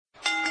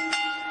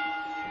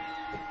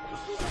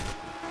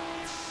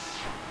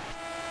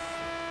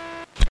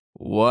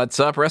What's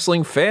up,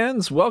 wrestling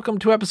fans? Welcome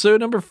to episode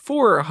number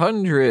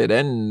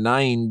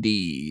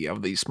 490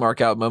 of the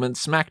Smark Out Moment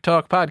Smack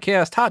Talk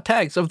podcast, Hot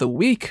Tags of the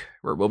Week,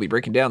 where we'll be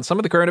breaking down some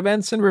of the current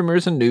events and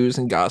rumors and news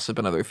and gossip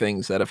and other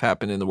things that have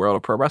happened in the world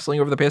of pro wrestling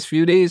over the past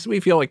few days we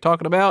feel like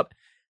talking about.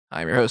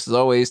 I'm your host, as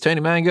always,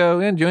 Tony Mango,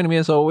 and joining me,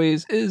 as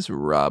always, is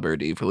Robert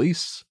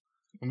DeFelice.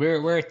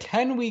 We're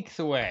 10 weeks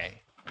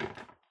away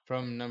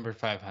from number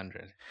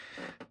 500.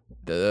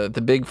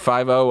 The big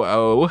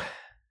 500,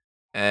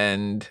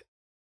 and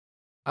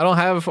I don't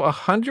have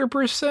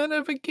 100%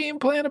 of a game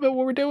plan about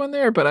what we're doing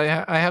there, but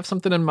I have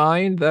something in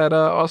mind that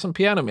Awesome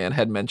Piano Man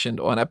had mentioned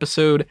on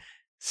episode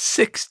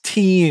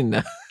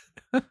 16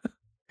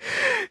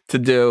 to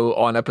do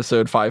on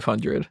episode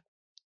 500.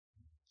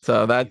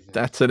 So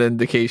that's an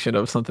indication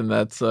of something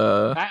that's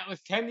that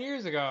was 10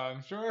 years ago,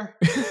 I'm sure.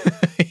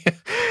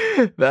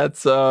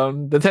 That's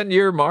the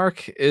 10-year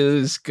mark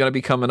is going to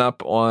be coming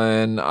up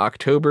on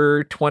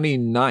October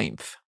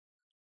 29th.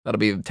 That'll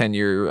be the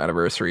 10-year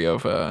anniversary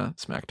of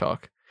Smack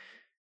Talk.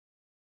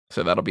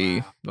 So that'll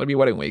be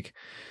wedding week.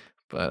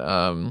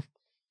 But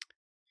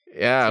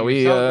yeah, so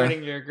we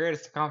celebrating your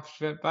greatest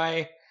accomplishment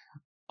by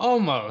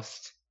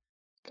almost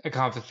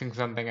accomplishing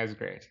something as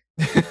great.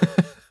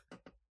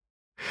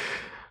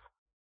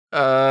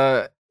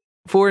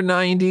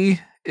 490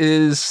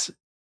 is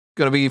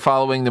going to be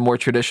following the more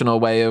traditional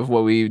way of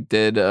what we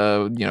did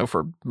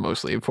for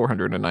mostly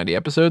 490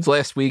 episodes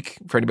last week.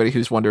 For anybody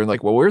who's wondering,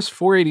 like, well, where's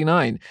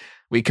 489?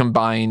 We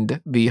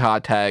combined the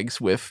hot tags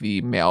with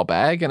the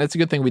mailbag, and it's a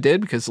good thing we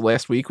did, because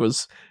last week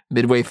was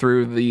midway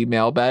through the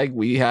mailbag.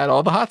 We had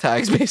all the hot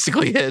tags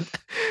basically hit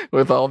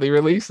with all the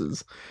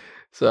releases.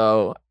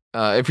 So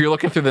if you're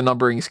looking through the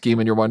numbering scheme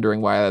and you're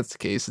wondering why that's the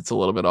case, it's a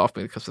little bit off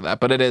because of that,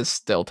 but it is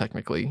still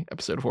technically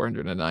episode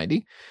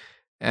 490.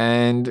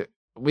 And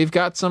we've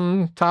got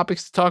some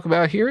topics to talk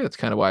about here. That's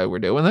kind of why we're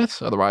doing this.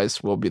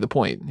 Otherwise, what will be the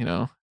point?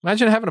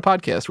 Imagine having a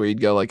podcast where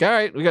you'd go like, all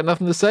right, we got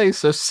nothing to say,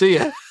 so see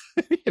ya.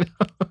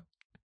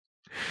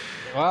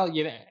 Well,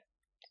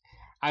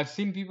 I've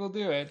seen people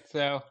do it,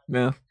 so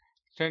yeah,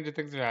 stranger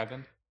things have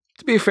happened.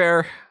 To be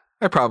fair,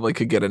 I probably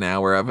could get an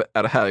hour out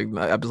of having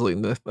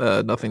absolutely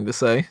nothing to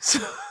say. So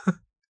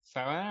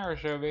 7-hour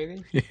show,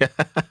 baby. Yeah.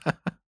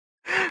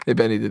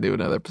 Maybe I need to do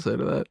another episode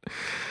of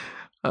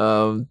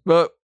that.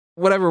 But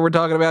whatever we're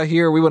talking about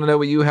here, we want to know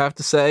what you have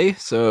to say.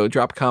 So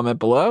drop a comment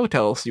below.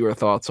 Tell us your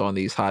thoughts on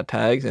these hot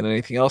tags and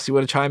anything else you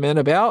want to chime in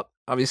about.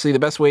 Obviously, the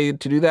best way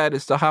to do that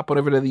is to hop on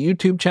over to the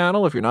YouTube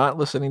channel if you're not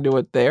listening to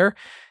it there.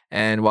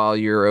 And while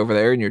you're over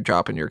there and you're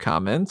dropping your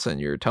comments and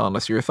you're telling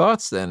us your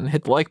thoughts, then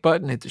hit the like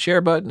button, hit the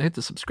share button, hit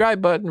the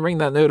subscribe button, ring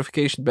that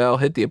notification bell,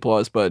 hit the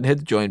applause button, hit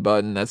the join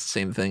button. That's the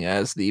same thing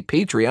as the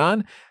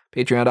Patreon.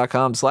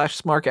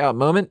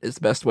 Patreon.com/smarkoutmoment is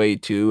the best way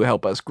to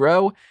help us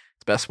grow. It's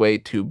the best way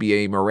to be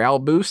a morale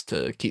boost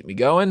to keep me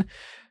going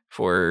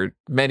for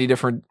many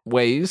different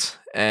ways,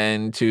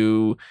 and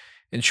to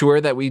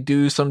ensure that we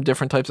do some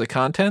different types of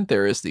content.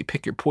 There is the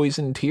Pick Your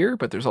Poison tier,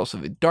 but there's also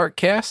the Dark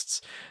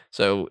Casts.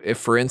 So if,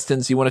 for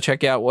instance, you want to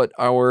check out what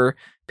our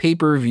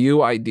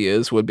pay-per-view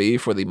ideas would be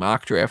for the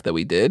mock draft that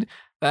we did,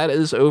 that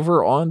is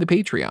over on the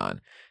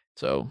Patreon.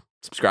 So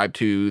subscribe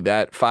to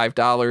that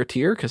 $5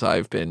 tier, because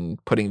I've been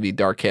putting the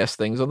Dark Cast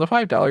things on the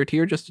 $5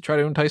 tier just to try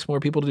to entice more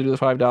people to do the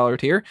 $5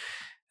 tier.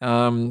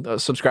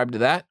 Subscribe to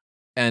that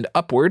and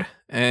upward,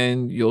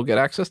 and you'll get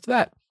access to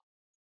that.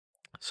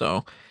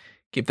 So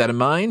keep that in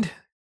mind.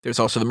 There's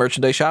also the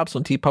merchandise shops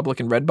on TeePublic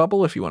and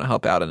Redbubble if you want to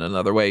help out in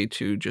another way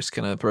to just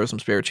kind of throw some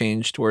spare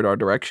change toward our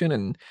direction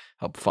and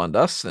help fund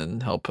us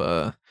and help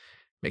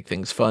make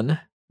things fun.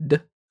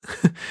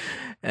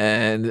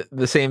 And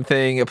the same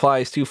thing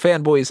applies to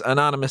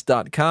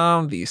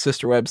fanboysanonymous.com, the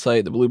sister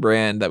website, the blue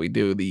brand that we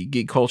do the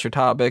geek culture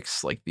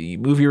topics like the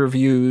movie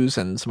reviews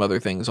and some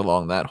other things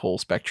along that whole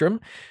spectrum.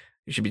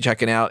 You should be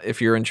checking out,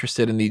 if you're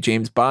interested in the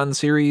James Bond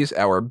series,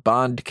 our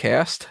Bond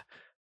cast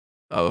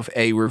of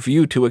A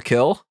Review to a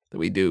Kill that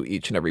we do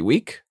each and every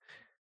week.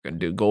 We're going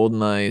to do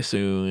GoldenEye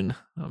soon.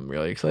 I'm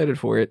really excited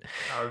for it.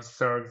 I'm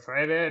so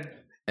excited.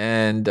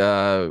 And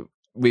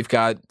we've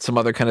got some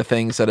other kind of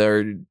things that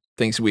are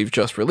things we've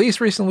just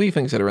released recently,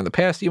 things that are in the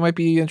past you might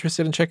be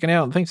interested in checking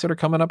out, and things that are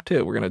coming up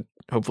too. We're going to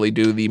hopefully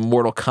do the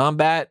Mortal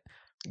Kombat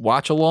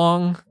watch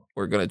along.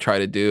 We're going to try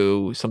to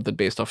do something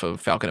based off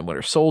of Falcon and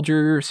Winter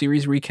Soldier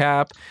series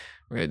recap.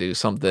 We're going to do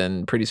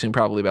something pretty soon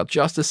probably about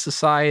Justice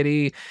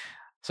Society.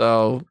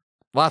 So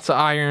lots of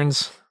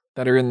irons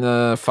that are in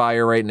the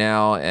fire right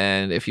now,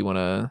 and if you want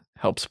to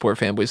help support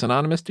Fanboys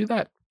Anonymous, do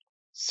that.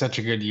 Such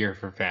a good year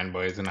for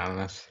Fanboys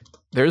Anonymous.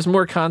 There's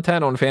more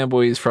content on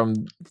Fanboys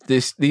from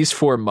these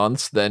 4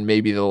 months than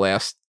maybe the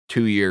last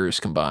 2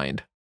 years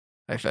combined,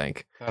 I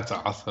think. That's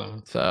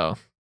awesome. So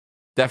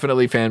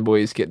definitely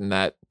Fanboys getting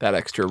that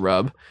extra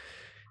rub.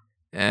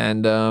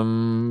 And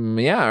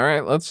yeah, all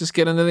right, let's just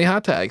get into the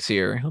hot tags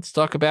here. Let's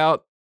talk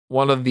about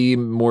one of the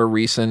more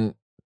recent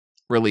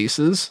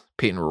releases.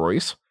 Peyton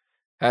Royce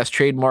has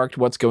trademarked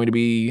what's going to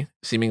be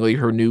seemingly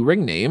her new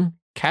ring name,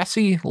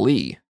 Cassie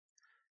Lee.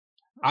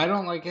 I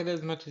don't like it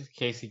as much as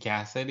Casey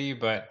Cassidy,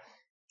 but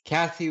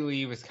Cassie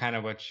Lee was kind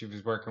of what she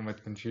was working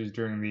with when she was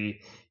doing the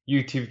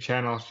YouTube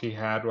channel she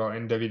had while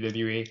in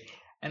WWE.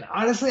 And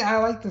honestly, I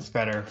like this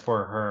better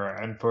for her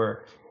and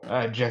for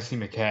Jesse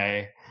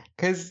McKay.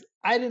 Because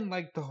I didn't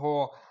like the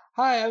whole,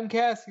 hi, I'm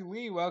Cassie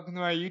Lee, welcome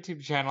to my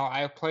YouTube channel.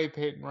 I play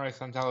Peyton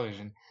Royce on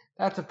television.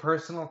 That's a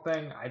personal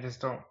thing. I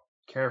just don't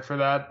care for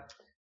that.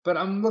 But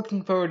I'm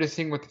looking forward to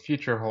seeing what the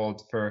future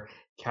holds for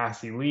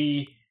Cassie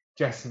Lee,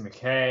 Jesse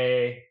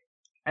McKay,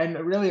 and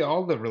really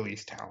all the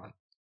release talent.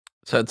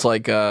 So it's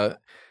like, hi,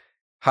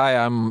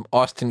 I'm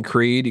Austin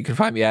Creed. You can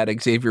find me at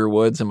Xavier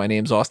Woods, and my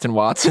name's Austin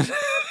Watson.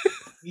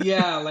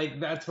 Yeah, like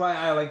that's why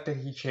I like that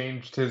he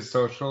changed his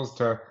socials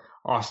to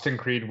Austin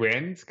Creed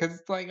wins, because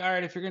it's like, all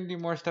right, if you're gonna do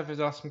more stuff as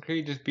Austin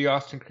Creed, just be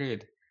Austin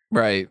Creed.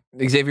 Right.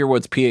 Xavier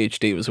Woods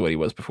PhD was what he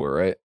was before,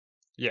 right?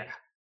 Yeah.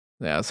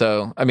 Yeah.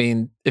 So, I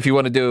mean, if you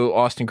want to do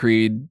Austin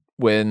Creed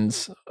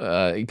wins,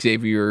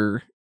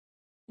 Xavier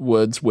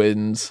Woods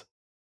wins,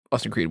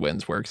 Austin Creed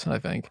wins works, I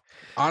think.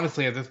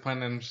 Honestly, at this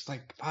point, I'm just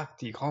like, fuck,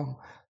 do you call him?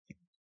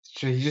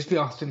 Should he just be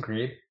Austin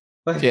Creed?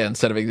 Like, Yeah,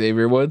 instead of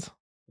Xavier Woods.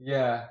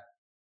 yeah.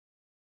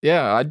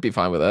 Yeah, I'd be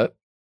fine with that.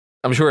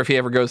 I'm sure if he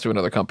ever goes to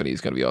another company,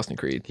 he's going to be Austin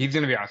Creed. He's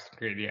gonna be Austin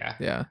Creed, yeah.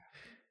 Yeah.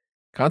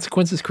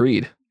 Consequences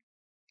Creed.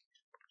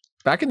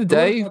 Back in the Who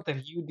would've day, thought that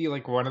he would be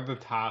like one of the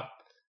top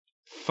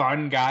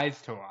fun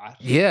guys to watch?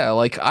 yeah,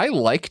 like I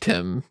liked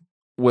him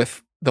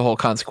with the whole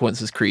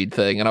Consequences Creed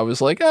thing, and I was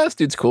like, this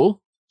dude's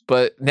cool.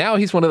 But now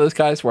he's one of those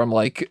guys where I'm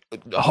like,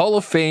 Hall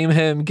of Fame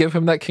him, give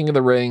him that King of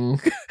the Ring,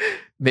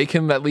 make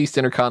him at least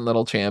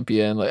Intercontinental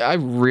Champion. Like I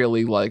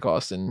really like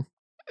Austin,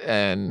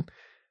 and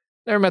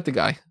never met the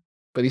guy,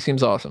 but he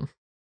seems awesome.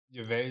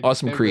 Yeah,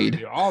 Awesome they Creed.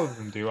 really do. All of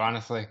them do,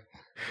 honestly.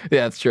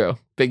 Yeah, it's true.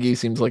 Big E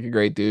seems like a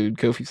great dude.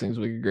 Kofi seems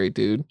like a great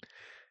dude.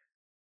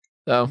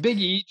 So Big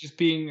E just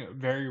being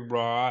very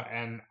raw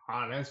and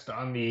honest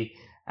on the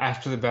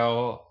After the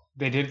Bell.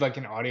 They did like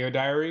an audio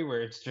diary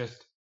where it's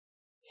just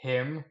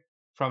him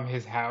from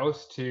his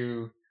house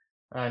to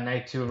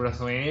night 2 of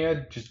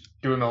WrestleMania, just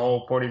doing the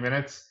whole 40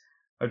 minutes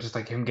of just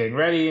like him getting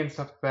ready and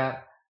stuff like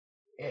that.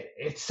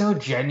 It's so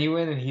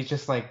genuine, and he's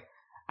just like,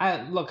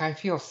 I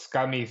feel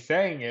scummy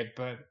saying it,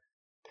 but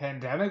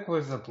pandemic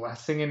was a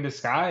blessing in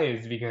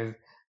disguise because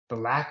the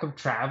lack of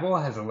travel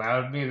has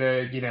allowed me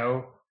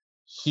to,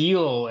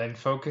 heal and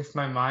focus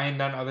my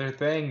mind on other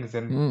things.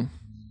 And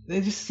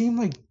they just seem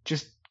like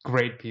just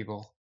great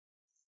people.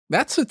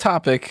 that's a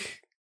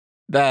topic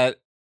that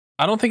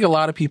I don't think a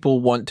lot of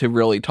people want to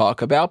really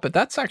talk about, but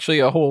that's actually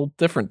a whole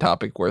different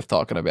topic worth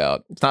talking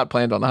about. It's not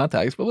planned on the hot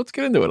tags, but let's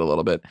get into it a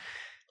little bit.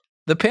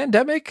 The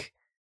pandemic,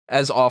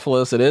 as awful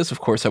as it is, of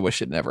course, I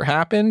wish it never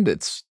happened.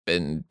 It's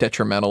been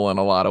detrimental in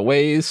a lot of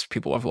ways.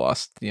 People have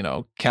lost,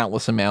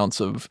 countless amounts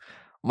of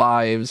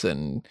lives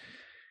and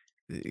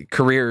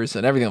careers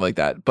and everything like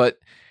that. But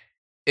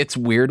it's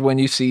weird when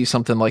you see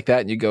something like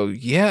that and you go,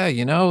 yeah,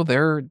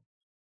 there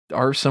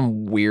are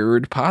some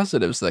weird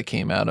positives that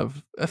came out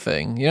of a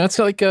thing. It's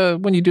like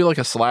when you do like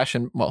a slash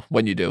and, well,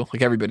 when you do,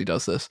 like everybody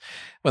does this,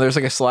 when there's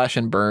like a slash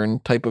and burn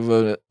type of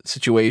a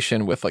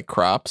situation with like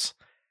crops,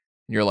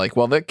 and you're like,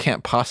 well, that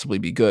can't possibly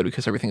be good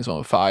because everything's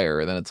on fire.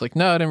 And then it's like,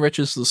 no, it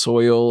enriches the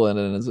soil and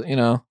then it's,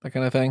 that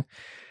kind of thing.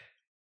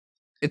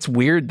 It's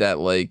weird that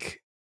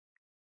like,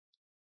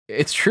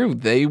 it's true.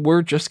 They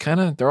were just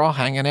they're all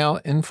hanging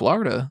out in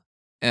Florida.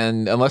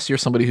 And unless you're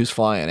somebody who's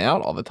flying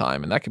out all the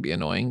time, and that could be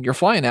annoying, you're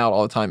flying out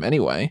all the time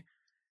anyway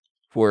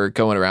for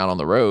going around on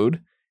the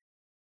road.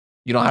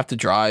 You don't have to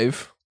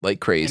drive like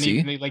crazy.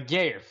 And even,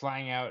 you're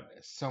flying out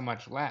so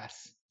much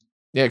less.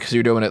 Yeah, because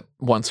you're doing it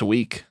once a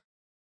week.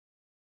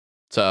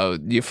 So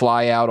you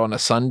fly out on a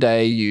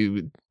Sunday,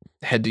 you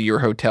head to your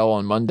hotel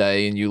on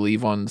Monday, and you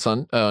leave on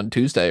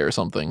Tuesday or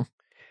something.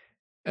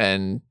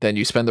 And then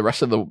you spend the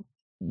rest of the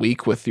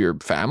week with your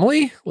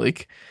family.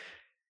 Like,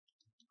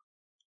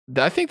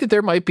 I think that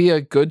there might be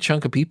a good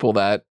chunk of people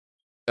that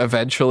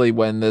eventually,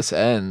 when this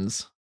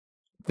ends,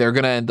 they're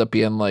going to end up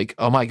being like,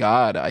 oh my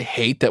God, I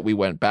hate that we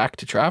went back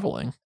to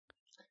traveling.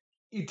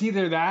 It's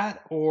either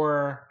that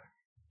or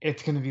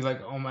it's going to be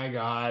like, oh my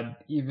God,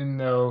 even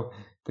though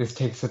this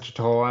takes such a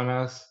toll on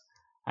us,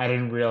 I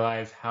didn't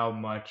realize how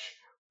much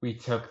we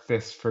took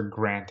this for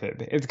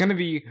granted. It's going to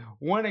be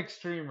one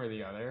extreme or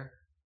the other.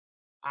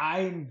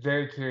 I'm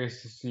very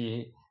curious to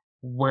see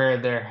where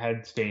their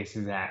headspace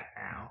is at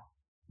now.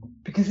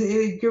 Because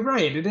you're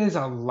right, it is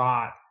a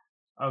lot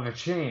of a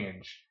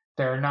change.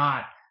 They're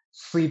not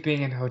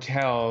sleeping in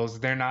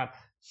hotels. They're not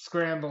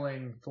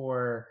scrambling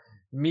for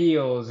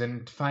meals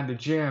and to find a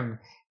gym.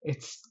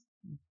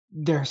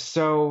 They're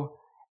so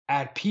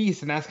at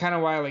peace. And that's kind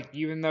of why, like,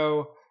 even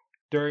though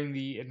during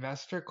the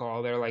investor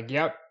call, they're like,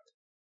 yep,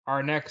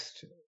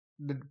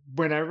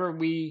 whenever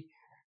we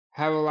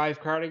have a live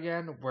crowd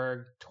again,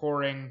 we're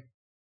touring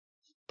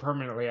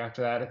permanently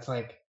after that. It's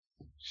like,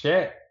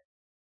 shit.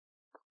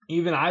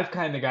 Even I've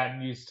kind of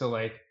gotten used to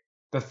like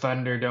the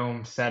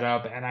Thunderdome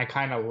setup, and I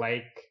kind of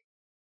like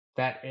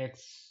that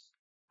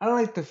I don't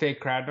like the fake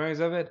crowd noise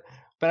of it,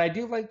 but I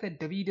do like that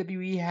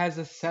WWE has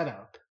a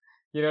setup.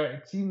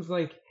 It seems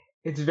like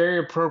it's very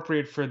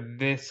appropriate for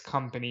this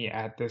company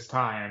at this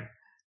time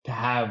to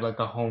have like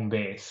a home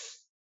base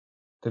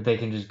that they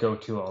can just go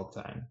to all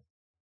the time.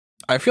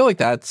 I feel like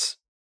that's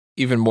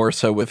even more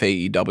so with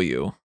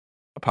AEW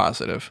a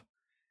positive.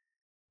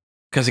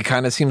 Because it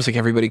kind of seems like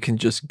everybody can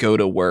just go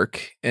to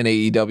work in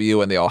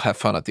AEW and they all have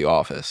fun at the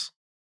office.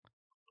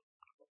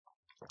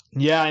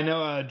 Yeah, I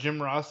know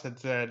Jim Ross had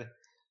said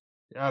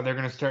they're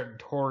going to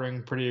start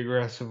touring pretty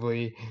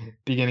aggressively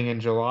beginning in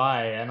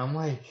July. And I'm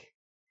like,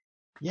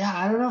 yeah,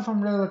 I don't know if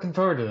I'm really looking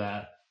forward to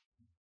that.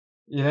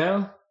 You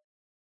know?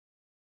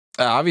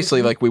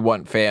 Obviously, like, we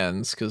want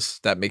fans because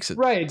that makes it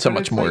right, so but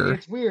much it's more. like,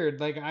 it's weird.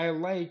 Like, I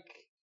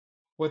like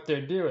what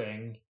they're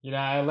doing.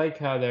 I like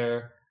how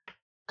they're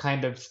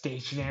kind of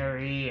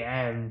stationary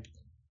and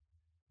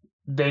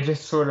they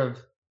just sort of,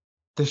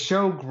 the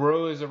show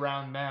grows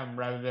around them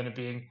rather than it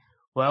being,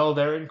 well,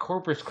 they're in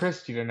Corpus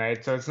Christi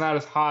tonight, so it's not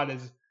as hot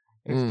as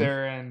if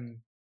they're in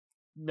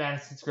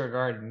Madison Square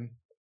Garden.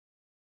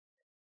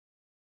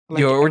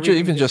 Like, or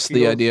even just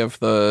the feels... idea of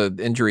the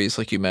injuries,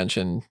 like you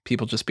mentioned,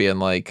 people just being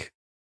like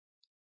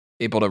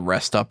able to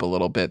rest up a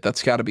little bit.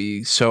 That's got to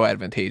be so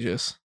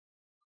advantageous.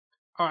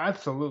 Oh,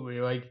 absolutely.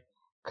 Like,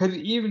 because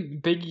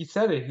even Biggie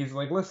said it. He's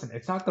like, listen,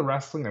 it's not the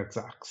wrestling that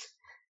sucks.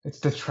 It's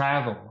the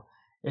travel.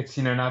 It's,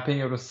 not being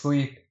able to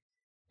sleep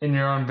in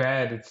your own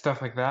bed. It's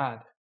stuff like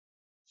that.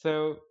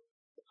 So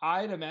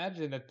I'd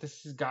imagine that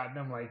this has gotten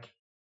him like,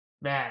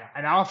 man,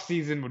 an off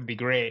season would be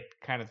great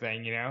kind of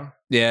thing,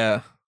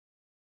 Yeah.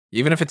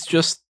 Even if it's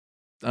just,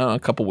 I don't know, a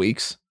couple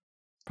weeks,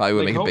 probably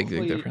would like, make a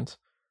big difference.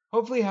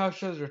 Hopefully house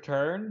shows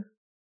return,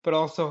 but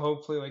also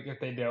hopefully, like, if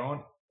they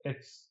don't,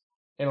 it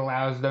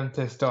allows them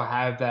to still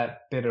have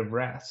that bit of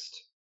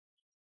rest.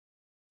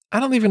 I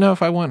don't even know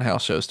if I want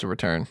house shows to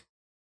return.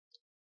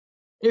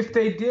 If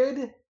they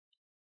did,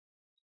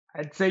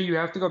 I'd say you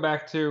have to go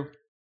back to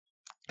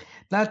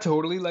not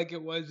totally like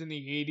it was in the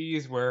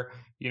 80s where,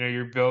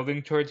 you're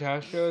building towards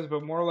house shows,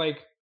 but more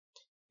like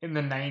in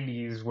the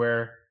 90s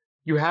where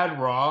you had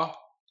Raw,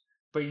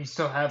 but you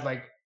still had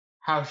like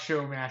house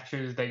show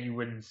matches that you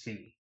wouldn't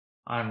see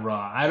on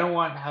Raw. I don't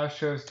want house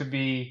shows to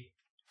be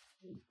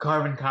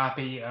carbon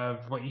copy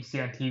of what you see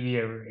on TV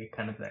every week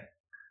kind of thing.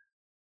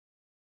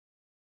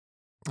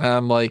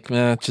 I'm like,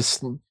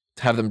 just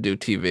have them do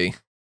TV.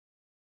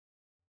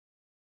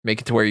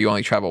 Make it to where you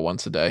only travel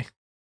once a day.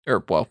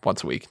 Or, well,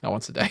 once a week, not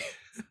once a day.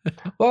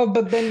 Well,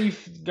 but then you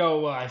go,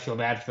 well, I feel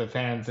bad for the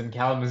fans in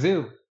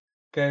Kalamazoo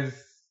because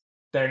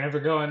they're never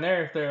going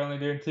there if they're only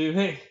doing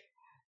TV,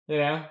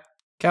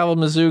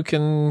 Kalamazoo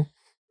can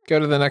go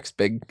to the next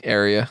big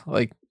area.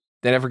 Like,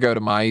 they never go to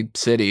my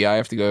city. I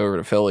have to go over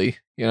to Philly,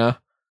 Yeah.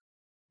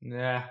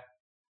 You're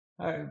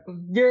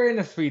in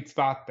a sweet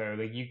spot, though.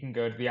 Like, you can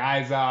go to the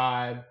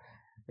Izod,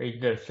 or you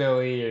can go to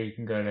Philly, or you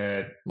can go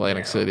to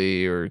Atlantic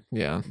City, or,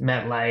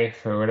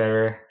 MetLife, or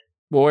whatever.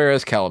 Well, where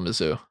is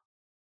Kalamazoo?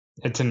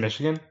 It's in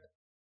Michigan.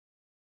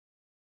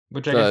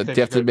 Which I Do guess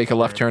you have to make a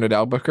left turn at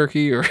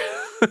Albuquerque, or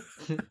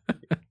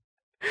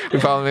we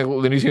probably make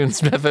Looney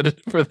Tunes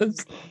method for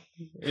this?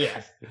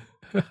 Yes.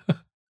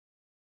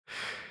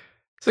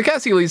 So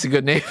Cassie Lee's a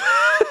good name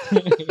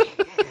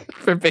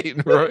for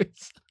Peyton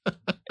Royce.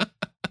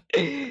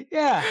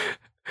 Yeah.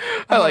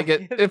 I like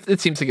it. It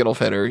seems like it'll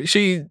fit her.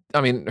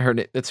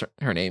 It's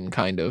her name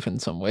kind of in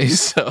some ways,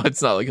 so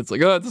it's not like it's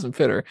like, oh, it doesn't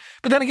fit her.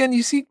 But then again,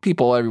 you see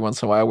people every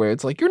once in a while where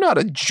it's like, you're not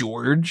a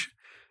George.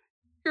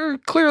 You're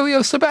clearly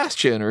a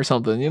Sebastian or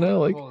something,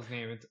 like. Cole's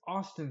name. It's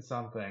Austin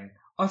something.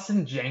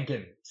 Austin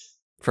Jenkins.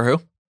 For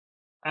who?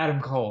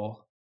 Adam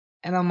Cole.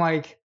 And I'm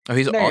like, oh,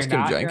 he's no,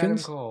 Austin Jenkins? You're Adam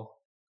Cole.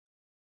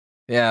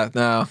 Yeah,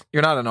 no,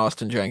 you're not an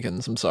Austin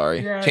Jenkins. I'm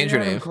sorry. Change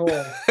your name.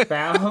 Cole.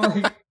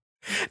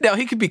 Now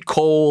he could be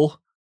Cole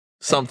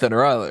something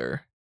or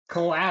other.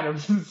 Cole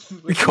Adams.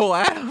 Cole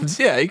Adams.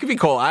 Yeah, he could be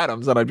Cole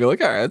Adams, and I'd be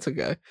like, all right, that's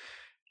okay.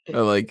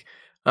 Or like,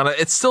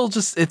 it's still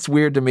just, it's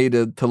weird to me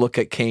to look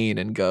at Kane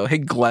and go, hey,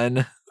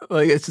 Glenn.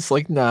 Like, it's just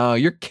like, no,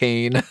 you're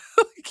Kane.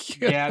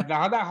 Yeah,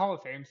 that Hall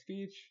of Fame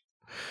speech.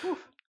 Whew,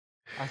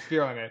 I was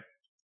feeling it.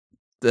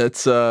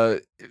 That's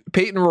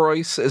Peyton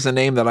Royce is a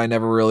name that I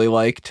never really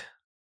liked,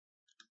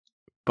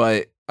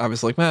 but I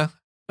was like, at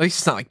least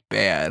it's not like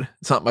bad.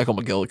 It's not Michael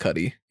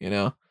McGillicuddy,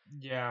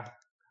 Yeah,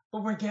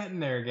 but we're getting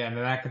there again,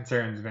 and that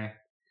concerns me.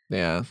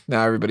 Yeah,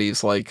 now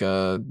everybody's like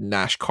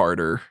Nash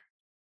Carter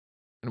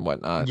and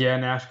whatnot. Yeah,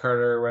 Nash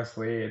Carter, Wes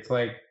Lee. It's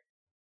like,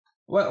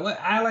 what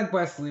I like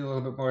Wes Lee a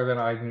little bit more than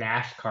I like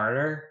Nash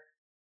Carter.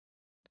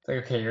 It's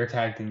like, okay, you're a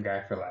tag team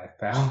guy for life,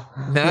 pal.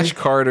 Nash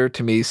Carter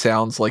to me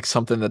sounds like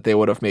something that they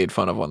would have made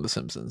fun of on The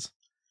Simpsons.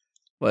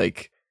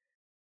 Like,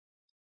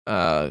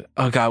 oh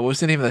god, what was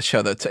the name of that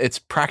show? It's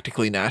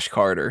practically Nash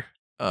Carter.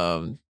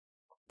 There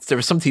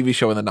was some TV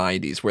show in the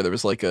 90s where there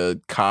was like a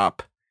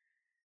cop,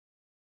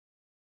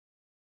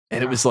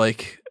 and it was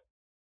like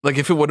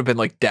if it would have been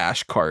like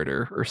Dash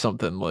Carter or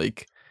something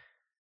like.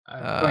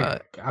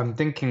 I'm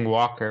thinking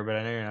Walker, but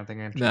I know you're not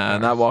thinking. Nah,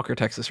 not Walker,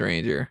 Texas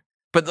Ranger.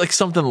 But like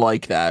something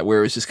like that, where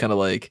it was just kind of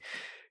like,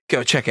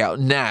 go check out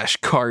Nash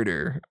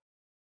Carter.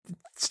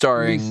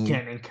 starring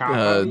cannon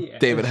combo.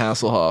 David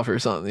Hasselhoff or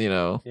something,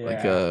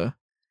 like Yeah.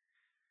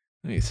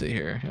 let me see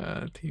here,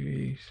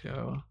 TV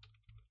show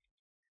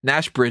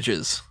Nash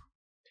Bridges.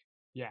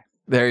 Yeah.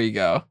 There you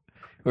go.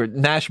 Or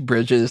Nash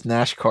Bridges,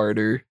 Nash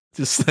Carter,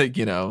 just like,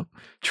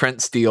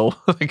 Trent Steele,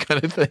 that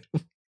kind of thing.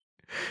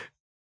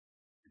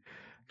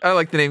 I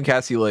like the name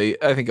Cassie Lee.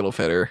 I think it'll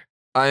fit her.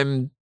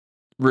 I'm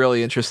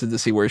really interested to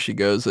see where she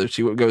goes. If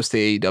she goes to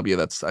AEW,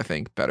 that's, I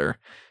think, better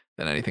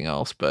than anything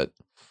else, but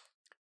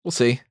we'll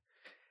see.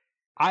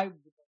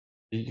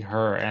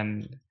 Her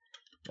and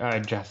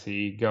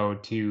Jesse go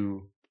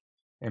to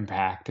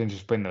Impact and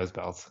just win those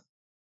belts.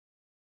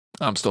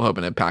 I'm still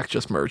hoping Impact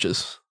just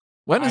merges.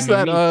 When is Me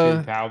that?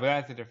 too, pal, but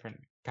that's a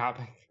different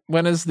topic.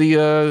 When is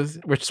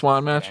the Rich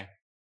Swann match?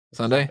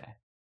 Sunday?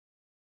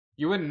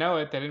 You wouldn't know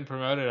it. They didn't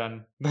promote it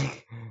on.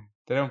 They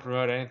don't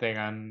promote anything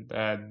on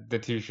the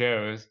two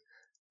shows.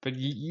 But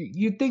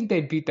you'd think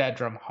they'd beat that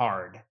drum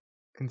hard,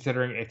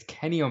 considering it's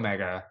Kenny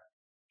Omega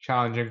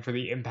challenging for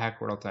the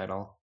Impact World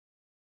title.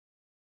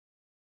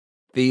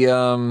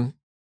 The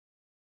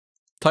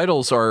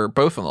titles are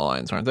both on the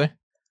lines, aren't they?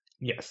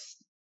 Yes.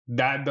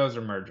 Those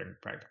are merging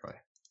practically.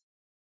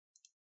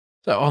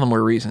 So all the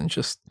more reason,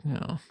 just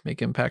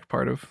make Impact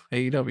part of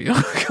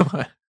AEW. Come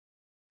on,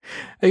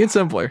 make it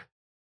simpler.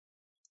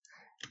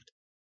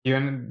 You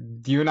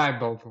and I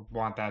both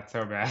want that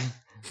so bad.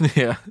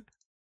 Yeah.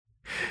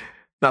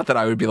 Not that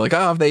I would be like,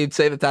 if they'd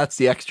say that that's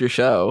the extra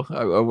show,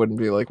 I wouldn't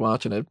be like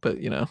watching it. But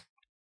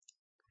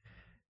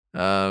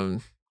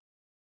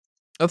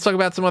let's talk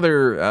about some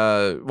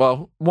other.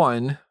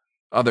 One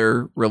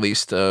other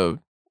released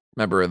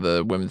member of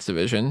the women's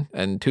division,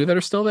 and two that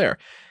are still there.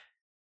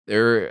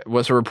 There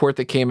was a report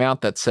that came out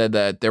that said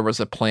that there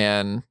was a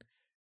plan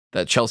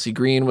that Chelsea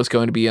Green was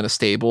going to be in a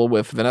stable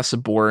with Vanessa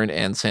Bourne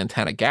and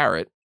Santana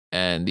Garrett.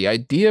 And the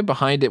idea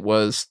behind it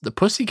was the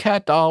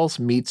Pussycat Dolls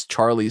meets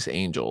Charlie's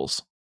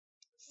Angels.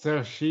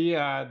 So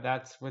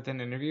that's with an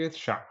interview with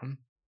Sean.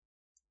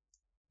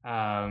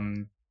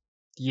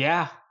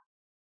 Yeah.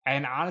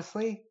 And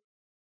honestly,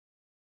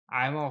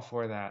 I'm all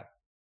for that.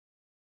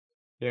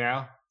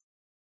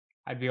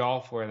 I'd be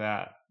all for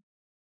that.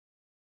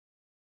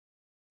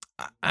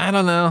 I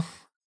don't know.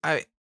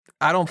 I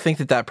don't think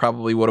that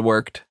probably would have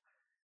worked.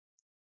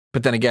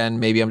 But then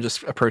again, maybe I'm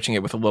just approaching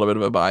it with a little bit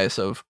of a bias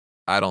of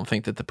I don't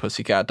think that the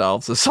Pussycat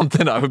Dolls is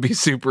something I would be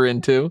super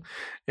into,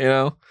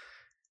 It'd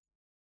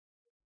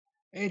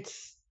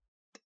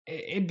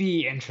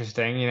be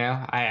interesting,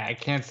 I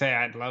can't say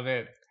I'd love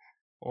it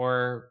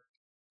or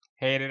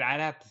hate it. I'd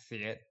have to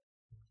see it.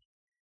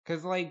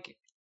 Because,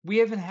 we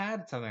haven't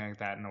had something like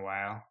that in a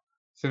while.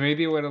 So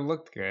maybe it would have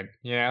looked good,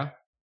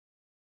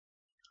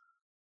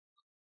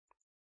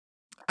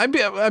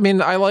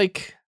 I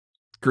like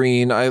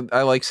Green. I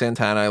like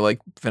Santana. I like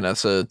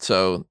Vanessa.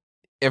 So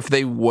if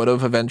they would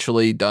have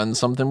eventually done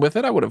something with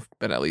it, I would have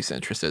been at least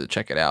interested to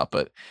check it out.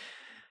 But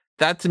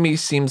that to me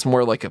seems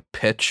more like a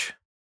pitch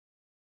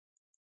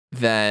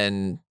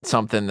than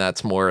something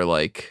that's more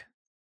like,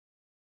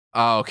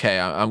 okay,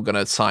 I'm going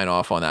to sign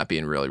off on that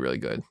being really, really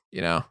good,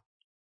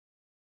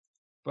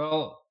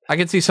 Well, I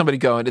can see somebody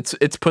going,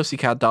 it's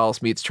Pussycat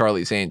Dolls meets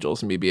Charlie's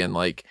Angels, and me being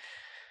like,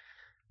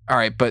 all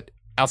right, but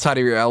outside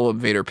of your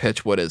elevator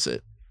pitch, what is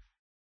it?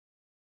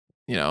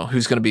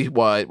 Who's going to be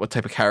what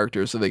type of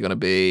characters are they going to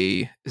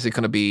be? Is it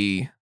going to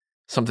be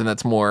something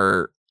that's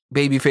more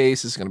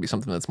babyface? Is it going to be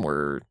something that's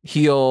more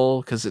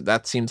heel? Because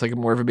that seems like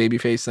more of a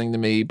babyface thing to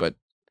me, but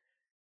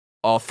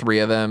all three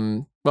of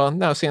them, well,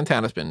 no,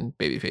 Santana's been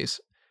babyface,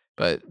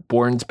 but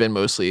Bourne's been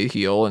mostly a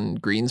heel and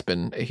Green's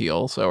been a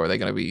heel. So are they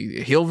going to be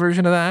a heel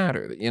version of that?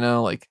 Or,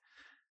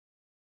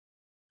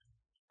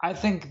 I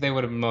think they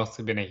would have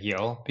mostly been a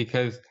heel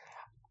because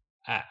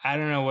I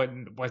don't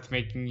know what's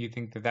making you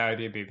think that would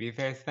be a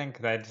babyface thing,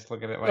 because I just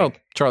look at it like... Well,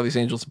 Charlie's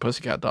Angels and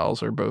Pussycat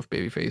Dolls are both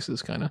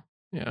babyfaces, kind of,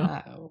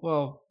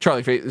 well...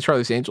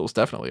 Charlie's Angels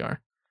definitely are.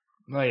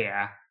 Well,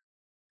 yeah.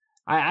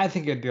 I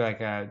think it'd be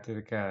like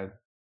a...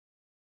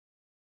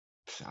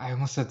 I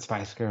almost said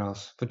Spice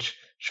Girls, but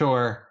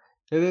sure.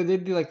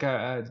 They'd be like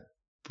a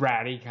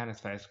bratty kind of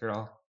Spice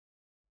Girl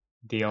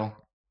deal.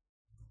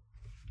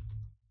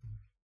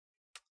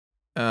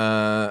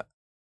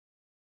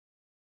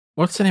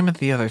 What's the name of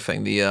the other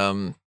thing?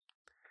 The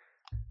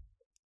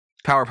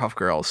Powerpuff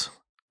Girls.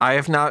 I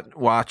have not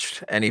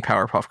watched any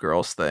Powerpuff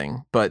Girls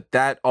thing, but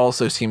that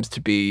also seems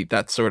to be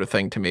that sort of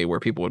thing to me where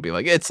people would be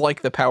like, it's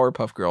like the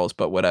Powerpuff Girls,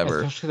 but whatever.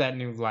 Especially that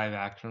new live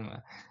action.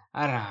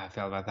 I don't know how I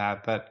feel about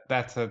that, but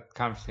that's a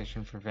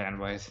conversation for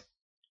fanboys.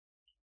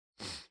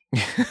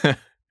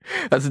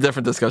 That's a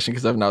different discussion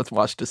because I've not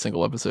watched a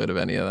single episode of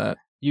any of that.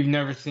 You've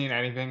never seen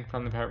anything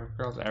from the Powerpuff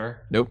Girls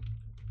ever? Nope.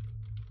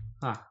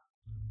 Huh.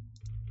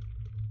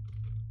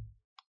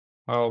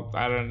 Well,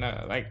 I don't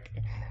know.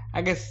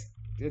 I guess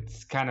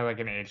it's kind of like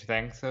an age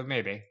thing, so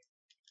maybe.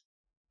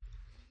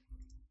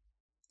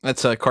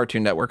 That's a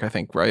Cartoon Network, I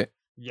think, right?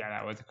 Yeah,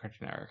 that was a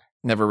Cartoon Network.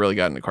 Never really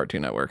got into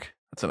Cartoon Network.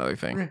 That's another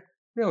thing.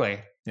 Really?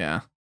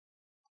 Yeah.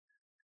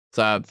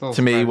 So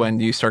to me, when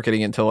you start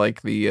getting into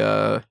like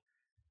the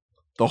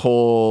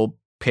whole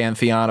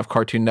pantheon of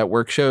Cartoon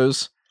Network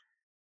shows,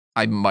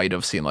 I might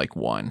have seen like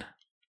one.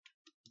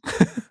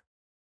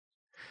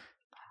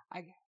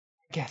 I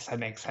guess that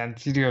makes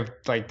sense. You do have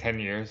like 10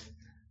 years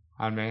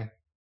on me.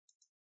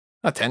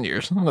 Not 10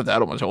 years. I'm not that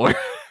much older.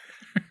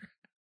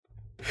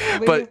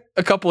 Really? But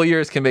a couple of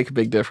years can make a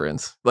big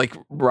difference. Like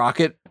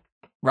Rocket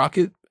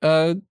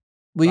League?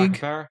 Rocket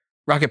Power?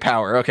 Rocket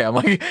Power. Okay, I'm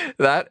like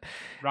that.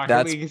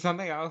 Rocket League is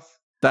something else.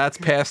 That's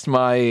past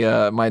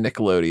my my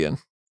Nickelodeon.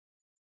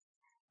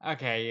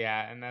 Okay,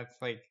 yeah, and that's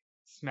like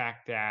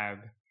smack dab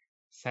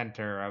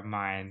center of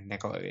mine,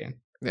 Nickelodeon.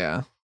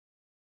 Yeah.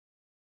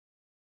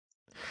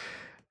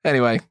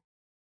 Anyway,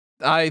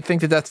 I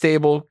think that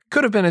stable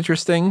could have been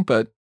interesting,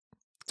 but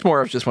it's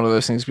more of just one of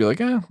those things to be like,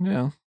 yeah,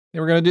 they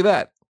were going to do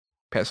that.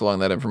 Pass along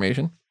that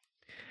information.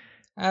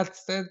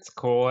 That's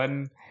cool,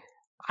 and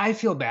I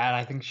feel bad.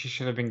 I think she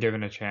should have been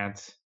given a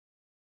chance.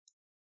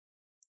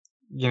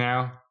 You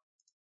know?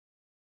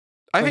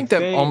 I think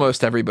that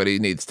almost everybody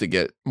needs to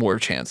get more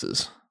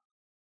chances.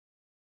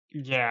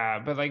 Yeah,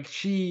 but like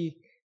I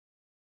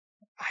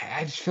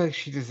just feel like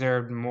she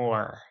deserved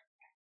more,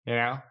 you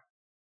know?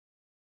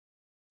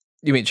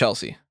 You mean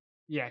Chelsea?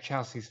 Yeah,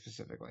 Chelsea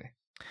specifically.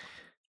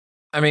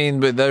 I mean,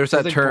 but there's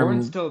that like term.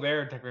 Bourne's still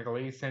there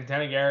technically.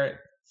 Santana Garrett's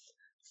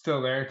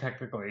still there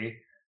technically.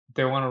 If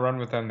they want to run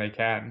with them, they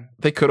can.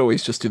 They could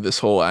always just do this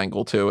whole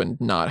angle too and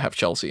not have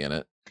Chelsea in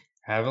it.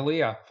 Have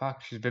Aaliyah.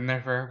 Fuck, she's been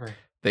there forever.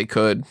 They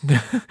could.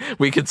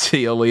 We could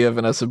see Aaliyah,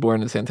 Vanessa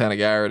Bourne, and Santana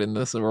Garrett in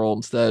this role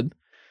instead.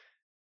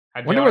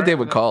 I wonder what they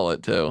would call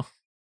it too.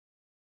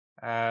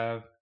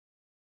 Because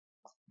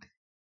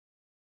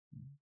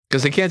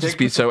they can't just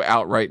be so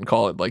outright and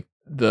call it like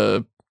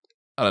the,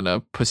 I don't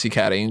know,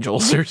 Pussycat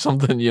Angels or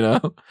something, you know?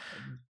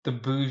 The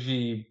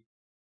bougie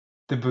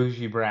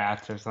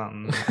brats or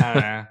something. I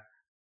don't know.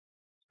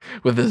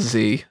 With a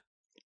Z.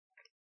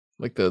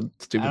 Like the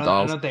stupid dolls. I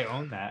don't know if they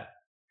own that.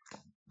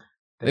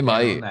 They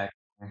might.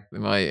 They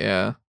might,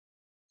 yeah.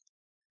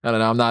 I don't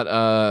know. I'm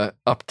not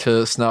up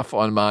to snuff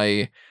on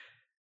my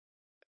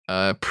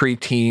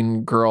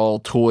preteen girl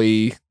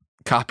toy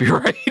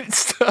copyright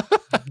stuff.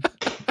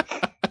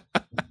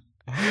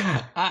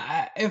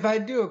 If I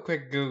do a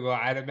quick Google,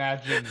 I'd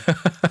imagine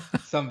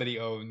somebody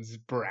owns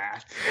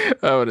Brat.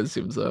 I would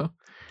assume so.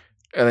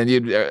 And then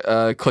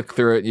you'd click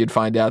through it and you'd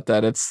find out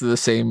that it's the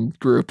same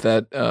group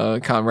that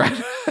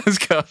Comrade is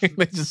going.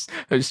 They're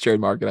just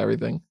trademarking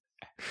everything.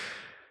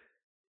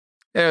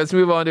 Yeah, let's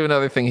move on to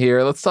another thing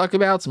here. Let's talk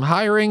about some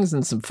hirings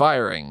and some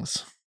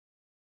firings.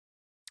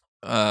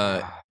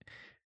 The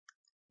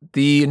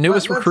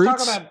newest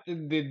recruits. Let's talk about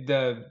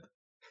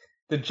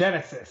the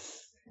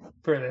genesis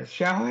for this,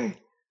 shall we?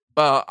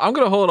 I'm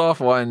going to hold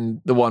off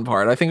on the one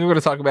part. I think we're going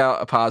to talk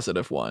about a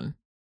positive one.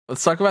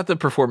 Let's talk about the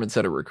Performance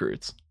Center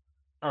recruits.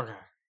 Okay.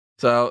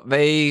 So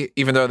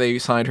even though they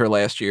signed her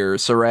last year,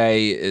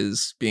 Saray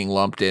is being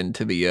lumped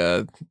into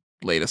the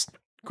latest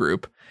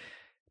group.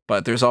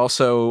 But there's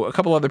also a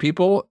couple other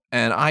people,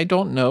 and I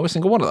don't know a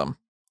single one of them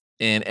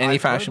in any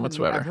fashion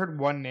whatsoever. I've heard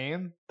one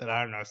name that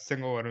I don't know a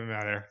single one of them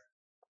either.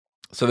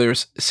 So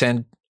there's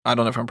I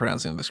don't know if I'm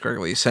pronouncing this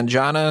correctly.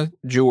 Sanjana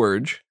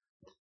George.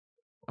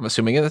 I'm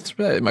assuming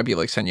it might be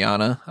like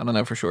Sanjana. I don't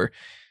know for sure.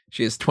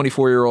 She is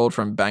 24-year-old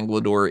from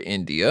Bangalore,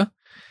 India.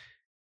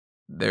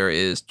 There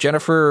is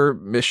Jennifer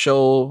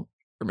Michelle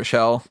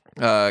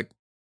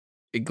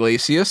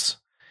Iglesias,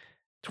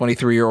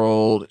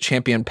 23-year-old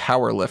champion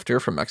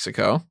powerlifter from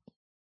Mexico.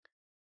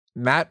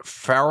 Matt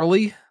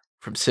Farley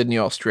from Sydney,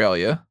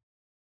 Australia,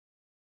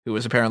 who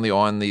was apparently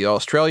on the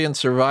Australian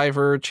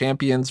Survivor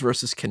Champions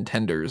versus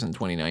Contenders in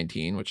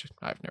 2019, which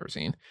I've never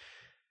seen.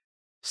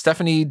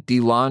 Stephanie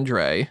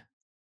Delandre,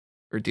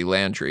 I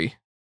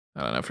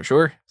don't know for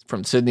sure,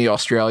 from Sydney,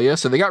 Australia.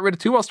 So they got rid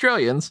of 2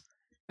 Australians,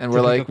 and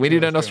we're like, we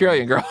need an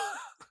Australian girl.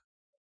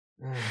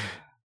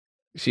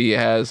 She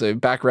has a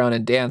background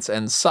in dance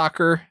and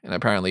soccer, and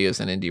apparently is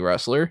an indie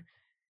wrestler.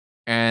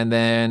 And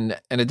then,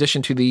 in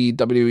addition to the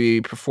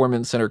WWE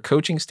Performance Center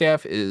coaching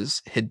staff,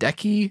 is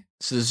Hideki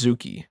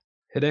Suzuki.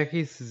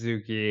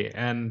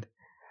 And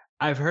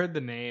I've heard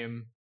the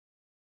name.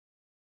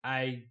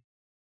 It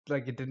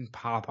didn't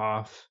pop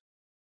off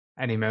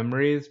any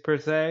memories per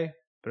se,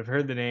 but I've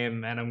heard the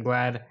name, and I'm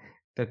glad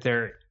that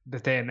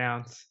they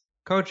announce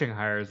coaching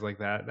hires like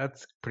that.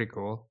 That's pretty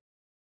cool.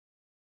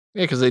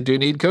 Yeah, because they do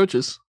need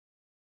coaches.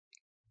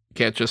 You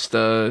can't just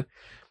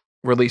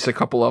release a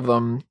couple of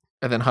them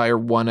and then hire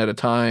one at a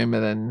time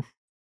and then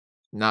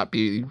not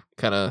be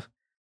kind of...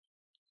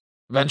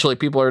 Eventually,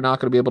 people are not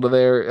going to be able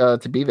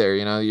to be there.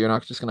 You know, you're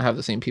not just going to have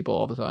the same people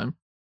all the time.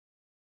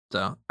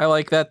 So I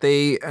like that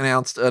they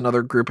announced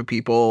another group of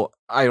people.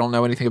 I don't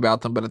know anything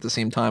about them, but at the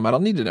same time, I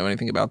don't need to know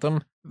anything about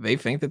them. They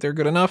think that they're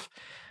good enough.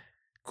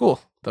 Cool.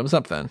 Thumbs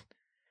up then.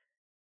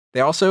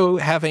 They also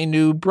have a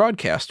new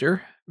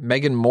broadcaster,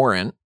 Megan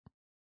Morant.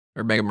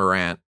 Or Megan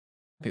Morant.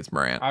 I think it's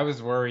Morant. I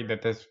was worried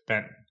that this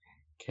meant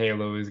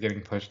Kayla was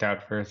getting pushed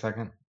out for a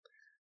second.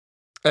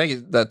 I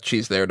think that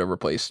she's there to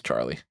replace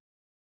Charlie.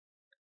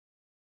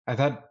 I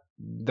thought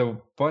the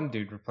one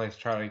dude replaced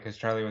Charlie because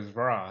Charlie was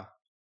Raw.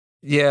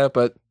 Yeah,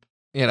 but,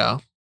 you know,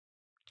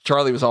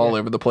 Charlie was all Yeah.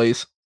 over the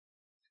place.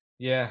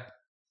 Yeah.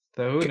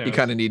 So who knows? You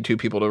kind of need two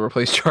people to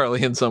replace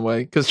Charlie in some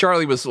way, because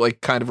Charlie was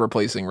like kind of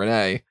replacing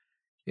Renee,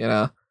 you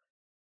know.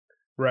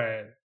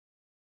 Right.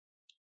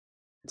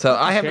 So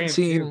I haven't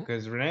seen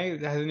because Renee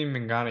hasn't even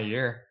been gone a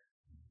year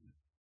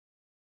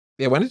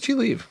Yeah, when did she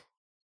leave?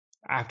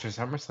 after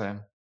SummerSlam.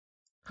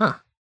 Huh.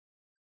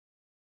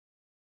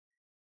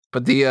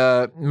 But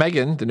the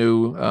Megan, the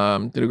new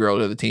girl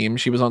to the team,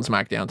 she was on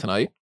SmackDown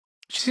tonight.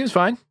 She seems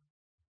fine.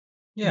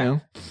 Yeah. You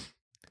know?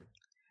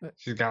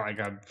 She's got like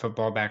a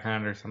football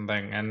background or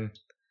something, and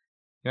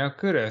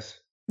kudos.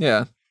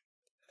 Yeah.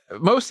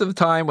 Most of the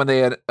time when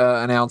they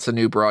announce a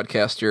new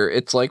broadcaster,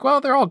 it's like,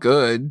 well, they're all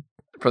good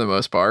for the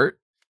most part.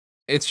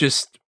 It's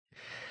just,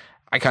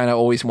 I kind of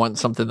always want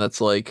something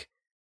that's like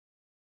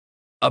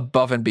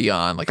above and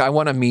beyond. Like I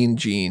want a Mean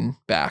Gene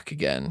back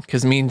again,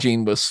 because Mean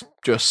Gene was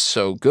just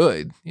so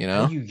good, you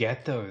know? How do you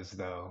get those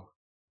though?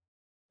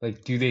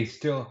 Like, do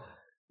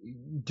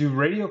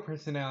radio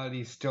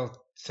personalities still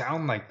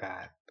sound like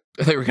that?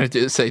 They were going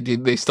to say, do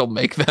they still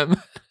make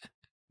them?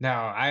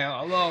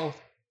 No,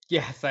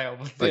 yes, I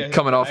almost like did,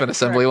 coming off an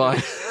assembly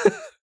line.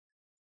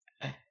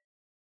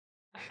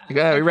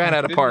 Yeah, we ran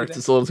out of parts.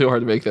 It's a little too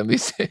hard to make them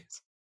these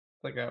days.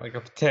 Like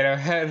a potato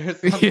head or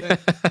something. Yeah.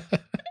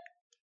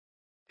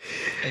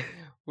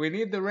 We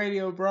need the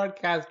radio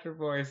broadcaster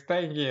voice.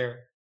 Thank you.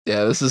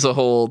 Yeah, this is a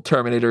whole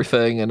Terminator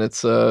thing, and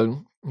it's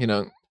Cyberdyne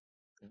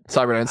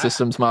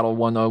Systems Model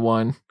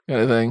 101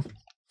 kind of thing.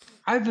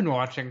 I've been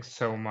watching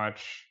so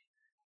much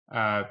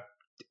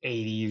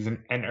 80s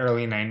and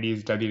early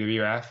 90s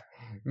WWF.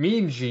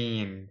 Mean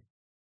Gene,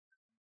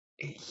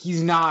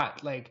 he's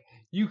not like,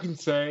 you can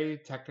say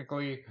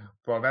technically,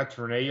 well, that's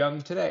Renee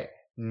Young today.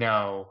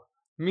 No.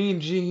 Mean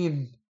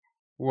Gene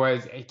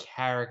was a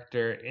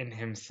character in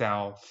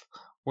himself,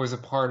 was a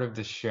part of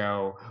the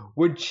show,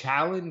 would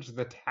challenge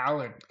the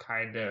talent,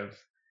 kind of,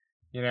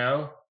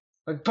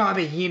 like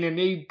Bobby Heenan.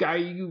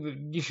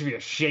 You should be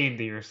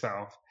ashamed of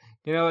yourself,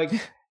 like.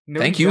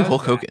 Thank you,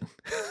 Hulk Hogan.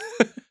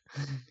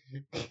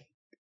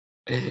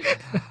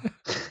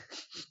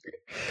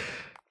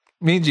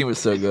 Mean Gene was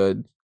so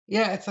good.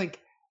 Yeah,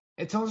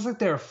 it's almost like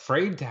they're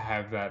afraid to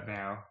have that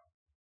now.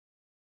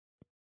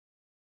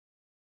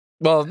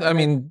 Well, I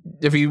mean,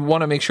 if you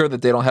want to make sure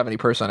that they don't have any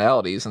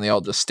personalities and they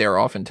all just stare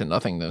off into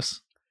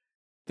nothingness,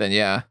 then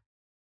yeah,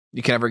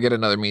 you can never get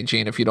another Mean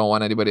Gene if you don't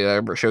want anybody to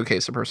ever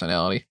showcase a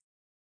personality.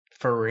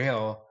 For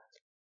real.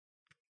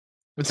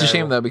 It's a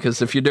shame, though,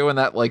 because if you're doing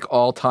that like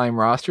all-time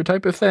roster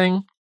type of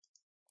thing,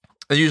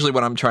 usually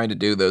when I'm trying to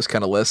do those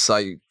kind of lists,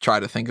 I try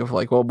to think of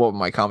like, well, what would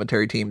my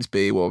commentary teams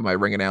be? What would my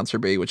ring announcer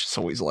be? Which is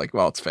always like,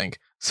 well, it's Fink.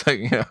 So,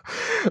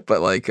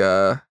 but like,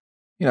 if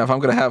I'm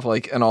going to have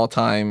like an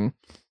all-time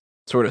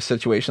sort of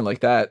situation like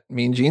that,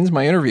 Mean Gene's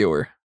my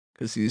interviewer,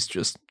 because he's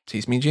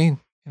Mean Gene,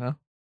 Let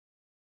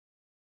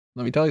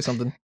me tell you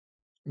something,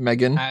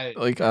 Megan. I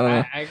don't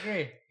know. I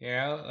agree.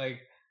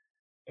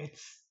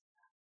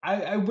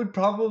 I would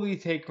probably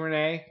take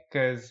Renee,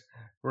 because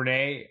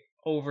Renee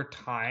over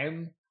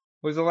time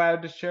was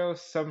allowed to show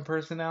some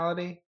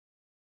personality,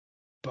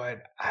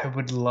 but I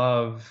would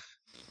love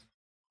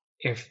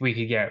if we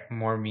could get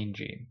more Mean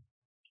Gene.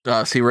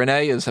 See,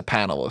 Renee is a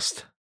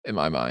panelist in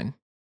my mind.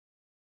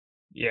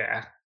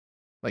 Yeah.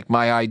 Like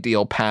my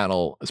ideal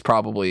panel is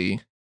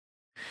probably,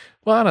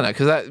 well, I don't know,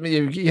 because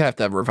you have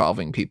to have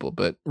revolving people,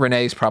 but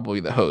Renee's probably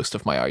the host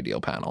of my ideal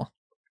panel.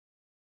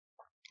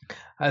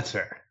 That's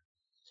fair.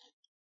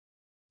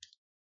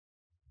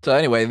 So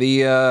anyway,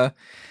 the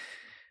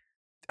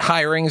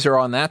hirings are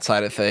on that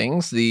side of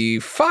things. The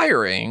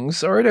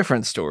firings are a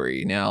different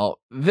story. Now,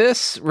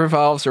 this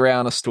revolves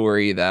around a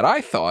story that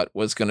I thought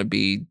was going to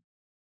be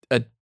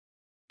a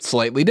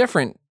slightly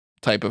different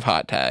type of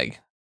hot tag,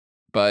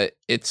 but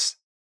it's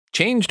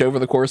changed over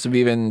the course of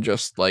even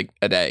just like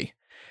a day.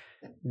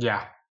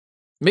 Yeah.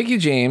 Mickie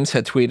James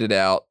had tweeted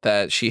out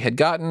that she had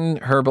gotten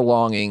her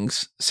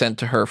belongings sent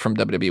to her from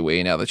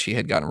WWE now that she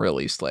had gotten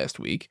released last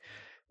week.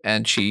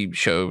 And she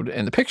showed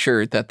in the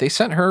picture that they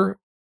sent her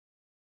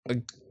a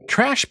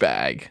trash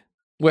bag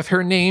with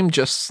her name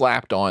just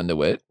slapped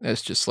onto it.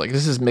 It's just like,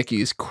 this is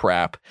Mickey's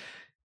crap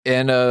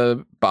in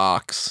a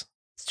box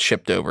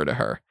shipped over to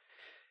her.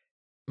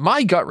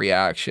 My gut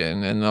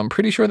reaction, and I'm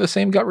pretty sure the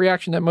same gut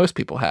reaction that most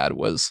people had,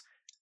 was,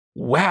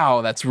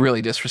 wow, that's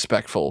really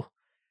disrespectful.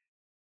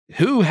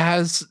 Who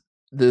has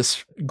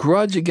this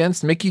grudge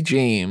against Mickie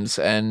James,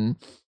 and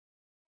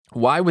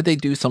why would they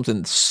do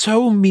something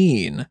so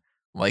mean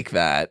like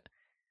that?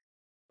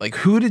 Like,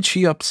 who did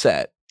she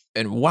upset,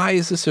 and why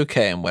is this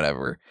okay, and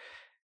whatever?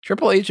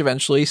 Triple H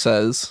eventually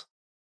says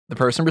the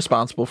person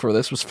responsible for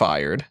this was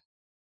fired,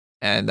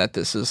 and that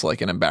this is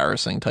like an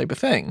embarrassing type of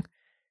thing.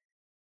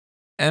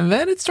 And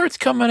then it starts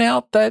coming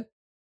out that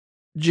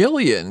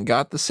Jillian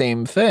got the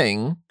same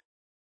thing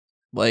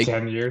like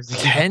 10 years ago.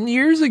 10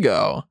 years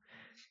ago.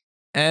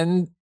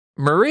 And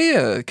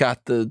Maria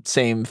got the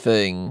same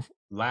thing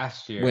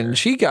last year when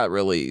she got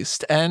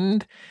released.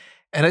 And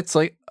it's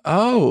like,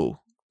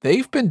 oh,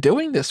 they've been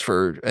doing this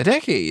for a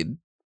decade,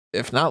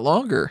 if not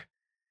longer.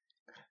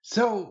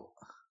 So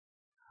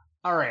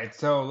All right,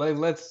 so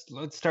let's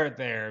start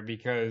there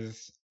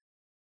because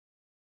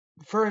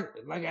first,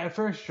 like at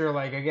first, you're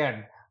like,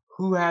 again,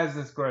 who has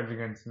this grudge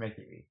against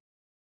Mickey,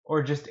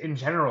 or just in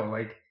general,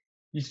 like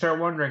you start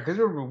wondering because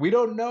remember we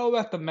don't know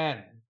about the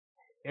men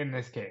in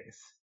this case.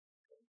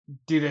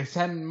 Do they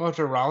send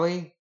Mojo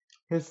Raleigh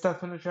his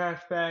stuff in a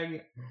trash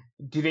bag?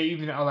 Do they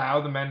even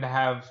allow the men to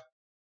have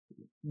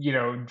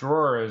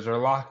drawers or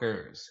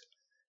lockers?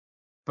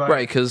 Right, But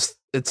because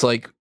it's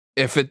like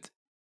if it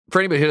for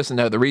anybody who doesn't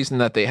know, the reason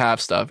that they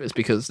have stuff is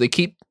because they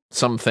keep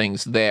some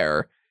things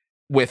there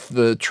with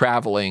the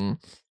traveling.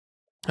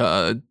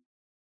 Uh,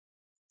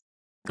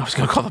 I was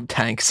gonna call them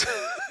tanks.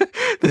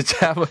 The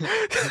travel.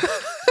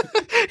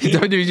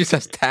 WWE just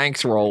has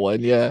tanks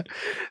rolling. Yeah,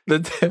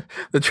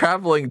 the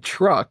traveling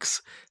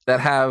trucks that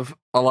have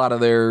a lot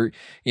of their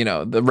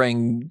the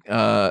ring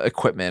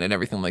equipment and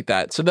everything like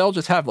that. So they'll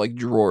just have like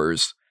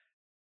drawers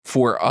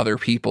for other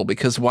people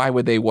because why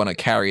would they want to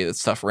carry that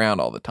stuff around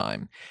all the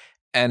time?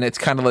 And it's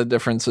kind of the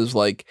difference is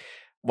like,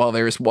 well,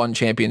 there's one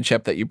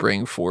championship that you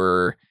bring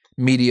for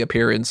media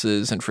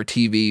appearances and for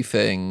TV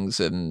things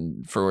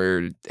and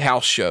for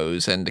house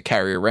shows and to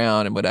carry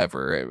around and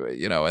whatever,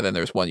 and then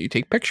there's one you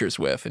take pictures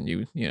with and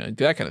you do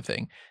that kind of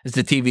thing. It's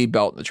the TV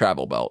belt and the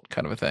travel belt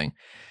kind of a thing.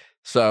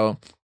 So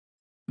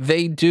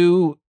they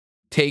do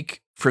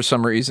take for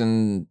some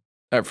reason,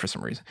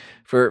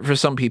 for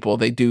some people,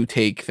 they do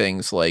take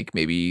things like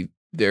maybe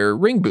their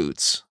ring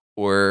boots,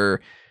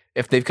 or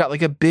if they've got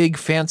like a big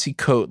fancy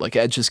coat, like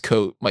Edge's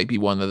coat might be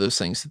one of those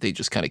things that they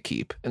just kind of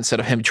keep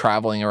instead of him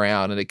traveling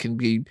around and it can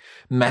be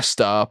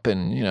messed up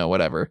and,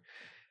 whatever.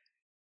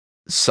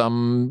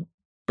 Some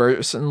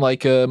person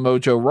like a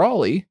Mojo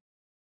Rawley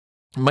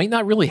might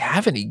not really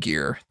have any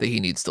gear that he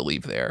needs to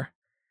leave there.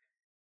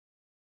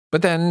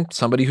 But then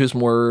somebody who's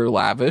more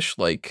lavish,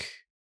 like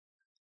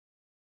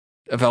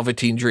a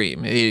Velveteen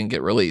Dream. He didn't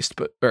get released,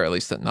 or at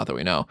least not that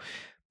we know.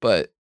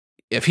 But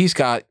if he's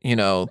got,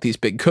 these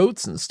big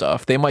coats and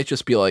stuff, they might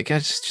just be like,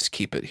 just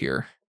keep it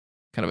here,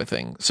 kind of a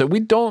thing. So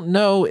we don't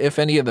know if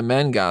any of the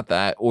men got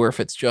that or if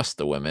it's just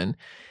the women.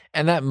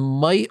 And that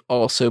might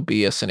also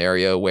be a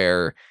scenario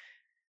where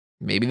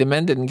maybe the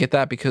men didn't get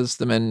that because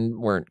the men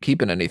weren't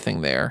keeping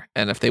anything there.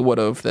 And if they would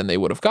have, then they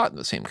would have gotten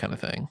the same kind of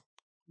thing.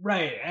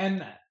 right,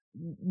 and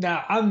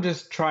now I'm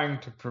just trying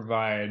to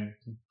provide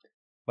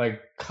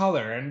like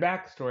color and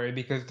backstory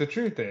because the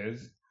truth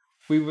is,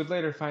 we would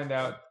later find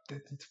out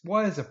that it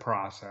was a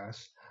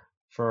process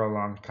for a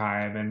long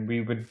time, and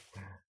we would,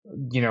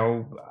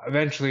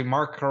 eventually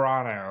Mark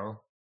Carano,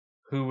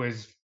 who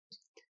was,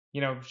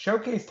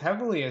 showcased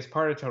heavily as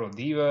part of Total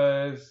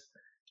Divas.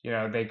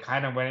 They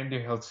kind of went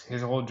into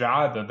his whole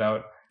job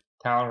about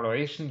talent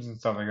relations and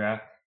stuff like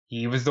that.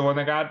 He was the one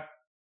that got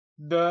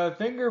the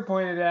finger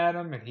pointed at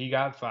him, and he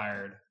got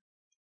fired.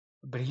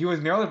 But he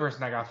wasn't the only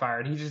person that got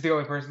fired. He's just the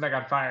only person that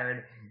got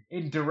fired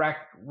in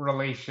direct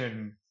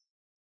relation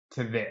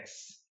to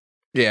this.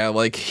 Yeah,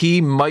 like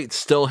he might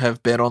still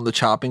have been on the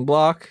chopping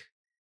block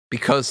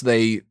because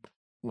and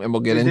we'll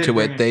get into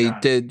it, they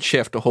did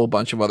shift a whole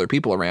bunch of other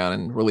people around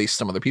and release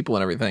some other people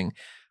and everything.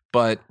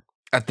 But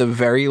at the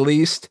very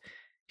least,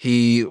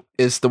 he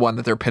is the one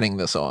that they're pinning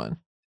this on.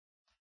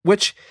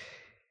 Which,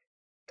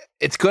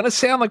 it's going to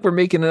sound like we're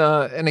making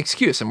an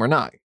excuse, and we're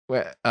not.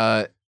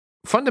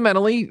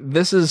 Fundamentally,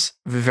 this is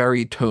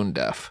very tone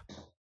deaf.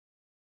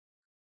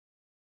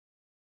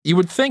 You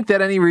would think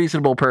that any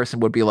reasonable person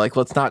would be like,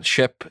 let's not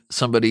ship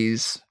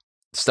somebody's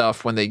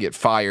stuff when they get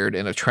fired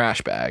in a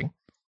trash bag.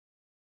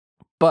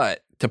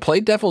 But to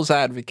play devil's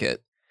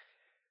advocate,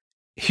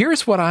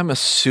 here's what I'm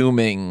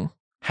assuming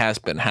has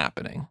been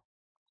happening.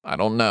 I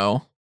don't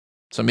know.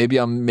 So maybe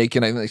I'm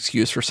making an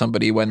excuse for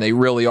somebody when they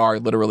really are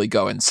literally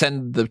going,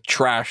 send their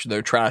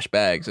trash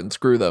bags and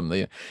screw them.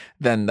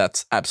 Then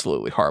that's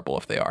absolutely horrible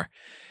if they are.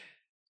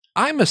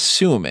 I'm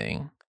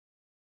assuming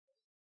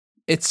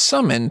it's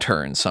some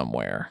intern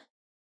somewhere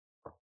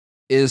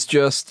is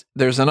just,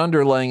 there's an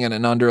underling and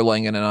an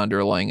underling and an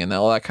underling and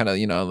all that kind of,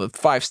 the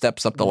 5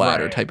 steps up the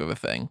ladder type of a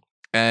thing.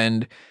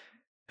 And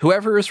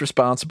whoever is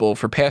responsible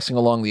for passing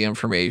along the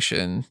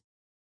information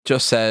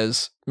just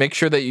says, make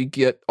sure that you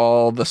get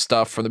all the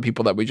stuff from the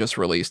people that we just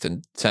released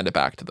and send it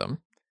back to them.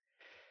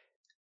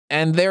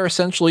 And they're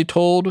essentially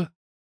told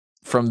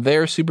from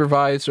their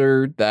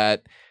supervisor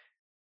that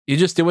you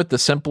just do it the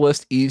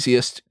simplest,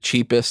 easiest,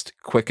 cheapest,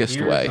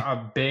 quickest way.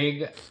 A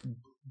big,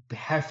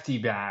 hefty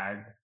bag.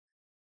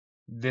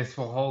 This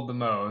will hold the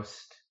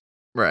most.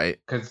 Right.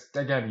 Because,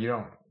 again,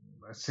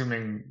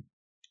 assuming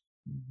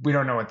we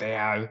don't know what they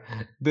have,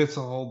 this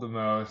will hold the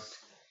most.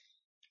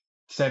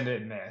 Send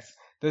it in this.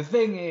 The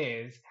thing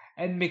is,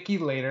 and Mickey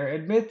later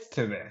admits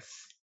to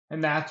this,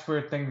 and that's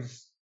where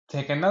things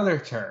take another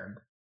turn.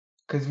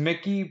 Because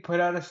Mickey put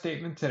out a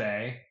statement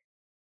today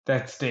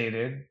that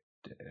stated,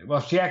 well,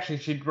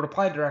 she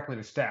replied directly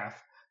to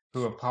Steph,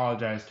 who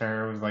apologized to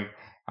her, was like,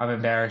 I'm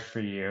embarrassed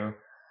for you.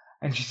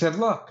 And she said,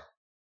 look,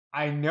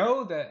 I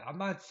know that I'm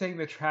not saying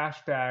the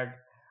trash bag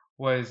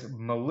was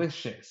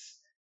malicious.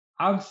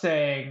 I'm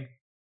saying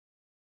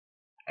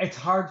it's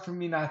hard for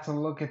me not to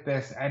look at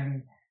this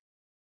and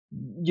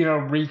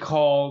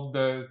recall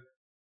the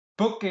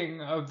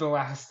booking of the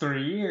last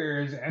 3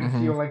 years and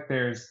Hmm. feel like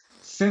there's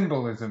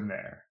symbolism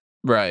there.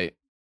 Right.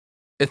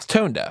 It's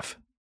tone deaf.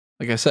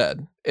 Like I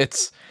said,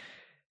 it's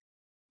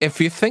if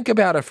you think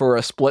about it for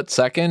a split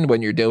second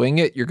when you're doing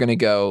it, you're going to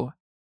go,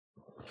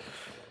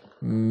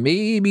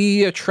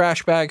 maybe a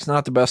trash bag's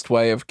not the best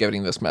way of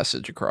getting this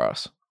message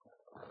across.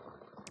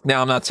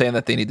 Now, I'm not saying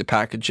that they need to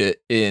package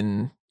it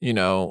in,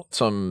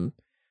 some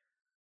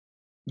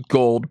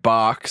gold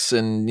box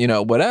and,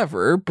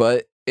 whatever,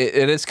 but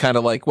it is kind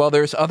of like, well,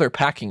 there's other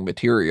packing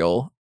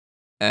material,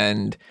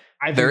 and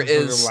I there think this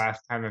will be the is.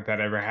 last time that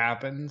ever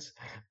happens,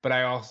 but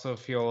I also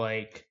feel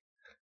like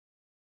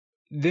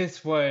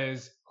this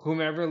was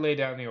whomever laid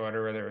down the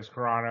order, whether it was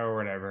Corano or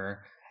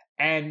whatever,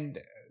 and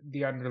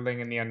the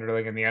underling and the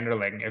underling and the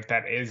underling, if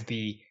that is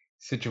the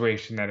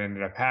situation that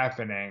ended up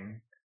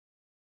happening,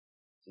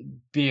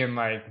 being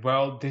like,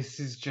 well, this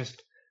is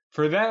just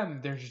for them,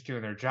 they're just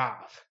doing their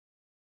job.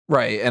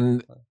 Right,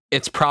 and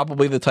it's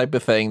probably the type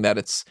of thing that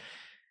it's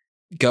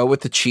go with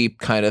the cheap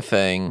kind of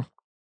thing.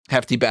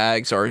 Hefty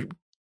bags are,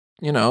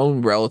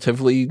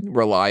 relatively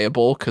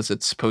reliable because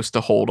it's supposed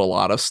to hold a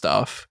lot of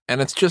stuff. And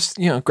it's just,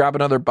 grab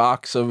another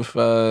box of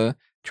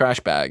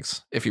trash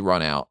bags if you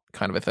run out,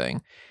 kind of a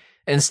thing.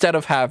 Instead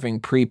of having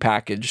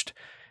prepackaged,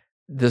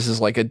 this is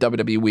like a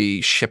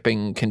WWE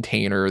shipping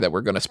container that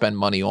we're going to spend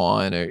money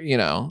on, or,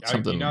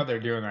 something. They're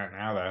doing that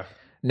now, though.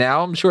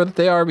 Now I'm sure that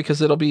they are,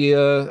 because it'll be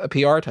a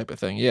PR type of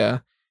thing. Yeah.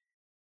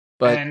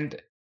 But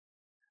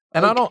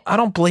and okay. I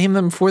don't blame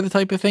them for the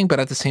type of thing, but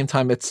at the same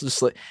time, it's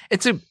just like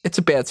it's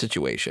a bad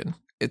situation.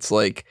 It's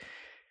like,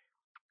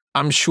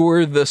 I'm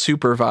sure the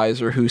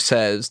supervisor who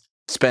says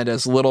spend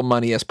as little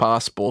money as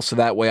possible so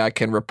that way I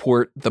can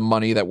report the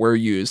money that we're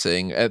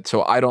using, and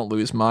so I don't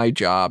lose my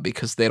job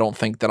because they don't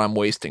think that I'm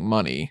wasting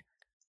money,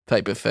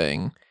 type of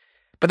thing.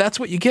 But that's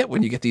what you get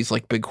when you get these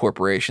like big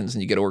corporations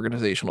and you get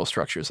organizational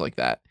structures like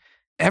that.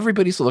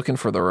 Everybody's looking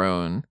for their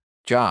own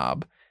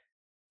job,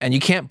 and you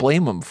can't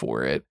blame them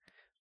for it.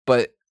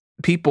 But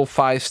people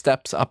 5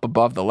 steps up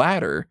above the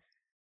ladder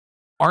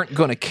aren't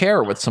going to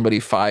care what somebody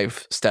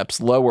 5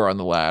 steps lower on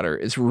the ladder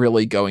is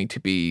really going to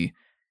be.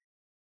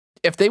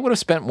 If they would have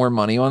spent more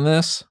money on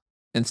this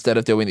instead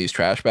of doing these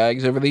trash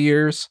bags over the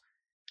years,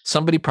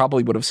 somebody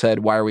probably would have said,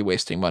 why are we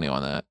wasting money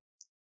on that?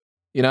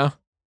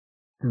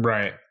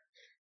 Right.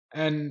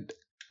 And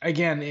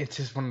again, it's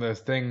just one of those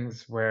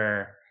things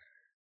where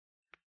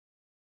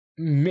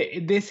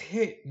this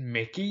hit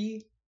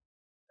Mickey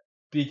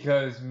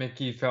because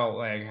Mickey felt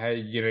like, hey,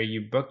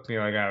 you booked me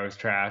like I was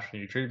trash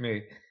and you treated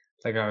me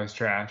like I was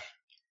trash.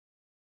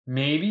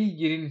 Maybe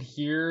you didn't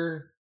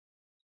hear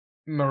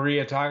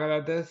Maria talk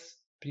about this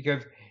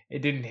because it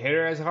didn't hit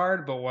her as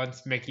hard, but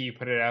once Mickey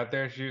put it out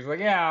there, she was like,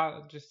 yeah,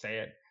 I'll just say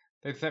it.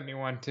 They sent me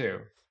one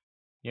too.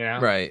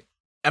 Right.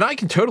 And I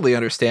can totally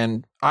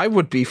understand. I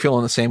would be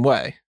feeling the same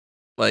way.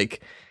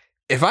 Like,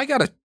 if I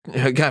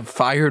got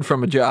fired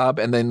from a job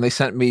and then they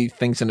sent me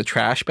things in a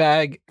trash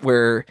bag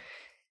where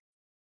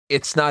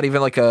it's not even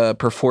like a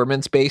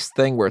performance based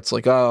thing where it's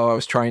like, oh, I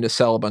was trying to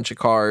sell a bunch of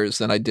cars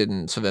and I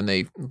didn't, so then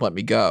they let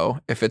me go.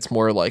 If it's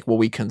more like, well,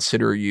 we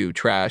consider you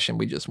trash and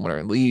we just want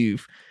to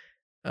leave,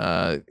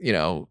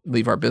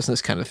 leave our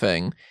business kind of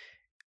thing,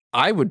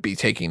 I would be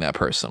taking that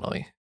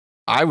personally.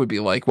 I would be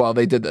like, well,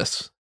 they did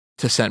this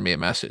to send me a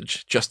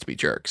message just to be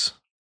jerks.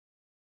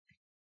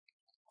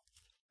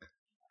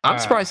 I'm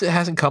surprised it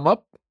hasn't come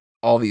up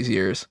all these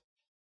years.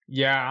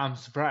 Yeah, I'm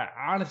surprised.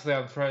 Honestly,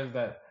 I'm surprised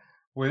that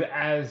with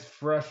as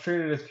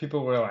frustrated as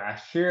people were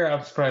last year,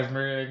 I'm surprised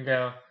Maria didn't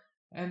go,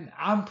 and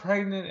I'm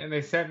pregnant and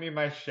they sent me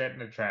my shit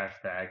in a trash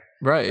bag.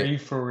 Right. Are you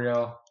for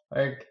real?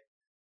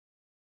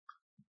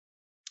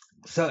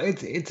 So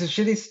it's a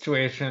shitty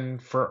situation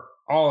for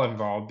all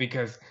involved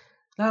because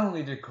not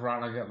only did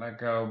Corano get let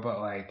go,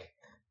 but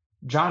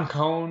John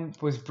Cohn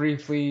was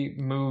briefly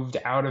moved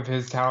out of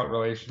his talent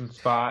relations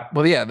spot.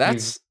 Well, yeah,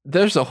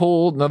 there's a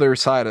whole nother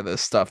side of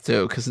this stuff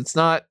too, because it's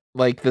not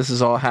like this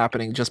is all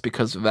happening just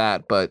because of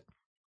that. But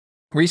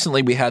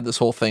recently we had this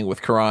whole thing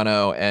with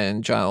Corano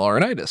and John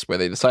Laurinaitis where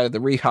they decided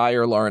to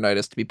rehire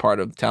Laurinaitis to be part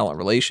of talent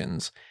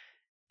relations.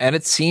 And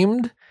it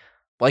seemed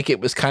like it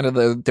was kind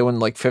of doing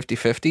like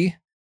 50-50.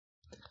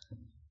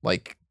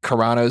 Like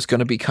Corano's going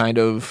to be kind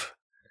of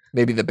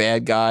maybe the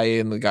bad guy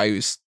and the guy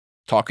who's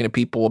talking to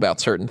people about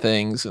certain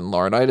things, and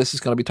Laurinaitis is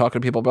going to be talking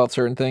to people about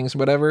certain things and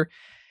whatever.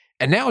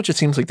 And now it just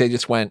seems like they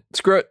just went,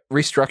 screw it,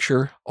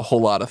 restructure a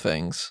whole lot of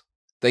things.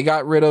 They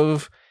got rid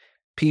of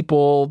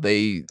people.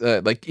 They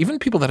like even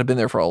people that have been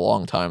there for a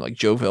long time, like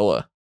Joe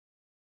Villa.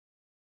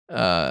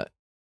 I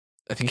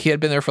think he had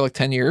been there for like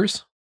 10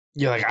 years.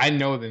 Yeah, I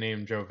know the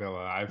name Joe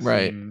Villa. I've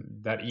seen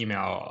that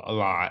email a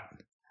lot.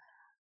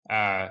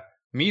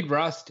 Mead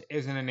Rust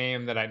isn't a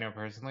name that I know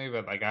personally,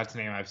 but that's a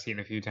name I've seen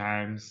a few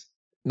times.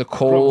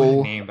 Nicole. What was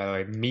the name, by the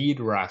way? Mead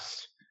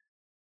Rust.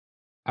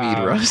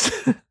 Mead Rust.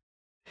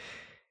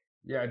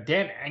 Yeah,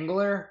 Dan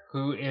Engler,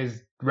 who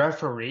is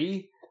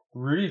referee.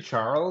 Rudy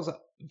Charles.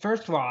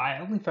 First of all, I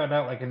only found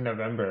out in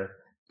November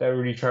that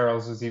Rudy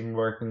Charles was even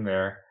working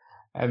there.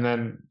 And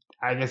then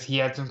I guess he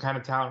had some kind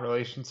of talent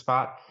relations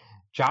spot.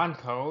 John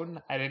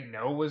Cohn, I didn't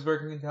know was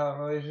working in talent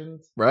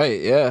relations.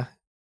 Right, yeah.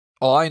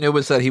 All I knew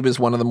was that he was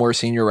one of the more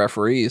senior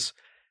referees,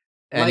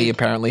 and he Like,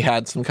 apparently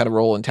had some kind of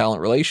role in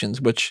talent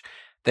relations, which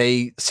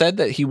they said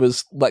that he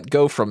was let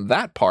go from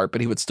that part,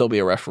 but he would still be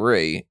a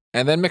referee.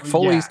 And then Mick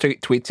Foley's yeah.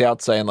 tweets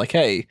out saying, like,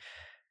 hey,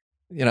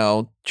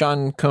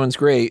 John Cohen's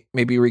great,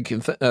 maybe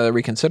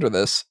reconsider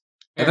this.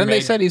 And then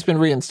they said he's been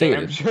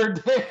reinstated. I'm sure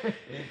did.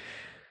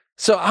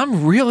 So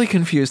I'm really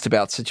confused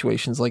about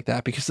situations like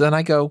that, because then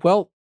I go,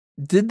 well,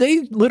 did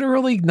they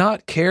literally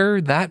not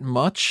care that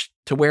much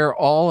to where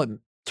all it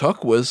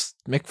took was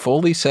Mick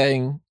Foley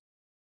saying,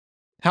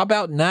 how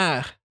about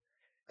nah?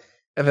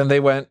 And then they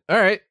went, all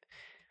right.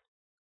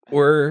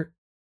 Or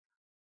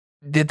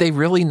did they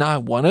really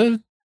not want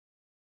to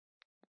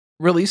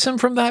release him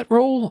from that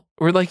role?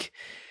 Or like,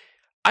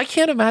 I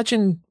can't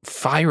imagine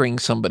firing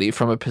somebody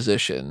from a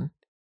position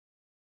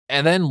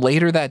and then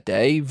later that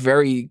day,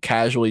 very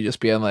casually just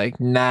being like,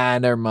 nah,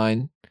 never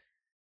mind.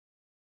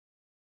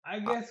 I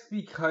guess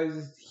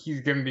because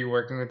he's going to be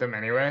working with them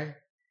anyway,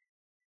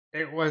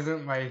 it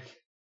wasn't like,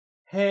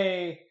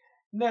 hey,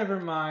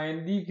 never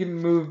mind, you can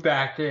move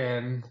back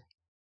in.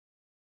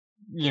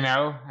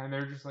 And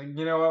they're just like,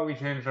 you know what, we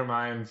changed our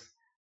minds.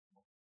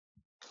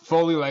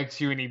 Foley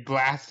likes you and he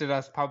blasted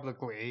us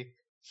publicly.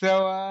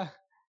 So,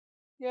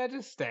 yeah,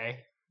 just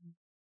stay.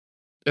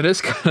 It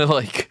is kind of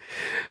like,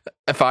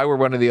 if I were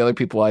one of the other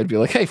people, I'd be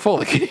like, hey,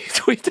 Foley, can you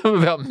tweet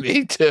them about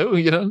me too?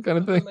 Kind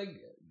of thing. Like,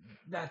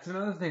 that's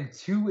another thing.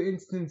 2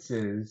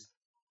 instances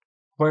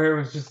where it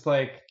was just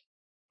like,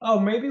 oh,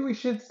 maybe we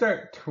should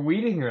start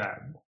tweeting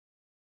them.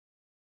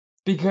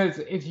 Because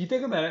if you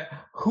think about it,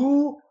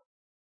 who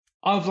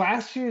of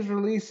last year's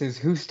releases,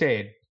 who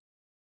stayed?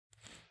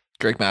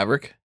 Drake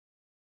Maverick.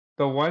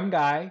 The one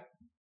guy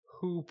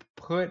who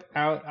put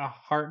out a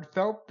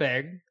heartfelt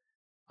thing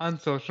on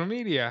social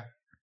media.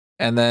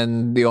 And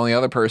then the only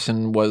other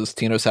person was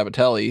Tino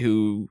Sabatelli,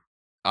 who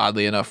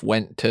oddly enough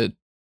went to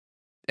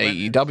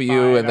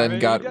AEW and then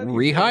got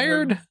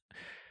rehired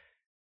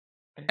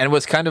and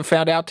was kind of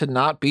found out to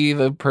not be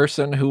the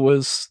person who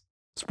was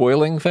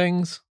spoiling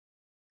things.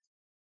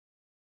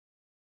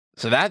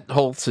 So that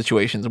whole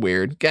situation's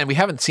weird. Again, we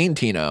haven't seen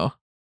Tino.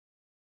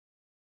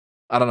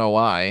 I don't know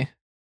why.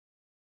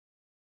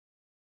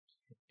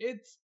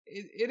 It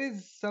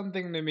is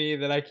something to me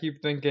that I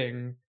keep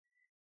thinking,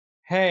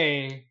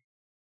 hey,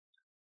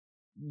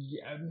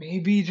 yeah,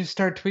 maybe just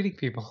start tweeting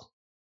people.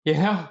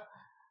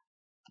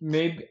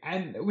 Maybe,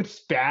 and which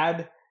is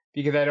bad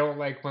because I don't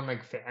like when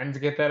like fans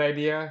get that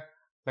idea.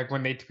 Like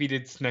when they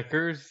tweeted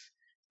Snickers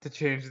to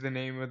change the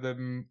name of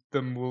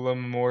the Moolah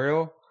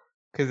Memorial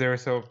because they were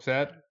so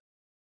upset.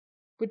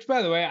 Which,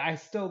 by the way, I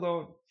still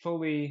don't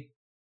fully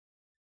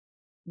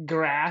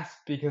grasp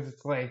because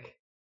it's like,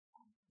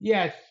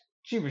 yeah,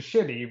 she was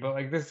shitty, but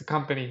like this is a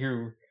company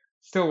who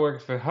still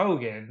works for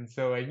Hogan,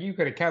 so like you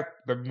could have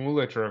kept the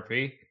Moolah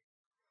trophy.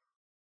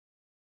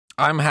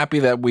 I'm happy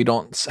that we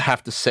don't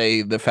have to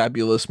say the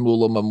fabulous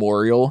Moolah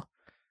Memorial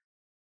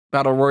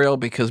Battle Royal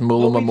because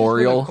Moolah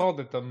Memorial. We called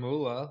it the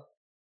Moolah.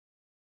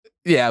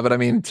 Yeah, but I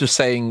mean, just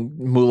saying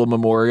Moolah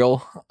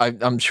Memorial,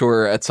 I'm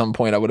sure at some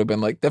point I would have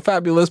been like, the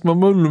fabulous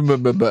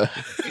Moolah.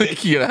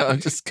 I'm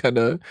just kind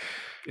of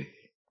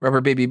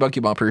rubber baby monkey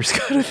bumpers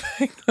kind of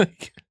thing.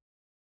 Like,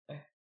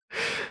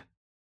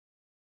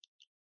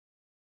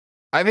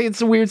 I think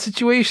it's a weird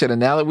situation. And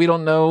now that we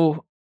don't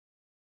know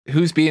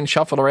who's being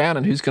shuffled around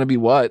and who's going to be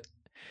what,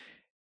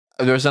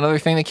 there's another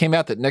thing that came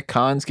out that Nick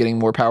Khan's getting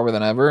more power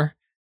than ever.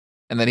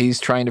 And then he's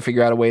trying to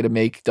figure out a way to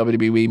make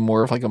WWE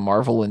more of like a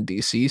Marvel and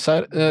DC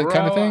side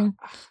kind of thing.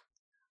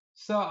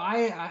 So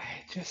I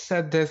just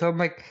said this. I'm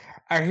like,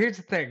 all right, here's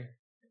the thing.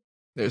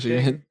 There's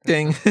your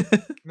ding.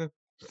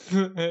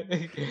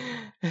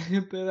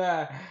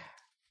 But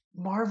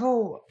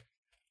Marvel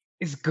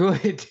is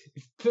good.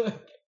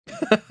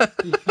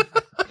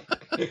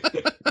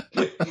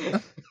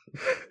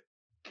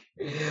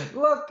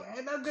 Look,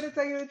 and I'm gonna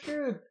tell you the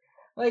truth.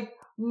 Like,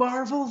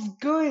 Marvel's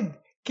good.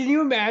 Can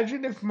you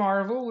imagine if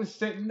Marvel was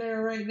sitting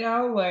there right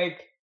now,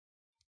 like,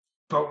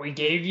 but we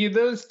gave you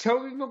those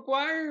Tobey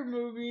Maguire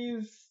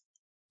movies.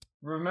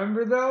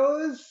 Remember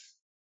those?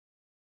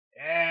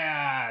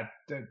 Yeah,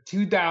 the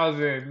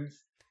 2000s.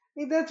 I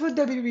mean, that's what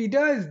WWE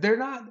does. They're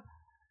not...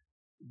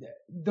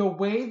 The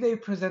way they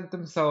present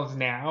themselves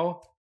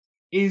now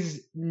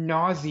is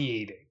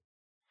nauseating.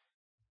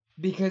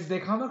 Because they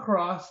come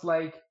across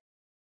like,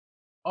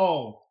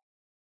 oh,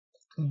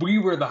 we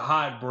were the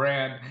hot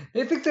brand.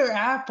 They think they're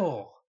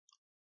Apple.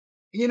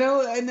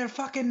 And they're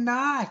fucking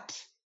not.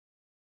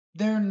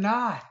 They're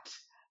not.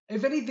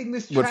 If anything,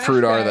 this what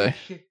fruit are they?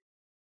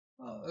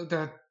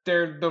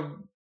 They're the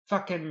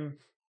fucking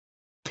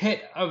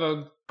pit of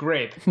a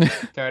grape,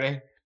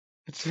 Tony.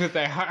 That's what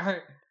they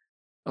are.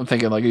 I'm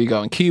thinking like, are you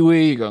going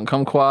kiwi? You going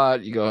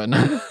kumquat? You going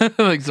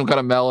like some kind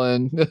of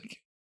melon?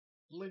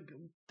 Like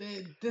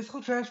this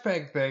whole trash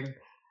bag thing,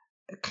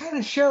 it kind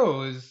of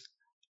shows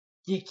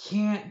you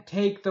can't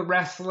take the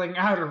wrestling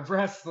out of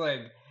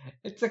wrestling.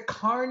 It's a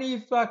carny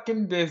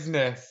fucking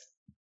business.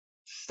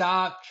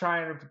 Stop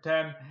trying to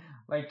pretend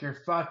like you're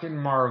fucking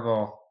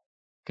Marvel.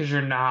 Because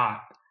you're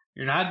not.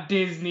 You're not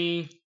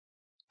Disney.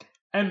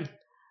 And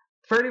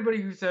for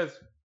anybody who says,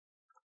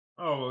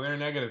 oh, well, they're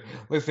negative.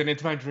 Listen,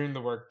 it's my dream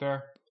to work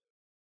there.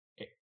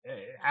 It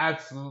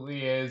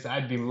absolutely is.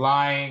 I'd be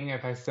lying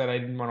if I said I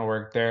didn't want to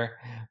work there.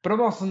 But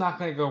I'm also not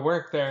going to go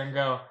work there and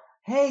go,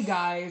 hey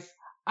guys,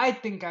 I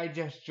think I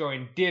just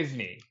joined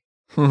Disney.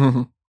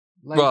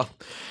 Well,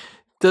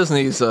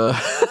 Disney's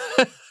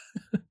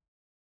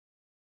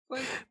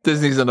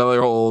Disney's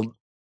another whole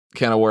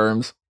can of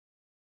worms.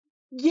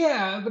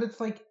 Yeah, but it's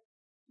like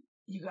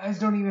you guys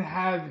don't even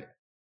have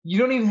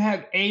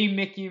a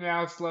Mickey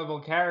Mouse level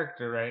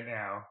character right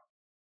now.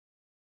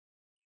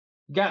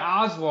 You got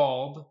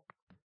Oswald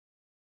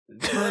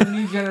for a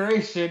new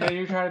generation, and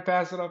you're trying to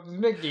pass it off as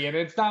Mickey, and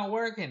it's not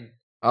working.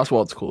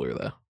 Oswald's cooler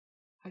though.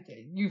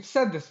 Okay, you've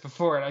said this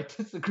before, and I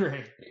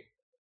disagree.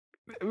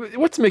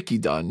 What's Mickey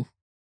done?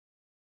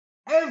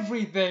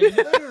 Everything,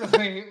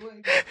 literally.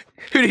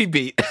 Who'd he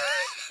beat?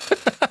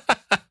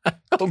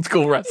 Old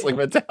school wrestling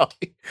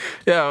mentality.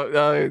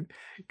 Yeah,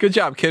 good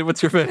job, kid.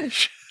 What's your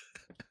finish?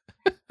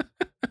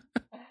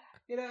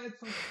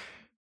 It's like,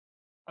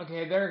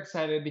 okay, they're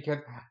excited because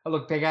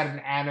look, they got an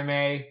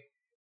anime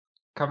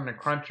coming to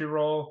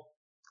Crunchyroll.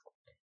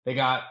 They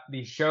got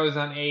these shows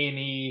on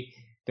A&E.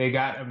 They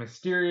got a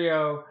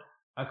Mysterio,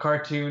 a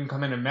cartoon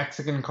coming to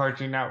Mexican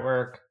Cartoon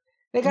Network.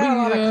 They got a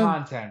lot of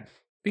content.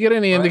 You get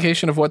any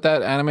indication of what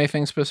that anime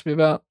thing's supposed to be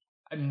about?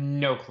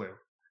 No clue,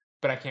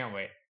 but I can't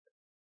wait.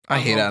 I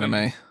hate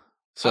anime,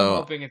 so I'm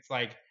hoping it's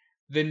like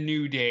the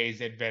New Day's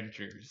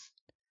adventures.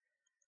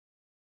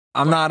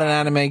 I'm not an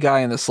anime guy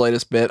in the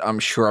slightest bit. I'm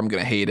sure I'm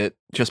going to hate it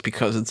just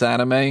because it's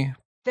anime,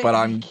 but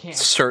I'm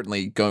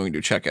certainly going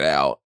to check it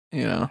out,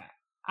 you know?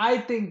 I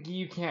think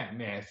you can't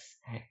miss.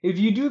 If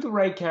you do the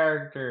right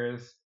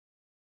characters,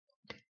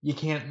 you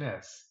can't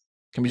miss.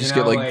 Can we just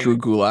get like Drew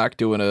Gulak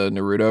doing a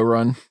Naruto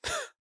run?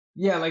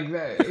 Yeah, like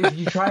if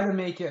you try to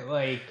make it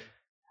like,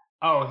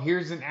 oh,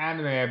 here's an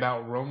anime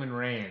about Roman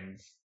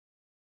Reigns.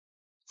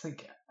 It's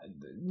like,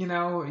 you're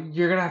going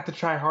to have to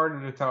try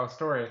harder to tell a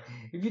story.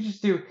 If you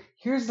just do,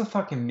 here's the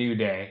fucking New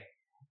Day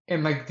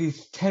in like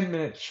these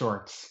 10-minute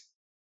shorts,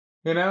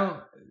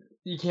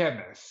 you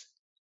can't miss.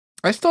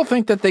 I still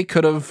think that they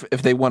could have,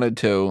 if they wanted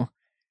to,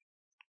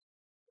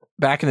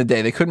 back in the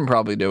day, they couldn't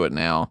probably do it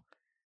now.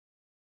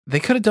 They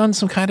could have done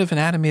some kind of an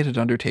animated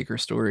Undertaker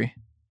story.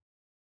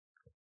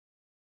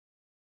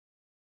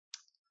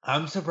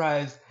 I'm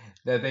surprised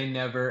that they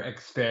never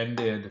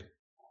expanded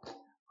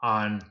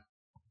on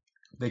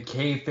the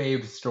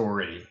kayfabe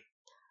story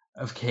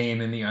of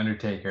Kane and the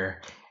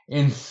Undertaker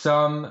in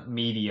some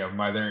medium,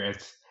 whether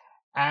it's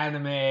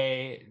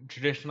anime,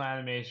 traditional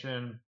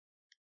animation,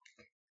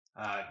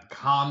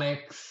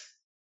 comics,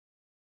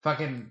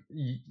 fucking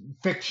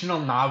fictional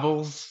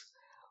novels.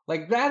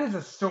 Like, that is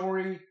a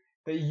story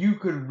that you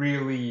could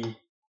really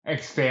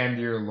expand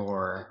your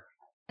lore,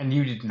 and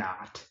you did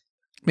not.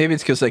 Maybe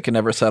it's because they can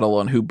never settle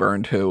on who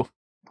burned who.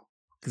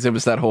 Because it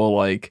was that whole,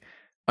 like,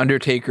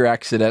 Undertaker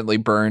accidentally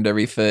burned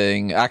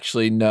everything.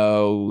 Actually,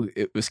 no,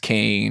 it was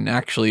Kane.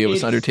 Actually, it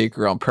was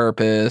Undertaker on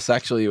purpose.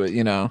 Actually,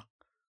 Well,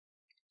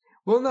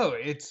 no,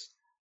 it's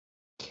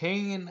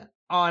Kane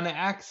on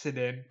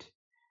accident,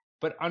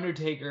 but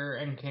Undertaker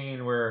and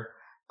Kane were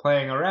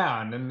playing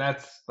around, and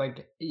that's,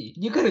 like,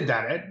 you could have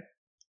done it.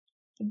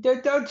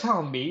 Don't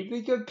tell me,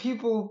 because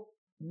people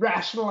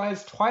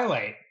rationalize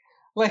Twilight.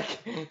 Like,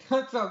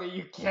 don't tell me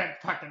you can't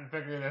fucking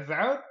figure this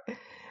out.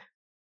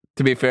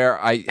 To be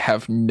fair, I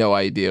have no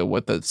idea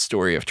what the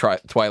story of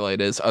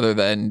Twilight is, other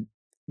than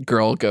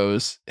girl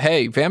goes,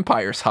 hey,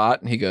 vampire's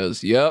hot, and he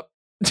goes, yep.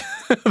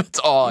 That's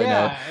all I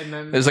know. And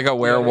then there's like a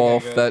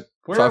werewolf that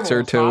fucks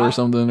her too or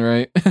something,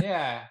 right?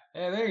 Yeah,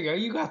 there you go.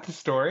 You got the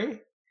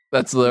story.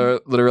 That's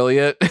literally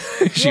it.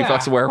 She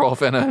fucks a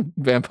werewolf and a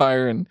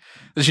vampire, and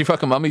does she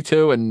fuck a mummy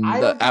too? And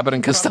Abbott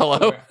and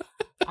Costello.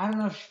 I don't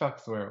know if she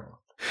fucks the werewolf.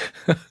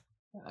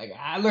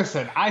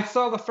 Listen, I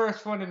saw the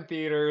first one in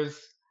theaters.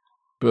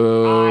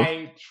 Boo.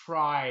 I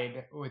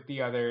tried with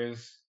the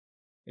others.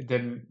 It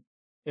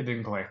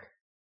didn't click.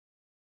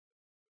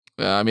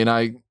 I mean,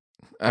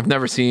 I've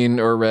never seen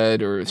or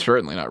read, or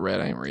certainly not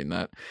read. I ain't reading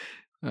that.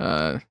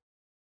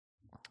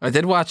 I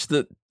did watch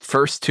the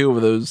first two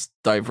of those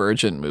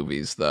Divergent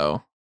movies,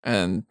 though.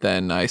 And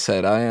then I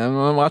said, I'm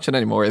not watching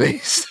any more of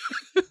these.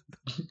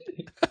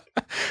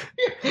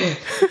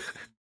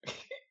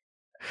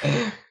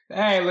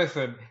 Hey,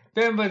 listen.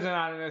 Fanboys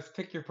Anonymous,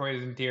 pick your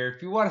poison tier.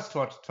 If you want us to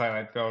watch the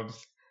Twilight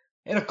films,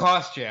 it'll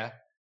cost you.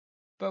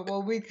 But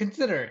we'd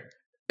consider it.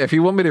 If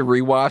you want me to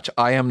rewatch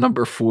I Am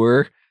Number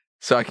 4,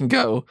 so I can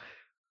go,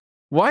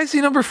 why is he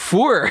number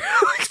 4?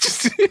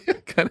 Just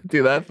kind of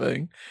do that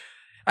thing.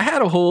 I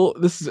had a whole,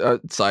 this is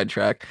a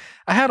sidetrack.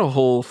 I had a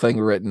whole thing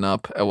written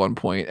up at one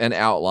point, an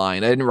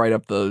outline. I didn't write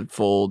up the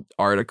full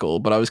article,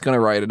 but I was going to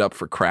write it up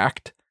for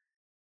Cracked,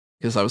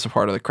 because I was a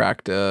part of the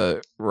Cracked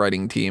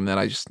writing team that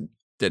I just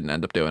didn't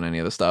end up doing any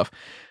of the stuff.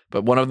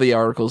 But one of the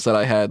articles that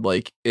I had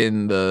like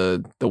in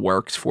the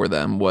works for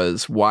them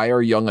was, why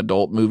are young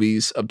adult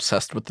movies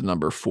obsessed with the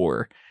number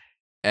 4?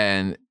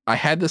 And I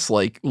had this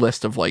like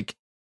list of like,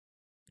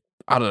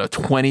 I don't know,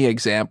 20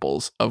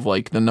 examples of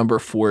like the number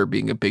 4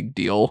 being a big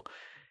deal.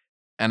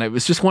 And it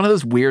was just one of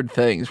those weird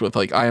things with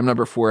like I Am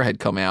Number 4 had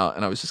come out,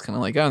 and I was just kind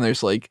of like, oh, and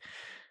there's like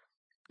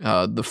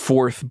the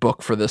 4th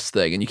book for this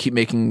thing, and you keep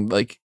making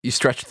like, you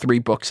stretch 3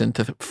 books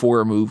into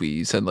 4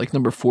 movies, and like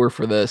number 4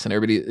 for this, and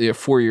everybody,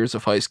 4 years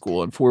of high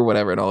school and 4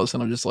 whatever, and all this,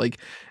 and I'm just like,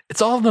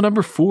 it's all the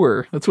number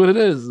 4. That's what it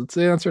is. It's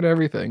the answer to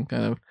everything,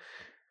 kind of.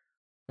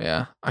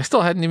 Yeah, I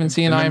still hadn't even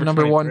seen I Am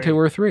Number 1, 2,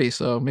 or 3,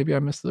 so maybe I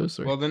missed those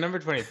 3. Well, the number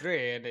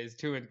 23 and is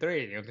 2 and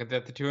 3. You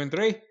get the 2 and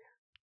 3,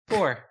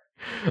 4.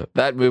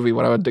 That movie,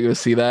 when I went to go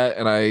see that,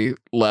 and I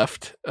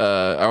left,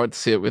 I went to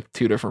see it with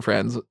 2 different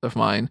friends of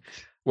mine.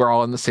 We're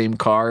all in the same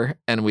car,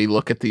 and we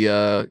look at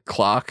the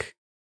clock,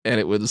 and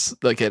it was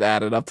like it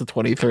added up to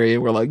 23,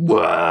 and we're like,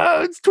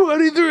 "Whoa, it's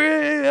 23!"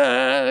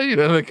 You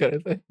know, that kind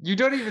of thing. You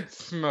don't even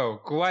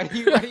smoke. Why do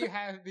you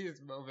have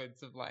these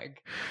moments of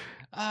like,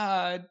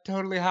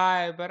 totally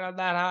high, but I'm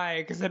not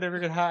high because I never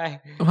get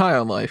high. I'm high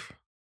on life.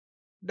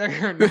 No,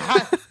 you're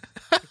not.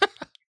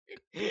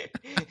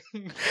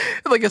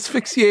 Like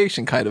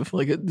asphyxiation, kind of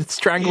like it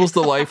strangles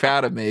the life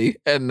out of me,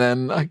 and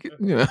then I,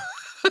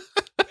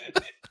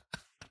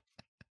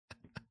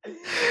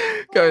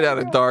 going down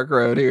a dark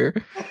road here.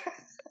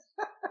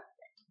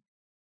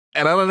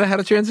 And I don't know how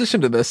to transition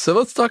to this, so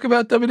let's talk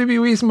about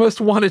WWE's most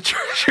wanted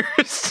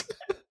treasures.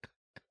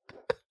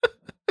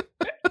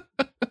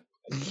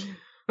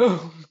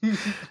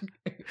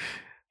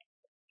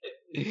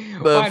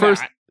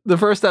 The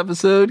first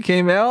episode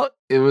came out.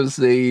 It was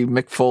a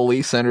Mick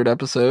Foley centered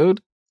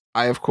episode.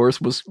 I, of course,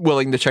 was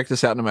willing to check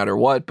this out no matter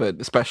what, but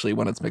especially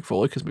when it's Mick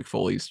Foley, because Mick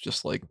Foley's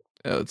just like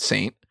a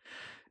saint.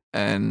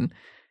 And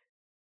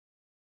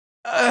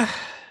I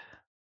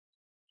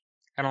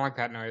don't like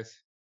that noise.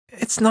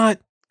 It's not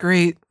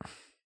great.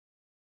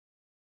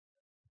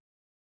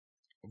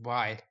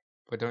 Why?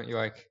 What don't you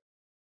like?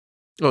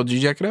 Oh, did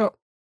you check it out?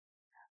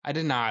 I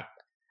did not.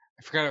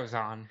 I forgot it was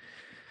on.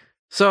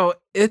 So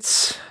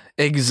it's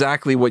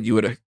exactly what you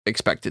would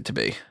expect it to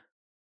be.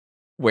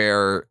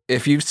 Where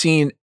if you've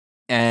seen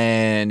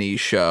any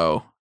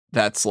show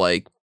that's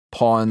like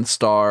Pawn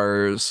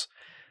Stars,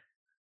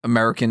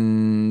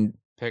 American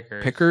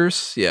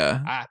Pickers,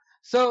 yeah.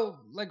 So,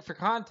 like, for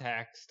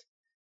context,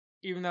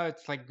 even though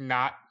it's like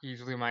not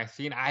usually my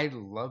scene, I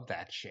love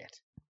that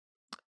shit.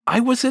 I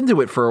was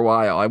into it for a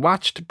while. I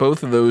watched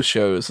both of those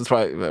shows. That's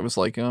why I was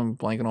like, I'm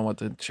blanking on what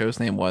the show's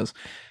name was.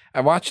 I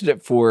watched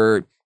it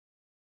for,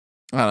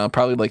 I don't know,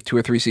 probably like 2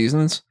 or 3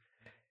 seasons.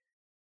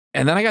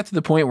 And then I got to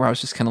the point where I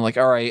was just kind of like,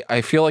 all right,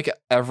 I feel like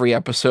every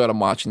episode I'm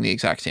watching the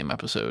exact same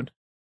episode.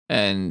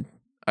 And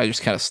I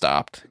just kind of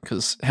stopped,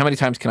 because how many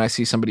times can I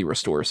see somebody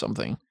restore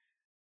something?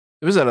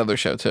 There was that other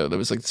show too. There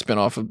was like the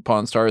spinoff of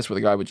Pawn Stars where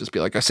the guy would just be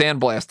like, I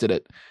sandblasted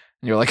it.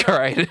 And you're like, all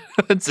right,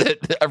 that's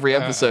it. Every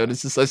episode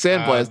it's just, I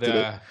sandblasted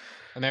it.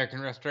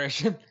 American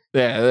Restoration.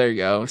 Yeah, there you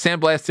go.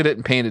 Sandblasted it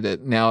and painted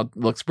it. Now it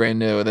looks brand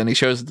new. And then he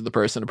shows it to the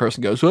person. The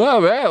person goes,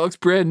 oh, man, it looks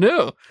brand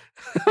new.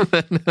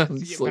 But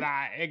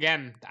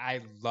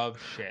I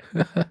love shit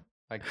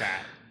like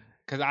that.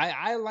 Because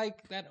I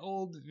like that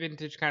old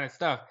vintage kind of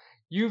stuff.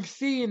 You've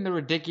seen the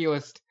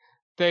ridiculous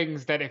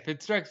things that if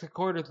it strikes a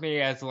chord with me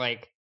as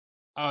like,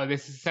 oh,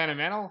 this is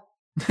sentimental.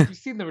 You've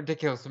seen the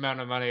ridiculous amount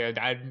of money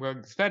I'm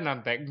willing to spend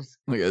on things.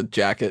 Like a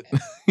jacket.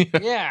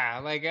 Yeah,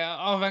 like,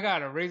 oh my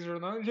God, a Razor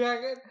Ramon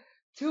jacket?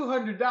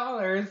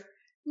 $200?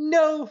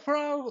 No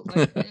problem.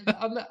 Like,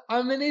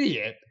 I'm an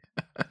idiot.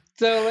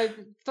 So, like,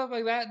 stuff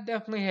like that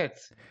definitely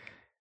hits.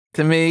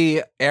 To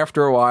me,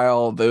 after a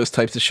while, those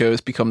types of shows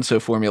become so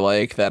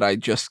formulaic that I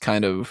just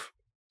kind of,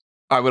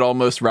 I would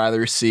almost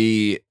rather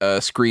see a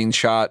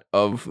screenshot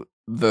of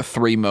the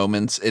 3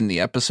 moments in the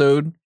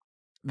episode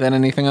than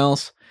anything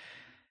else.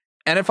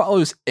 And it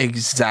follows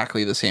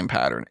exactly the same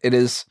pattern.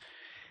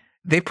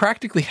 They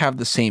practically have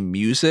the same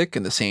music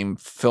and the same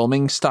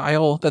filming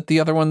style that the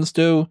other ones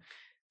do.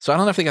 So I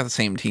don't know if they got the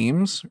same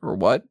teams or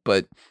what,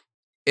 but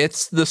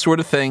it's the sort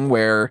of thing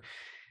where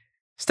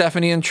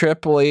Stephanie and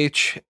Triple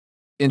H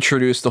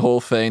introduce the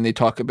whole thing. They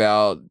talk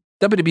about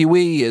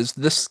WWE is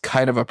this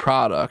kind of a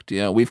product.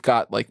 You know, we're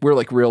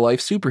like real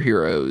life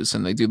superheroes,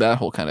 and they do that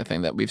whole kind of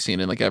thing that we've seen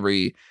in like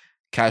every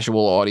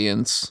casual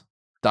audience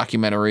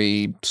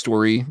documentary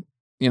story,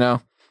 you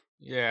know?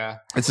 Yeah.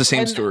 It's the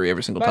same story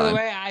every single time. By the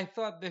way, I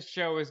thought this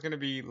show was going to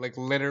be like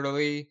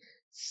literally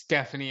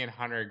Stephanie and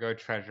Hunter go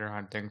treasure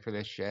hunting for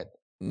this shit.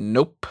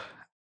 Nope.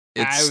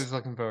 I was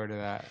looking forward to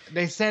that.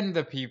 They send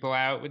the people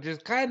out, which is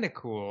kind of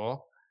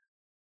cool.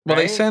 Well,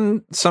 right? They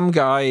send some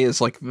guy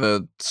as like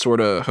the sort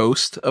of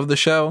host of the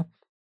show.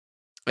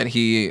 And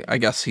I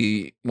guess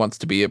he wants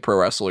to be a pro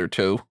wrestler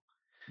too.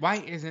 Why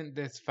isn't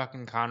this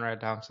fucking Conrad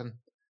Thompson?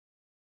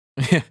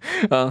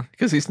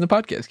 Because he's in the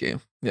podcast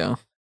game. Yeah.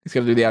 He's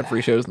going to do the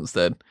ad-free shows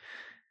instead.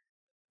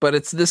 But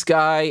it's this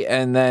guy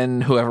and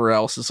then whoever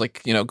else is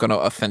like, you know, going to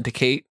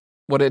authenticate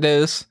what it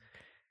is.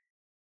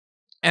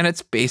 And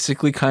it's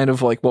basically kind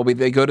of like, well,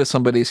 they go to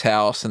somebody's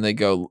house and they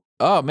go,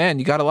 oh man,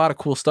 you got a lot of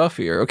cool stuff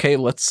here. Okay,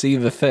 let's see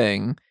the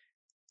thing.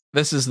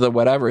 This is the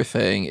whatever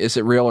thing. Is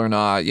it real or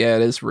not? Yeah,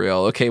 it is real.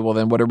 Okay, well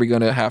then what are we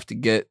going to have to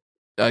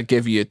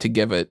give you to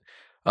give it?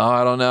 Oh,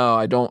 I don't know.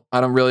 I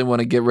don't really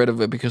want to get rid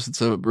of it because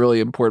it's a really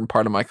important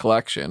part of my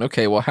collection.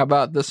 Okay, well, how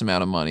about this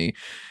amount of money?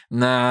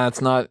 Nah, it's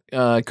not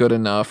good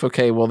enough.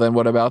 Okay, well then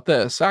what about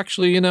this?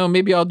 Actually,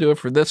 maybe I'll do it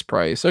for this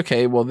price.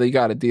 Okay, well, they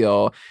got a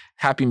deal.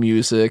 Happy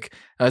music.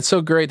 It's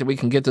so great that we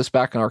can get this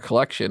back in our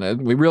collection.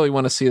 And we really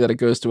want to see that it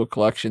goes to a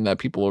collection that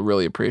people will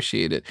really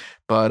appreciate it.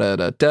 But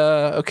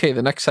okay,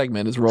 the next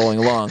segment is rolling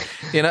along.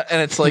 And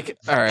it's like,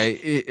 all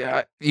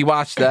right, you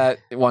watch that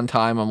one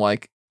time. I'm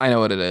like, I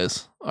know what it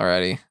is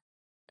already.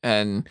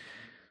 And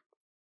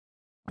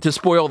to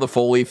spoil the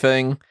Foley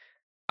thing,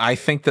 I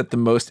think that the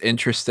most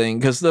interesting,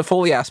 because the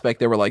Foley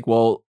aspect, they were like,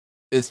 well,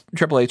 it's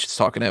Triple H is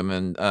talking to him,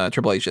 and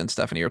Triple H and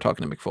Stephanie are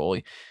talking to Mick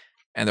Foley.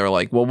 And they're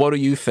like, well, what do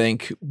you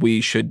think we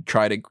should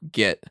try to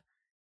get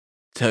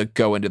to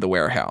go into the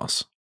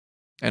warehouse?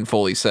 And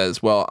Foley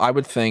says, well, I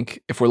would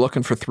think if we're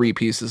looking for 3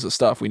 pieces of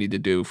stuff, we need to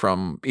do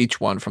from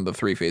each one from the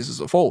 3 phases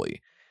of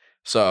Foley.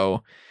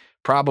 So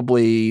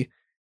probably,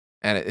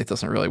 and it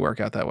doesn't really work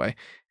out that way.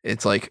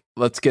 It's like,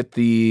 let's get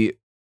the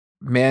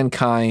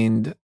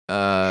Mankind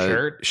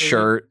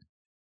shirt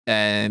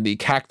and the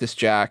Cactus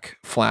Jack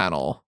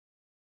flannel.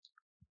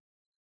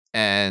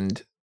 And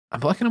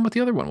I'm blanking on what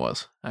the other one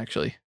was,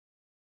 actually.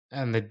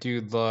 And the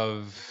Dude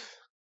Love.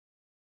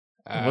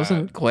 It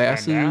wasn't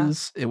glasses. Bandana?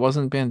 It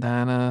wasn't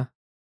bandana.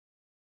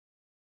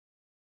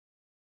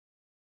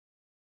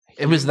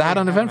 It was that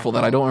uneventful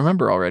that I don't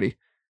remember already.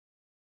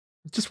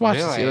 Just watched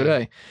this the other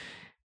day.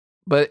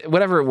 But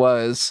whatever it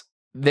was,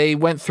 they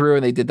went through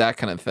and they did that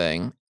kind of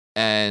thing.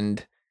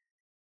 And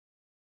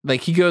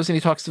like he goes and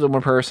he talks to the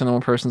one person, and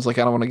one person's like,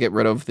 I don't want to get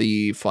rid of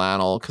the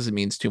flannel because it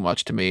means too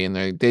much to me. And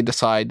they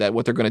decide that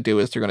what they're going to do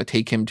is they're going to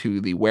take him to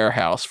the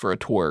warehouse for a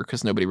tour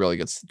because nobody really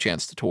gets the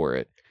chance to tour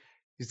it.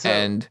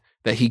 And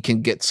that he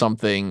can get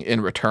something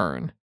in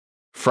return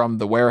from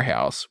the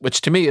warehouse,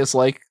 which to me is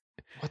like,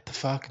 what the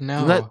fuck?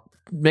 No. Doesn't that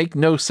make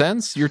no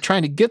sense? You're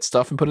trying to get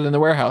stuff and put it in the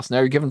warehouse. Now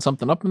you're giving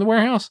something up in the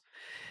warehouse.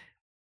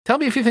 Tell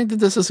me if you think that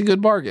this is a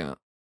good bargain.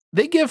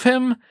 They give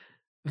him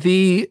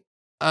the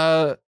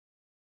barbed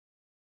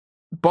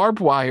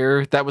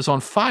wire that was on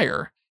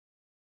fire,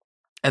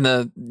 and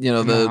the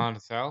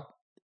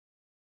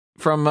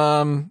from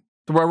the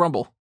Royal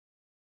Rumble.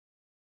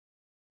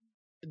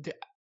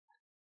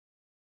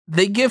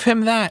 They give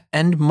him that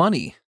and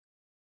money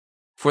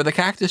for the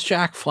Cactus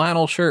Jack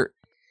flannel shirt.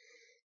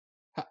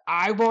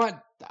 I want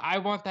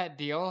that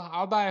deal.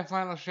 I'll buy a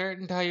flannel shirt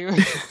and tell you.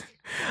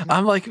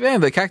 I'm like,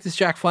 man, the Cactus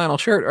Jack flannel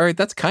shirt. All right,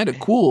 that's kind of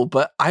cool,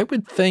 but I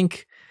would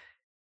think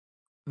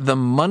the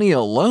money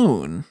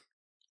alone.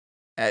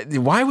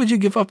 Why would you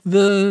give up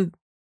the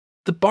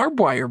barbed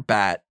wire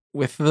bat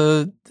with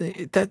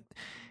that?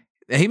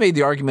 He made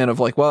the argument of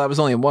like, well, that was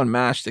only in one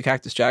match. The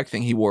Cactus Jack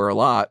thing he wore a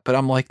lot, but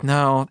I'm like,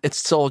 no, it's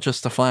still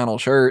just a flannel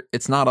shirt.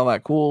 It's not all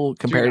that cool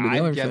compared to the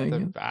other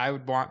thing. I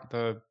would want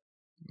the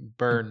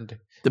burned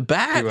the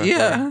bat,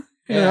 yeah,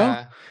 you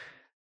know.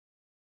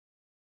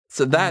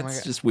 So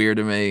that's just weird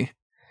to me.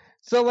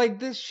 So like,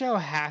 this show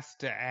has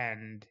to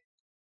end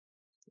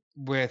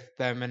with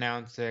them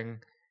announcing,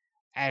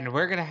 and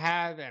we're gonna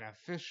have an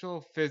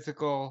official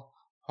physical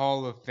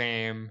Hall of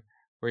Fame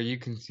where you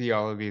can see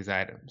all of these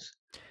items.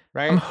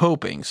 Right? I'm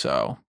hoping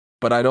so,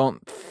 but I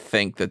don't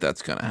think that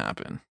that's going to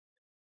happen.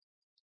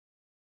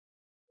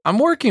 I'm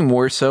working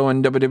more so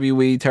in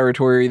WWE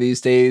territory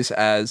these days,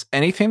 as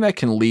anything that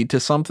can lead to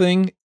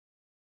something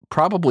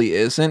probably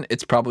isn't.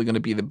 It's probably going to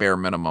be the bare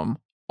minimum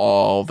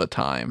all the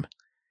time.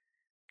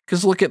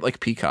 Because look at like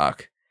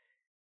Peacock.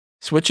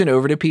 Switching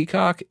over to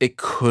Peacock, it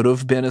could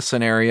have been a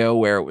scenario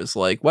where it was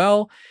like,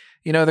 well,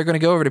 they're going to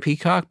go over to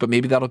Peacock, but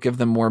maybe that'll give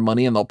them more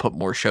money and they'll put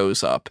more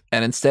shows up.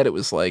 And instead it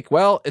was like,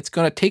 well, it's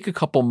going to take a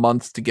couple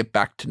months to get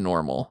back to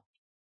normal.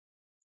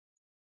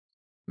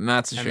 And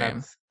that's a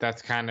shame.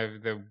 That's kind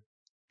of the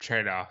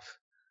trade-off.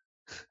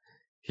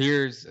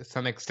 Here's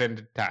some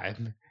extended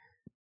time.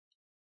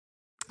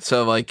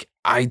 So like,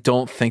 I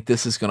don't think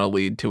this is going to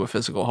lead to a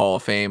physical Hall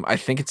of Fame. I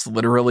think it's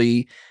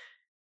literally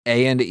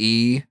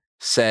A&E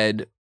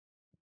said,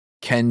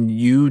 can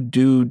you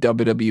do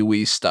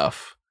WWE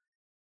stuff?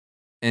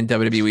 And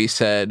WWE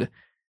said,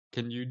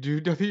 can you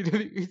do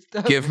WWE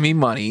stuff? Give me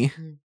money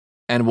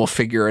and we'll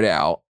figure it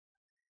out.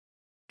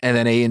 And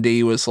then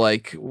A&D was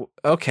like,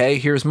 okay,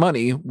 here's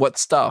money. What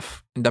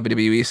stuff? And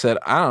WWE said,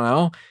 I don't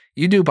know.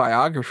 You do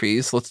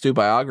biographies. Let's do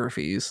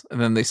biographies. And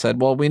then they said,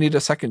 well, we need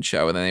a second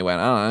show. And then they went,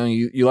 I don't know.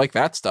 You like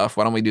that stuff.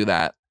 Why don't we do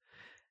that?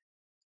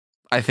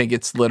 I think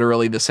it's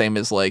literally the same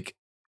as like,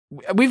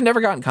 we've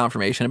never gotten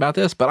confirmation about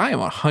this, but I am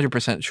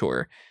 100%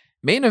 sure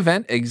Main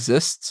Event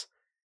exists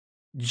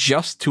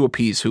just to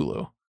appease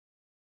Hulu.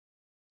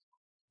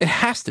 It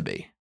has to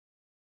be.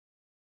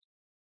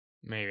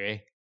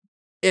 Maybe.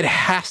 It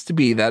has to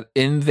be that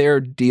in their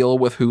deal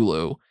with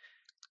Hulu,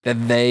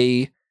 that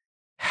they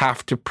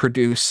have to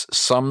produce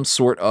some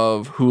sort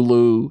of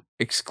Hulu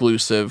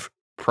exclusive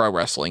pro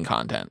wrestling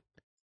content.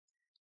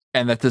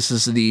 And that this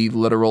is the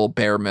literal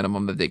bare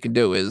minimum that they can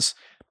do is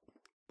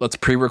let's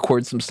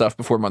pre-record some stuff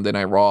before Monday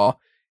Night Raw,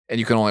 and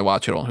you can only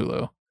watch it on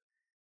Hulu.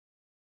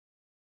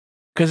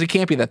 Because it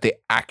can't be that they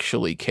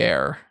actually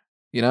care,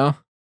 you know?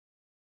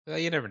 Well,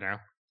 you never know.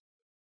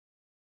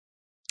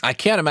 I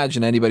can't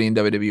imagine anybody in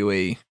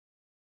WWE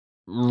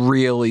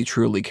really,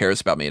 truly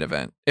cares about main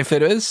event. If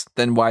it is,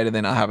 then why do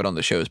they not have it on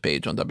the show's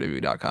page on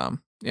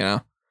WWE.com, you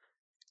know?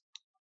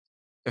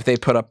 If they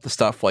put up the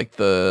stuff like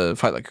the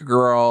Fight Like a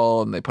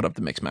Girl, and they put up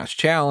the Mixed Match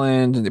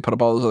Challenge, and they put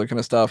up all this other kind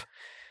of stuff,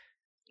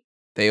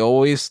 they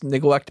always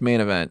neglect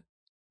main event.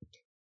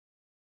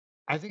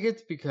 I think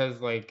it's because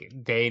like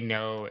they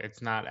know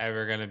it's not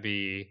ever going to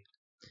be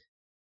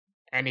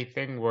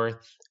anything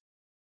worth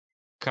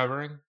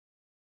covering,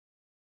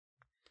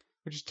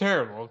 which is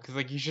terrible because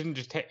like you shouldn't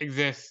just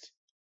exist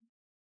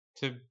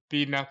to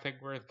be nothing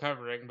worth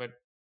covering, but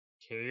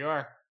here you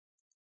are.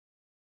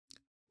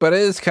 But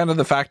it is kind of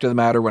the fact of the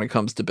matter when it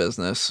comes to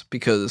business,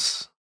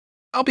 because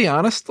I'll be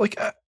honest, like,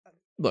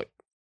 look,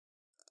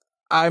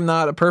 I'm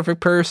not a perfect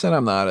person.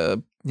 I'm not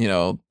a,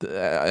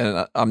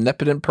 an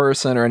omnipotent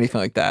person or anything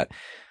like that,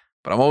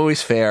 but I'm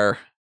always fair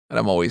and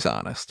I'm always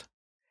honest.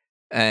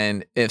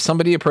 And if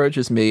somebody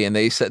approaches me and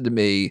they said to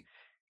me,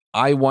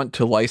 I want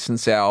to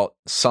license out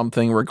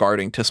something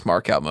regarding to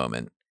Smark Out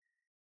Moment,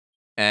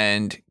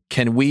 and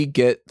can we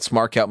get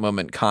Smark Out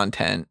Moment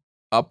content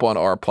up on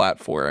our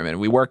platform, and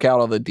we work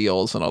out all the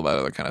deals and all that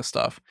other kind of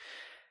stuff,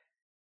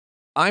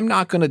 I'm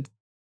not going to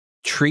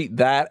treat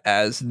that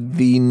as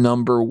the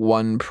number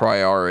one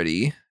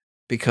priority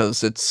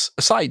because it's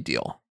a side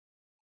deal,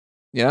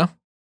 you know?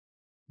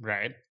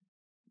 Right.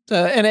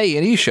 An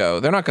A&E show,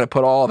 they're not going to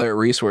put all their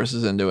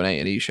resources into an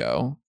A&E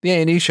show. The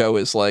A&E show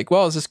is like,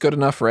 well, is this good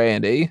enough for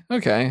A&E?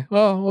 Okay,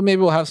 well,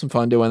 maybe we'll have some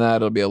fun doing that.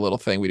 It'll be a little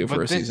thing we do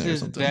for a season or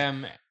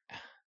something.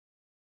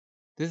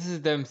 This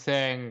is them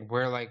saying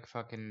we're like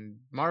fucking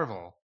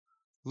Marvel.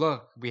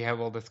 Look, we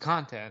have all this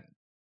content,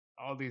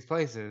 all these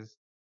places.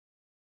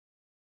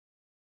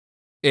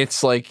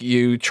 It's like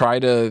you try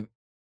to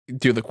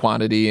do the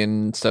quantity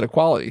instead of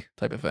quality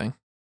type of thing.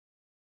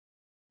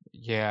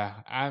 Yeah,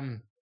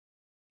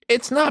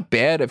 It's not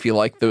bad if you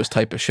like those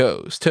type of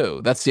shows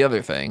too. That's the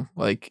other thing.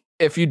 Like,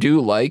 if you do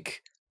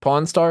like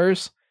Pawn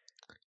Stars,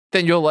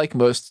 then you'll like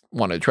most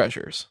Wanted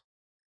Treasures.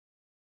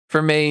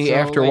 For me, so,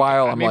 after a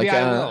while, I'm maybe like,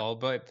 I will,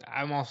 but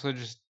I'm also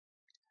just,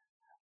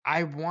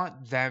 I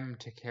want them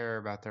to care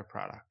about their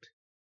product.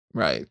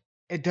 Right.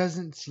 It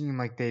doesn't seem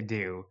like they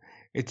do.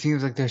 It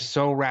seems like they're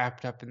so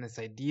wrapped up in this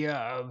idea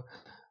of,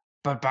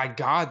 but by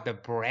God, the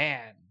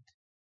brand.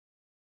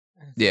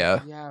 Yeah.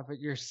 Like, yeah, but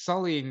you're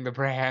sullying the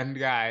brand,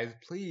 guys.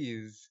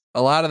 Please.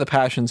 A lot of the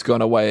passion's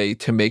gone away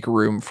to make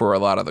room for a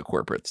lot of the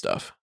corporate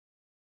stuff.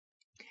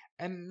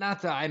 And not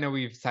to, I know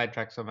we've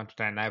sidetracked so much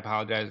tonight, and I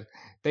apologize.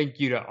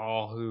 Thank you to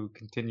all who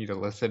continue to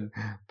listen.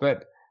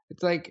 But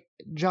it's like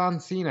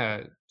John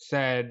Cena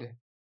said,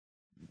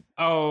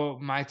 oh,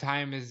 my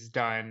time is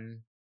done.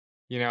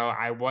 You know,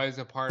 I was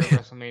a part of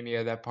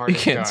WrestleMania. That part you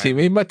is can't done. See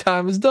me. My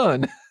time is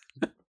done.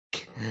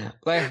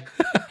 Like,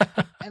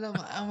 and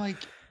I'm like,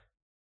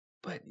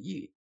 but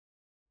you.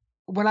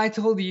 When I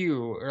told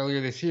you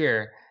earlier this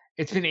year,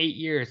 it's been 8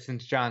 years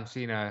since John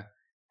Cena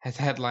has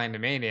headlined a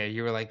Mania.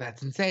 You were like,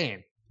 that's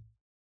insane.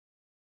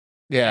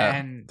 Yeah,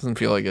 and doesn't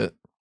feel like it.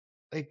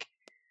 Like,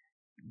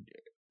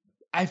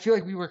 I feel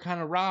like we were kind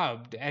of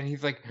robbed. And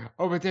he's like,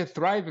 oh, but they're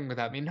thriving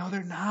without me. No,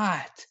 they're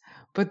not.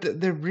 But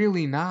they're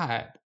really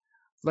not.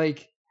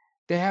 Like,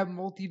 they have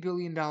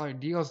multi-billion-dollar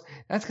deals.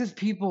 That's because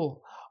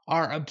people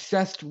are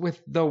obsessed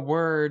with the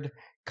word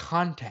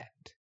content.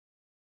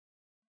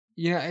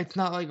 You know, it's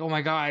not like, oh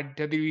my God,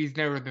 WWE's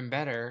never been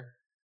better.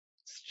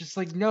 It's just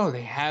like, no,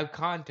 they have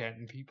content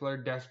and people are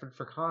desperate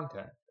for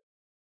content.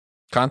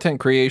 Content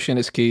creation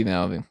is key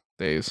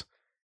nowadays.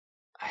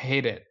 I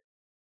hate it.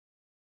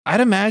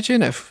 I'd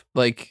imagine if,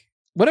 like,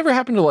 whatever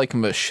happened to, like,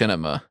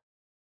 Machinima?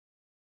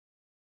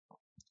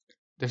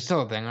 They're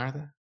still a thing, aren't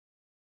they?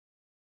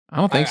 I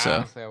don't think so.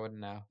 Honestly, I wouldn't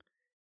know.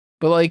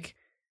 But, like,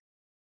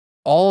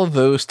 all of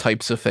those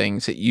types of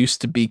things, it used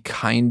to be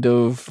kind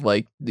of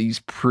like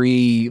these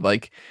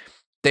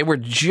they were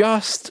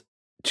just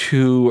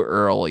too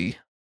early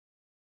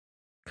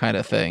kind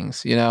of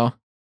things, you know?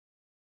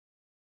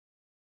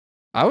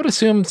 I would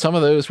assume some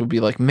of those would be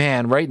like,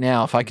 man, right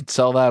now, if I could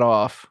sell that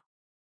off.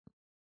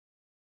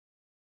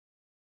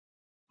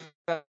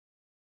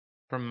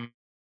 And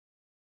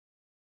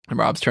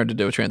Rob's trying to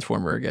do a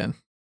Transformer again.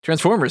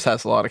 Transformers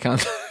has a lot of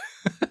content.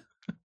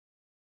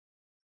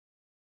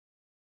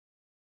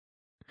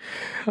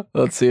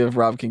 Let's see if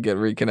Rob can get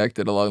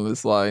reconnected along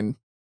this line.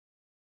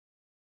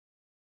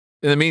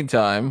 In the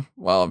meantime,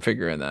 while I'm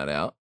figuring that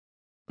out,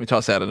 let me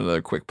toss out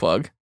another quick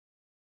plug.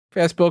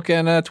 Facebook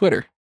and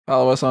Twitter.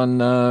 Follow us on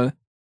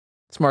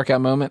Smark Out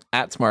Moment,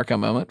 at Smark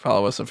Out Moment.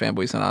 Follow us on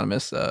Fanboys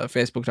Anonymous,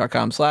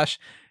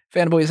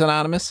 Facebook.com/Fanboys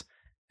Anonymous,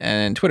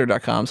 and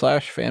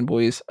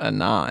Twitter.com/Fanboys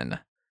Anon.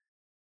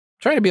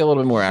 Trying to be a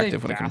little bit more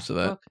active when it comes to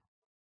that.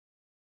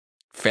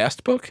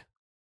 Fast book?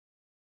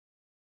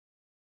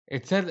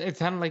 It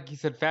sounded like you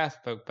said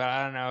fast book, but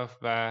I don't know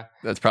if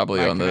That's probably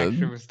my on connection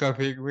the... was still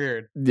being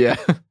weird. Yeah.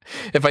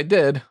 If I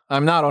did,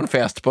 I'm not on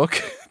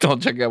Fastbook.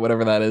 Don't check out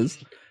whatever that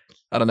is.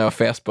 I don't know if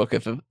Fastbook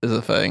is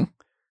a thing.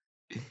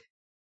 It's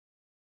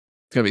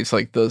gonna be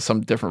like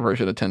some different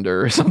version of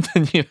Tinder or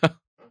something, you know?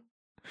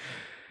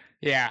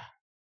 Yeah.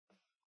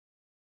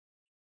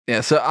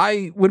 Yeah, so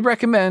I would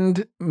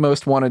recommend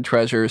Most Wanted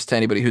Treasures to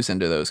anybody who's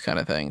into those kind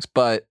of things,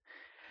 but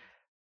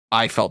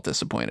I felt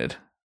disappointed.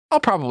 I'll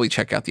probably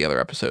check out the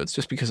other episodes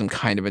just because I'm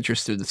kind of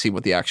interested to see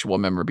what the actual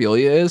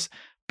memorabilia is.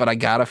 But I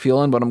got a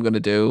feeling what I'm going to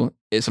do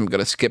is I'm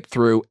going to skip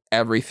through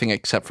everything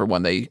except for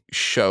when they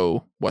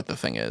show what the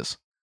thing is.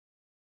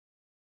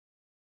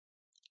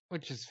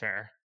 Which is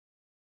fair.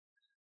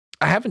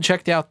 I haven't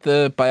checked out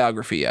the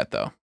biography yet,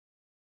 though.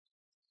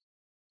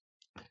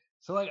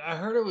 So, like, I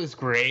heard it was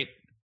great.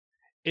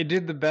 It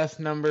did the best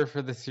number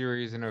for the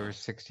series in over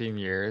 16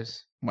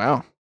 years.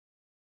 Wow.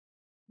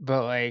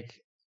 But,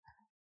 like,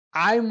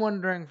 I'm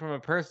wondering from a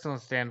personal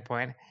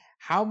standpoint,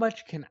 how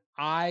much can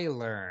I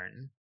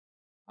learn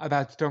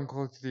about Stone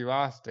Cold Steve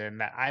Austin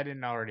that I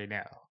didn't already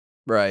know?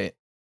 Right.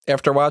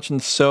 After watching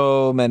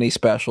so many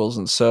specials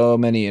and so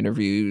many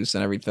interviews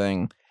and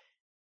everything,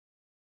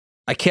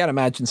 I can't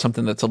imagine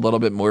something that's a little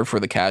bit more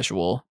for the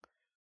casual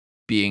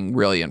being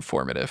really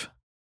informative.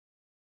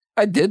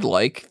 I did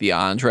like the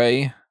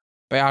Andre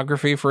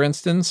biography, for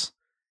instance.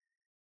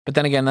 But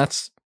then again,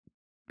 that's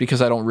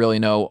because I don't really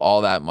know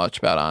all that much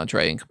about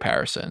Andre in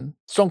comparison.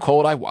 Stone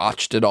Cold, I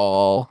watched it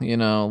all, you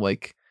know,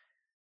 like,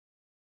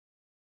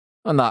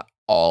 well, not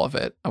all of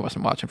it. I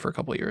wasn't watching for a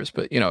couple of years,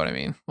 but you know what I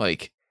mean?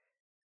 Like,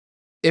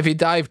 if you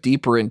dive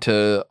deeper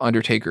into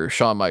Undertaker,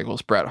 Shawn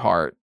Michaels, Bret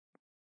Hart,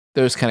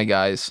 those kind of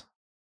guys,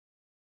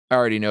 I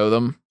already know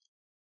them.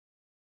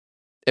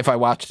 If I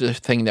watched a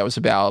thing that was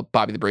about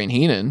Bobby the Brain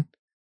Heenan,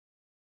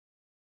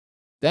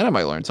 then I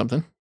might learn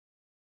something.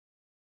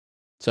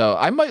 So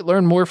I might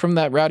learn more from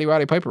that Rowdy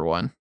Roddy Piper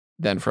one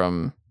than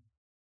from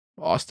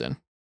Austin.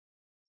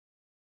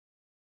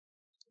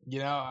 You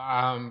know,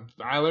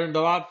 I learned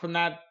a lot from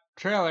that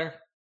trailer.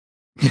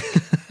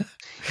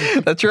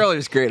 That trailer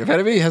is great. If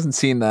anybody hasn't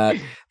seen that,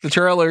 the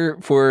trailer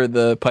for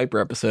the Piper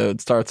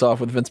episode starts off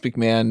with Vince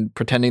McMahon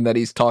pretending that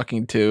he's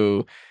talking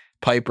to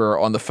Piper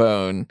on the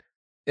phone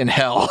in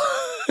hell.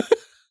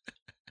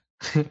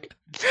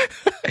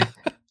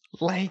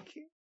 Like,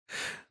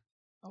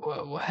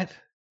 what?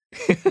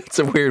 It's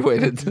a weird way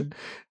to...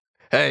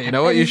 Hey, you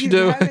know what you should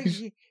do?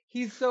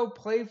 He's so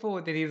playful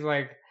with it. He's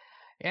like,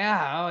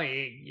 yeah, oh,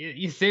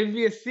 you saved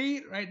me a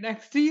seat right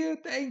next to you?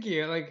 Thank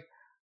you. Like,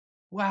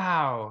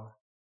 wow.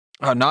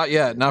 Oh, not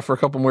yet. Not for a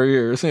couple more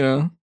years, you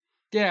know?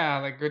 Yeah,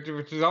 like,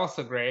 which is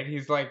also great.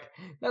 He's like,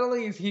 not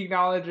only is he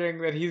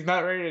acknowledging that he's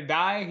not ready to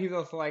die, he's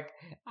also like,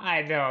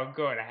 I know, I'm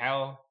going to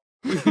hell.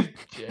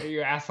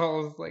 You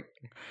assholes. Like...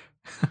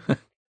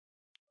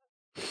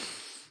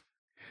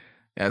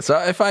 Yeah, so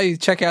if I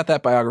check out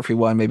that biography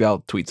one, maybe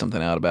I'll tweet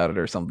something out about it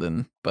or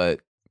something.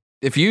 But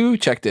if you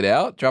checked it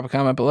out, drop a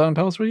comment below and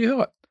tell us what you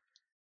thought.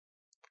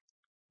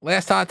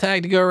 Last hot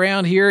tag to go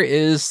around here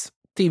is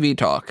TV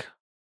talk.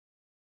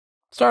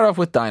 Start off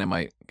with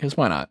Dynamite, because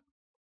why not?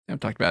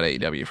 I've talked about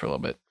AEW for a little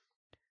bit.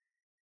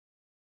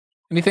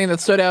 Anything that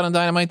stood out on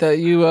Dynamite that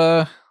you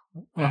want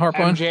to harp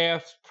on?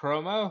 MJF's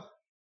promo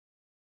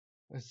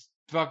was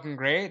fucking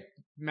great.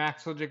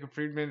 Maxwell Jacob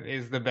Friedman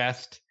is the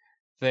best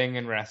thing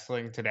in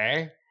wrestling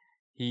today.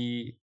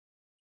 He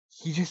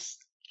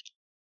just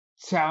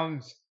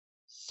sounds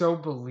so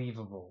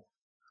believable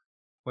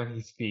when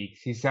he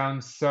speaks. He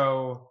sounds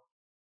so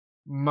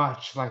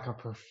much like a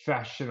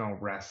professional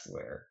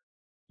wrestler.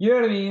 You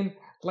know what I mean?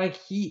 Like,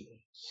 he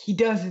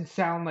doesn't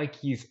sound like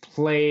he's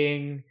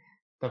playing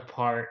the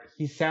part.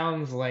 He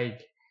sounds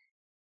like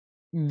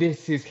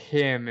this is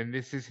him and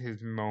this is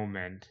his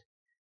moment.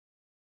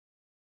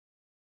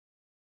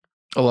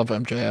 I love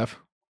MJF.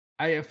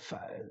 I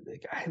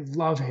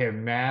love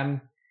him, man.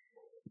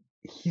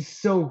 He's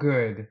so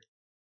good.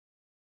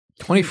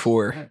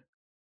 24.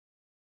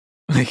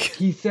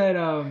 He said,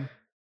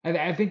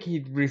 I think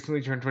he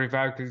recently turned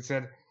 25 because he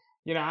said,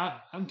 you know,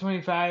 I'm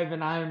 25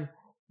 and I'm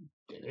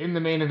in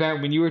the main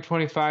event. When you were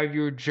 25,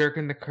 you were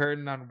jerking the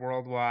curtain on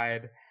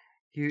Worldwide.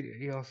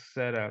 He also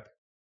said,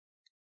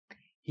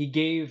 he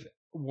gave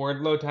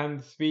Wardlow time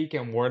to speak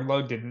and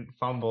Wardlow didn't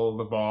fumble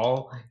the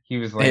ball. He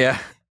was like, yeah.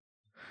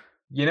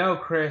 You know,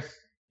 Chris,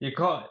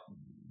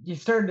 you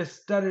started to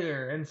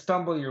stutter and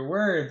stumble your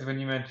words when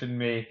you mentioned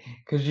me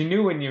because you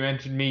knew when you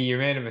mentioned me you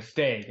made a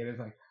mistake. And it's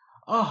like,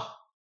 oh,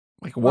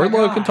 like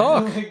Wardlow can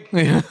talk.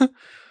 Like,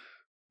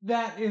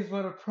 that is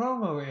what a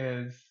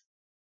promo is.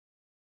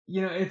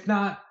 You know, it's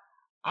not,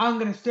 I'm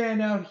going to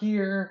stand out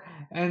here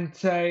and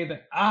say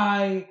that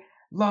I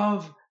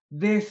love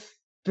this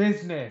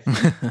business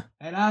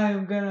and I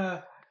am going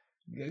to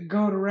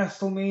go to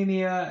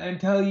WrestleMania and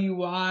tell you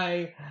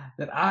why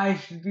that I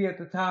should be at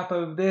the top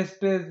of this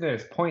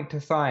business. Point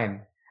to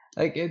sign.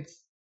 Like, it's...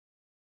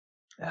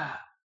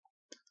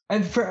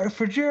 and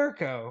for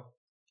Jericho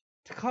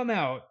to come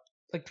out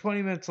like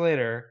 20 minutes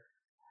later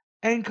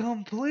and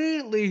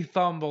completely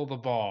fumble the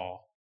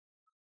ball.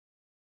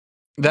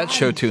 That God,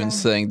 show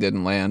tunes thing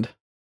didn't land.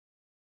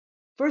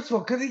 First of all,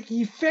 because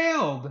he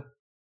failed.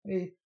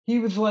 He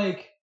was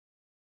like,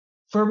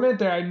 for a minute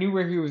there, I knew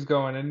where he was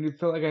going. I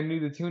felt like I knew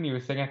the tune he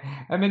was singing.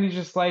 And then he's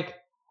just like,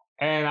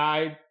 and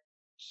I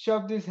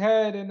shoved his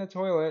head in the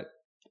toilet.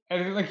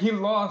 And like he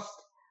lost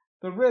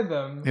the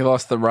rhythm. He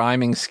lost the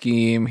rhyming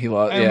scheme. He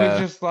lost, and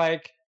was just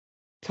like,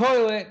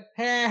 toilet,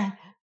 hey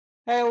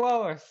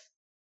Lois,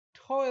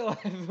 toilet.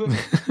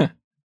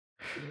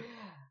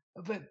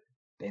 But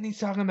then he's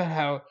talking about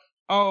how,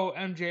 oh,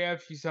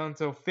 MJF, you sound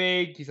so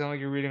fake. You sound like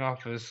you're reading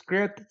off of a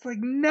script. It's like,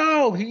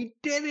 no, he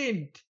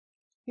didn't.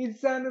 He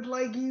sounded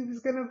like he was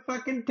gonna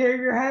fucking tear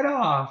your head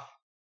off.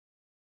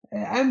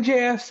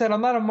 MJF said,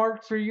 I'm not a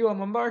mark for you.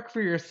 I'm a mark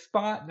for your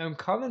spot, and I'm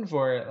coming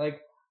for it.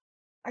 Like,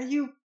 are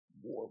you?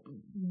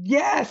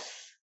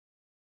 Yes.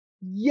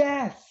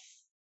 Yes.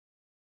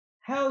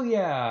 Hell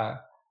yeah.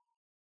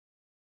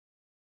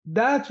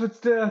 That's what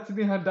stood out to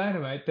me on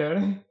Dynamite,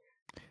 Tony.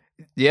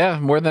 Yeah,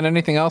 more than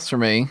anything else for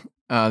me.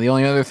 The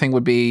only other thing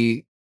would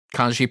be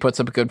Kanji puts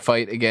up a good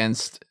fight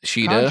against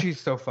Shida. Kanji's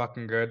so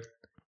fucking good.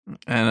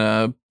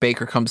 And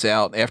Baker comes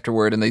out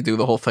afterward, and they do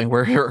the whole thing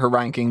where her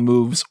ranking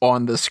moves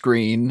on the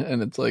screen,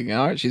 and it's like,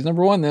 all right, she's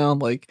number one now.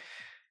 Like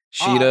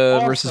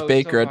Shida versus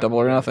Baker at Double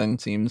or Nothing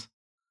seems.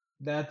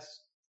 That's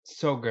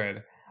so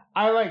good.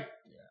 I like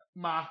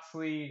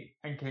Moxley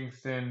and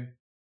Kingston.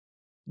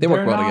 They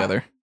work well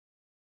together.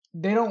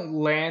 They don't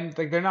land,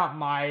 like, they're not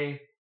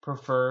my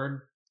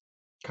preferred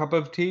cup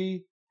of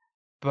tea,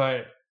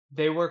 but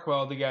they work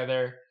well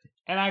together.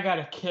 And I got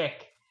a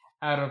kick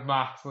out of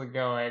Moxley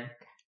going,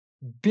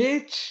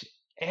 bitch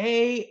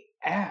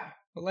AF.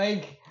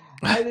 Like,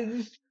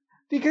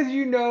 because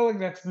like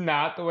that's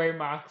not the way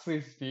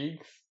Moxley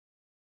speaks.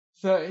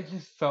 So it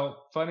just felt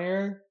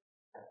funnier.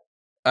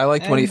 I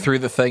liked when he threw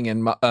the thing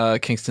and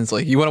Kingston's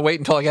like, you want to wait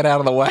until I get out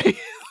of the way?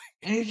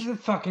 And he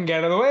just fucking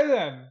get out of the way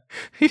then.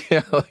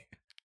 Yeah. Like,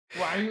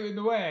 why are you in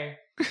the way?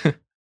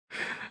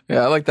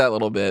 Yeah, I like that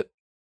little bit.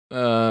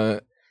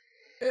 Most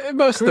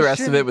of the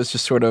rest of it was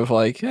just sort of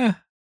like, yeah,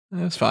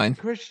 it's fine.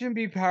 Christian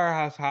beat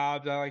Powerhouse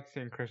Hobbs. I like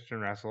seeing Christian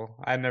wrestle.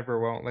 I never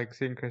won't like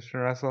seeing Christian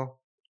wrestle.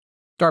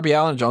 Darby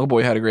Allin and Jungle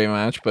Boy had a great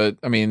match, but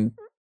I mean,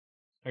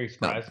 are you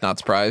surprised? Not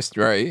surprised,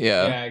 right?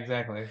 Yeah. Yeah,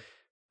 exactly.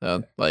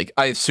 Like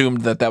I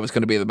assumed that was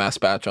going to be the mass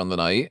match on the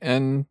night,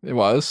 and it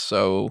was.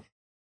 So,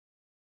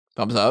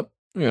 thumbs up.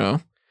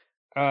 You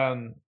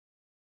know.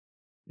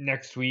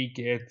 Next week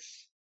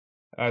it's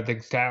I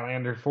think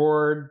Statlander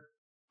Ford,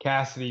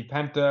 Cassidy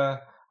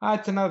Penta.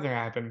 It's another thing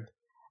happened.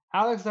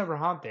 Alex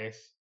Abrahantes.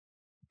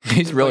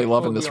 He's really like,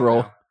 loving this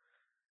role.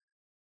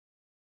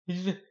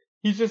 Now.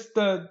 He's just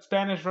the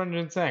Spanish Run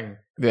Ginseng.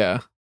 Yeah.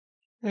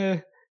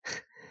 You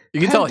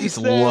can tell he's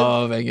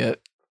loving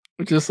it.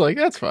 Just like,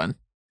 that's fun.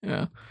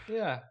 Yeah.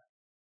 Yeah.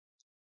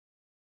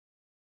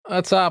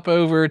 Let's hop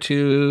over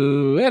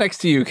to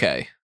NXT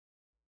UK.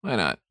 Why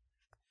not?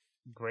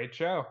 Great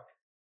show.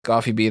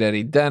 Coffee beat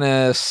Eddie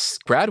Dennis.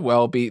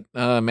 Gradwell beat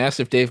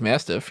Massive Dave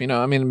Mastiff. You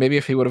know, I mean, maybe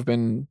if he would have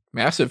been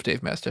Massive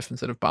Dave Mastiff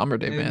instead of Bomber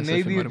Dave Mastiff,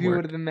 maybe if he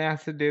would have been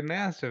Massive Dave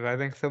Mastiff, I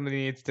think somebody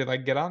needs to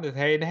like get on this.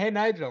 Hey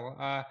Nigel,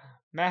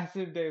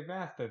 Massive Dave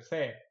Mastiff,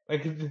 say it.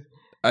 Like,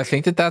 I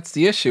think that's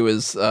the issue.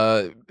 Is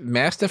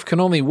Mastiff can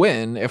only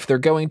win if they're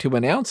going to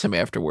announce him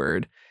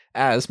afterward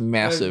as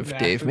Massive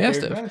Dave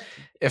Mastiff.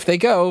 If they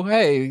go,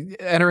 hey,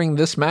 entering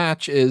this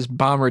match is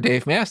Bomber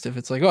Dave Mastiff,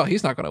 it's like, oh,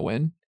 he's not going to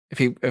win.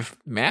 If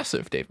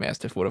Massive Dave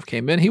Mastiff would have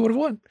came in, he would have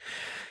won.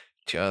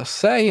 Just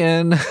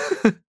saying.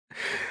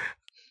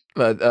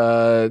 But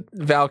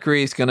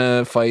Valkyrie's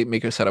gonna fight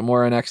Miko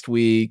Satomura next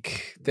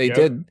week. They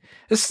did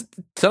this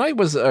tonight.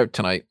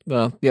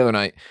 The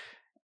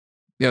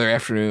other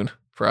afternoon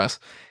for us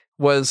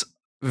was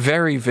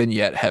very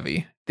vignette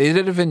heavy. They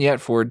did a vignette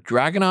for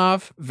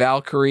Dragunov,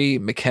 Valkyrie,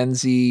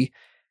 Mackenzie,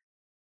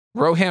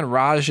 Rohan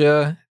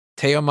Raja,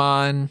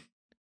 Teoman.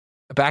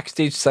 A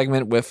backstage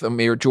segment with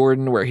Amir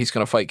Jordan where he's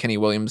going to fight Kenny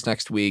Williams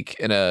next week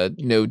in a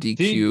no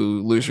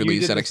DQ loser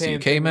leaves NXT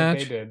UK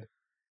match.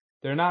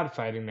 They're not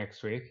fighting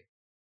next week.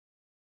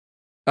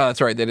 Oh, that's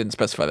right. They didn't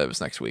specify that it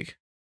was next week.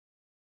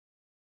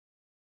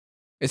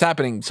 It's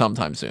happening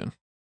sometime soon.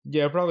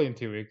 Yeah, probably in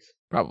 2 weeks.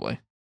 Probably.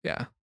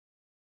 Yeah.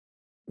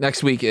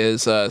 Next week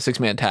is a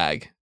 6-man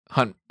tag.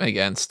 Hunt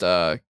against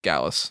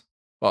Gallus.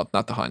 Well,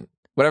 not the Hunt.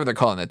 Whatever they're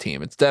calling that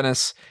team. It's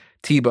Dennis,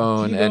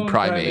 T-Bone, and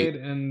Primate.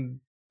 And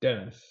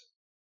Dennis.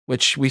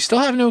 Which we still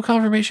have no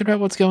confirmation about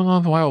what's going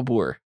on with Wild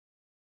Boar.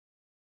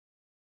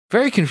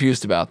 Very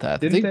confused about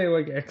that. Didn't they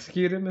like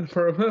execute him in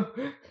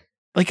promo?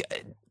 Like,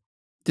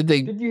 did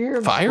you hear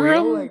him fire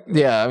him? Like,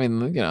 yeah, I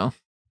mean, you know,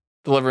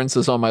 Deliverance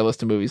is on my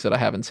list of movies that I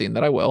haven't seen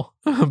that I will.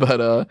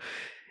 But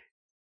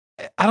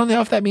I don't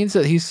know if that means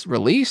that he's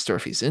released or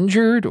if he's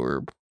injured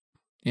or,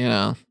 you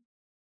know.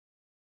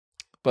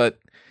 But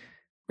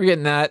we're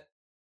getting that.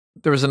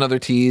 There was another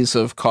tease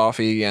of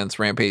Coffee against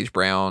Rampage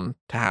Brown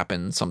to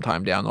happen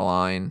sometime down the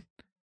line.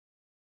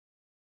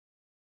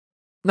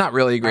 Not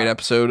really a great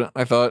episode,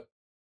 I thought.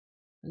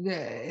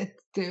 Yeah,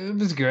 it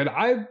was good.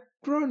 I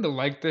grown to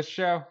like this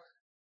show.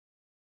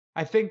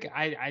 I think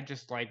I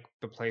just like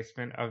the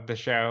placement of the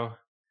show.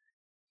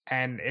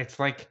 And it's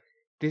like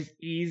this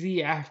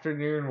easy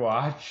afternoon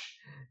watch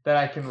that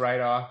I can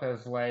write off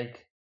as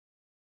like,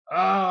 oh,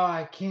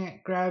 I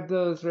can't grab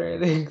those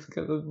ratings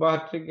because I'm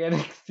watching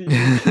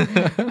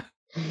NXT.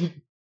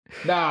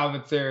 Nah,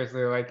 but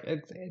seriously, like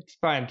it's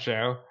fun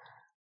show.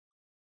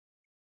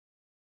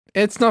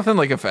 It's nothing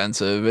like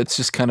offensive. It's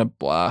just kind of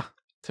blah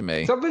to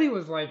me. Somebody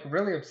was like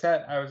really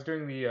upset. I was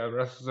doing the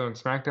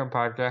WrestleZone SmackDown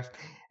podcast,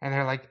 and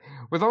they're like,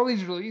 with all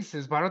these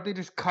releases, why don't they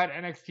just cut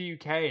NXT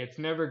UK? It's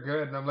never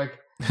good. And I'm like,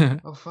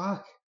 oh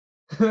fuck,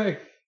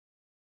 like,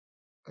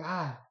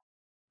 God.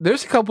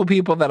 There's a couple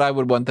people that I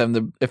would want them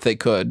to, if they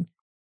could,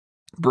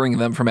 bring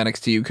them from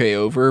NXT UK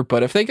over.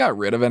 But if they got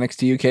rid of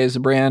NXT UK as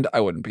a brand,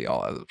 I wouldn't be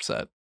all as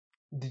upset.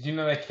 Did you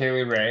know that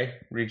Kaylee Ray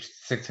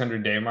reached the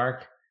 600-day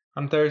mark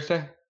on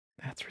Thursday?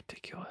 That's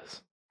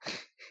ridiculous.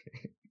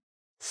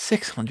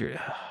 600.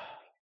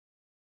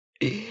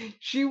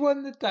 She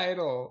won the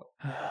title.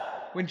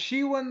 When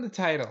she won the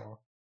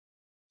title,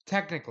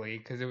 technically,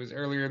 because it was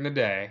earlier in the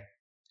day,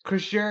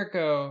 Chris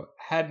Jericho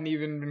hadn't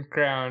even been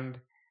crowned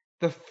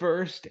the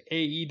first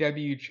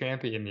AEW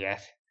champion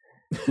yet.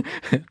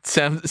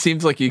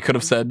 Seems like you could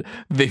have said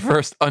the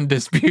first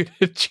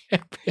undisputed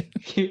champion.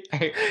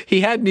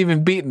 He hadn't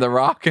even beaten The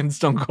Rock and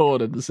Stone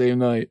Cold at the same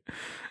night.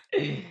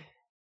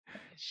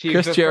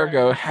 Chris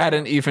Jericho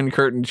hadn't even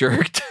curtain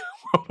jerked.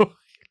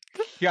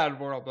 God,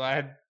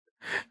 worldwide.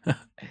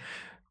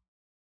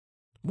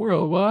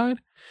 Worldwide.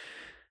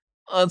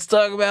 Let's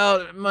talk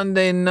about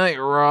Monday Night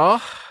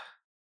Raw.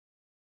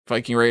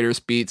 Viking Raiders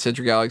beat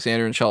Cedric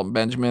Alexander and Shelton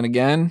Benjamin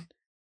again.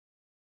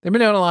 They've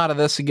been doing a lot of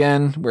this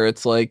again, where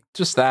it's like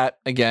just that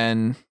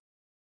again,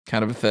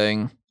 kind of a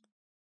thing.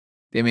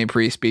 Damian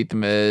Priest beat The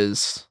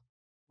Miz.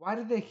 Why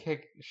did they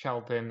kick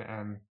Shelton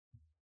and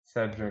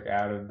Cedric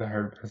out of the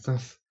Hurt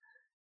Business?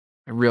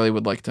 I really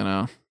would like to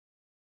know.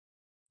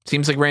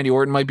 Seems like Randy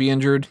Orton might be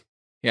injured.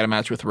 He had a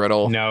match with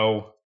Riddle.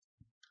 No.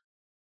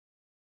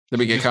 Did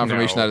we get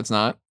confirmation that it's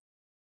not?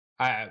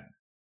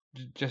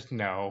 Just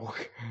no.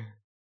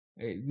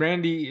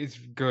 Randy is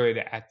good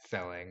at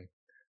selling.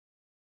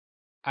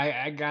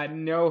 I got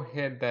no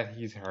hint that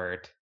he's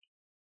hurt.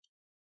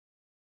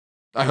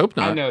 I hope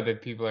not. I know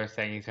that people are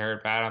saying he's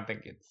hurt, but I don't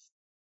think it's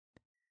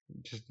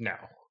just no.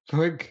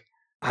 Like,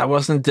 I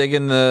wasn't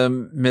digging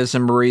the Miz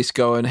and Maurice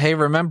going, hey,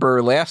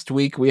 remember last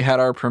week we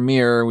had our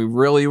premiere. We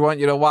really want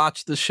you to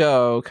watch the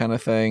show kind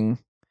of thing.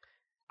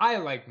 I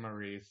like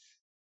Maurice.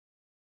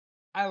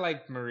 I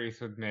like Maurice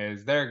with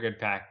Miz. They're a good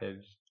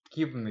package.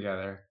 Keep them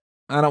together.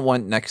 I don't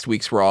want next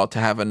week's Raw to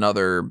have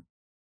another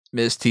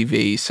Miz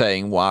TV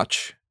saying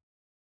watch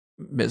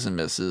Miz and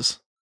Mrs.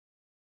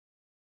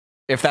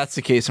 If that's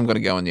the case, I'm going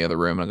to go in the other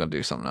room and I'm going to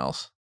do something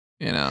else.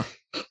 You know?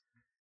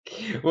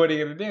 What are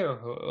you going to do?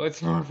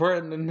 What's more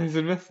important than Miz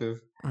and Mrs.?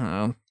 I don't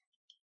know.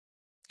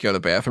 Go to the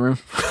bathroom.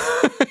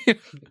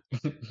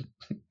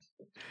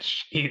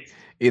 Jeez.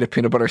 Eat a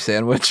peanut butter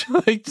sandwich.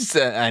 Like, just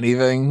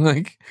anything.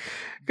 Like,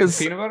 because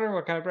peanut butter?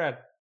 What kind of bread?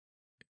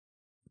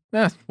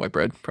 White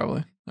bread,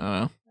 probably. I don't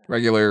know.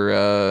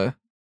 Regular,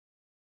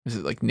 is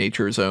it like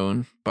Nature's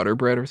Own butter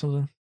bread or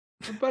something?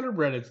 Butter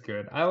bread is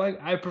good.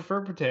 I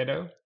prefer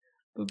potato,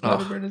 but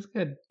butter bread is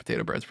good.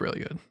 Potato bread's really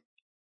good.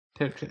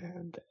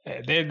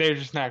 They're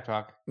just snack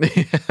talk.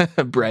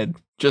 Bread.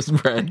 Just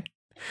bread.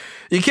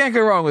 You can't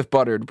go wrong with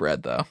buttered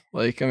bread, though.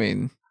 Like, I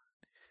mean,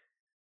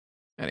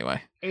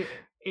 anyway.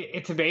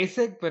 It's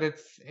basic, but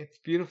it's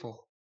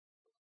beautiful.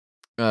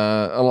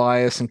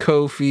 Elias and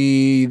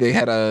Kofi, they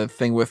had a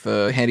thing with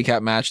a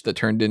handicap match that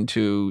turned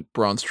into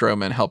Braun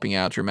Strowman helping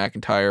out Drew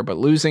McIntyre, but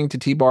losing to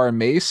T-Bar and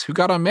Mace, who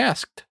got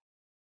unmasked.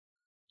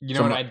 You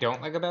know what I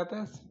don't like about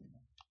this?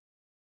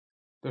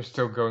 They're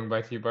still going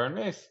by T-Bar and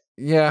Mace.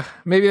 Yeah,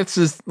 maybe it's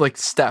just like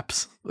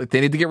steps. Like they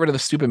need to get rid of the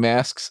stupid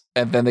masks,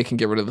 and then they can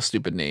get rid of the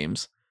stupid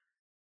names.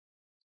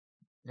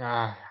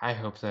 I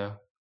hope so.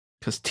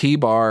 Because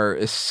T-Bar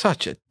is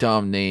such a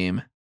dumb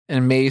name,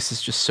 and Mace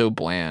is just so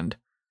bland.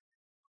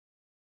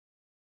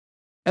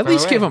 At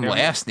least give them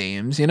last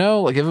names, you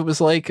know? Like if it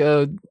was like,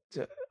 I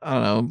don't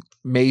know,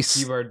 Mace.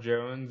 T-Bar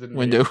Jones and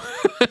Window.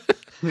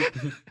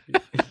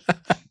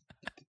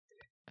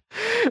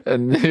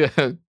 And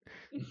I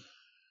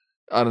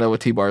don't know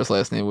what T-Bar's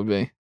last name would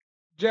be.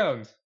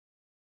 Jones.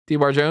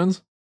 T-Bar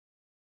Jones?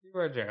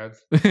 T-Bar Jones.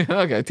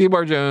 Okay,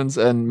 T-Bar Jones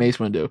and Mace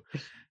Windu.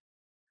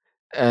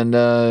 And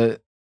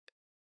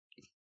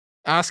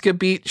Asuka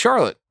beat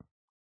Charlotte.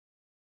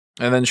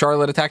 And then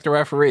Charlotte attacked the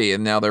referee,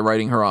 and now they're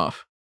writing her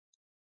off.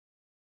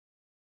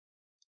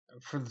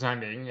 For the time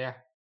being, yeah.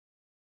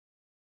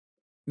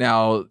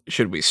 Now,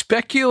 should we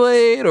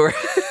speculate, or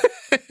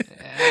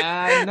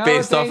no,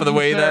 based off of the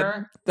way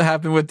that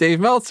happened with Dave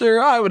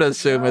Meltzer, I would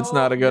assume it's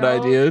not a good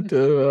idea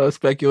to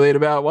speculate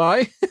about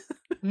why.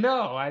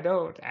 No, I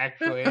don't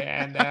actually.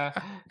 And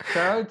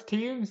Charlotte's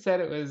team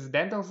said it was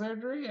dental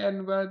surgery,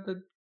 and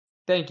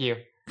thank you.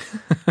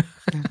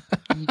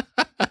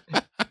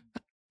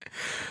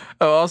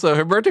 Oh, also,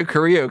 Humberto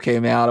Carrillo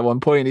came out at one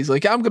point and he's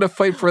like, I'm going to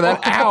fight for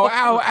that. Ow,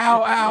 ow,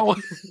 ow, ow.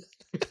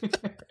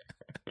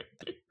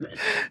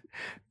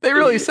 They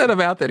really sent him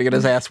out there to get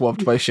his ass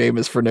whooped by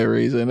Sheamus for no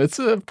reason. It's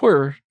a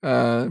poor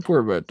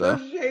Humberto.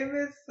 So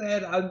Sheamus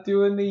said, I'm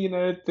doing the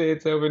United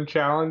States Open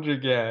Challenge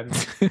again.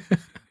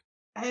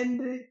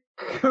 And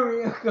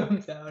Carrillo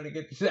comes out and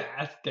gets his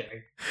ass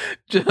kicked.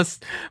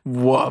 Just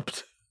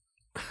whooped.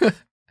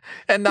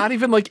 And not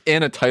even like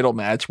in a title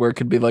match where it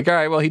could be like, all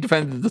right, well, he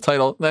defended the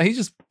title. No, he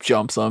just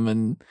jumps him.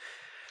 And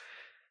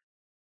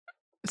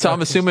so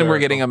I'm assuming we're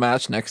getting a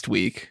match next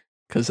week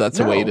because that's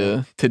a way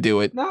to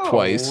do it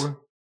twice.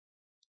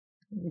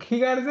 He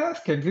got his ass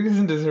kicked. He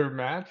doesn't deserve a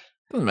match.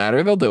 Doesn't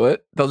matter. They'll do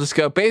it. They'll just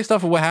go, based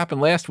off of what happened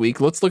last week,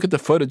 let's look at the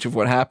footage of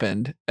what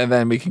happened. And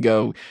then we can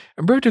go,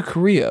 Humberto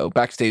Carrillo,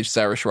 backstage,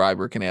 Sarah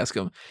Schreiber can ask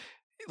him,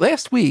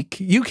 last week,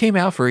 you came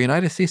out for a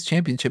United States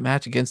Championship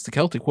match against the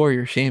Celtic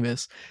Warrior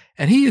Sheamus,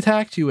 and he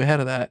attacked you ahead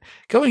of that.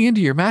 Going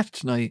into your match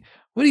tonight,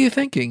 what are you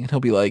thinking? And he'll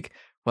be like,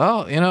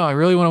 well, I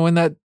really want to win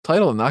that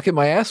title and not get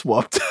my ass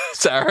whooped,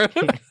 Sarah.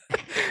 And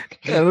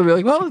he'll be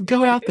like, well,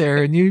 go out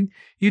there and you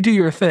do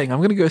your thing. I'm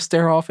going to go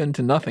stare off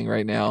into nothing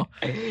right now.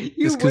 You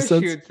wish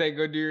you would say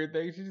go do your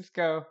thing. She just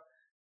go,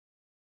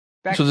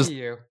 back to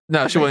you.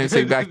 No, she won't even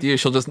say back to you.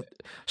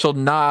 She'll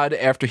nod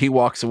after he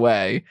walks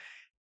away.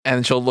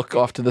 And she'll look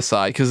off to the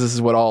side because this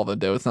is what all of them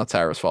do. It's not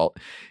Sarah's fault.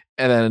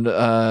 And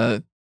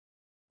then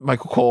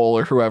Michael Cole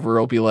or whoever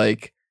will be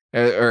like,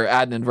 or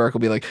Adnan Virk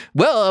will be like,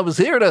 well, I was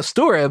hearing a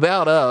story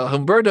about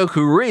Humberto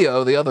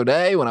Carrillo the other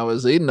day when I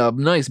was eating a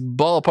nice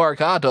ballpark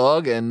hot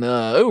dog and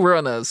over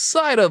on the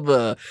side of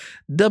the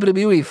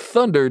WWE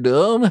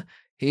Thunderdome,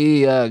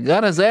 he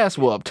got his ass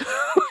whooped.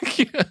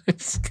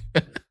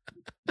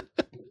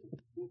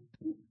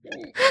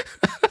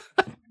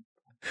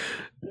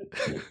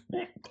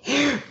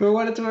 For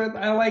what it's worth,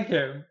 I like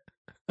him.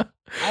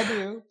 I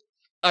do.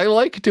 I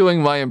like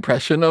doing my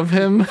impression of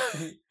him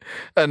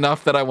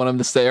enough that I want him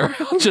to stay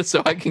around just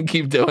so I can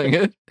keep doing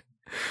it.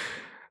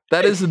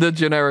 That is the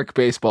generic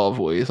baseball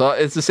voice.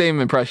 It's the same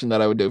impression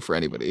that I would do for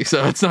anybody.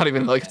 So it's not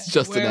even like it's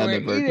just an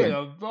Adnan Virk thing.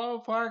 A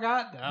ballpark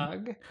hot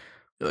dog.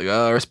 Like,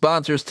 our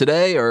sponsors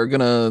today are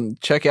going to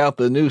check out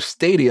the new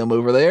stadium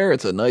over there.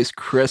 It's a nice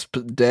crisp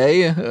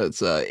day.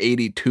 It's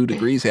 82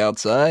 degrees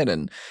outside,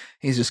 and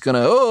he's just going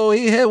to,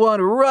 he hit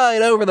one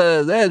right over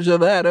the edge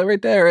of that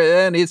right there,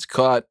 and it's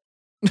caught.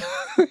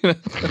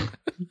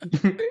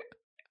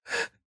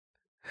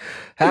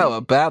 How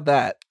about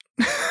that?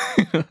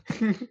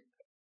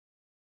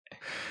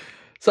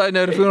 Side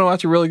note, if you want to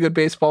watch a really good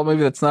baseball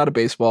movie that's not a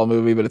baseball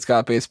movie, but it's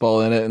got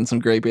baseball in it and some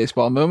great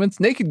baseball moments,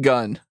 Naked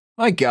Gun.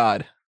 My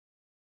God.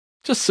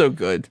 Just so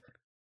good.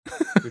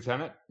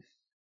 Lieutenant?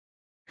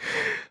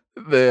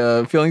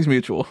 The feeling's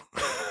mutual.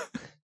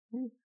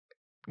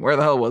 Where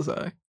the hell was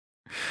I?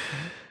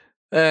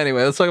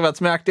 Anyway, let's talk about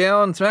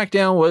SmackDown.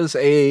 SmackDown was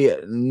a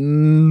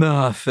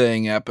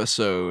nothing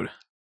episode.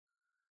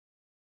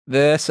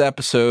 This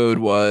episode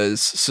was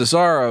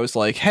Cesaro's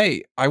like,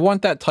 hey, I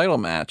want that title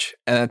match.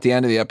 And at the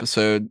end of the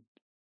episode,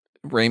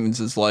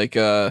 Raymond's is like,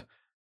 nah,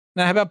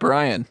 how about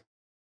Brian?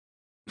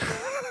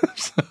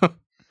 So,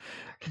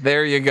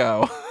 there you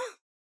go.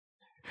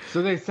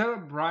 So they set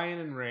up Brian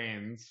and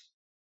Reigns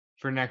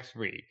for next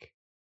week.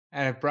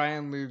 And if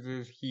Brian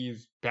loses,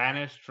 he's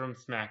banished from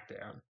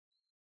SmackDown.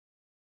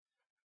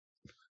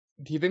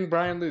 Do you think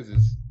Brian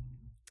loses?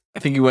 I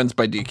think he wins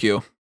by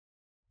DQ.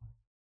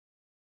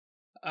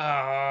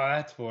 Oh,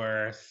 that's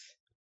worse.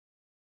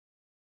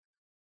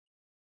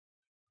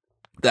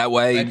 That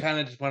way, I kind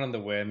of just want him to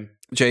win.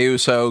 Jey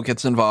Uso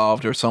gets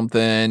involved or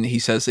something. He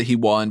says that he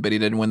won, but he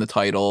didn't win the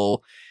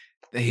title.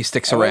 He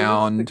sticks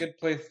around. It's a good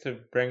place to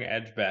bring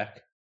Edge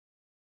back.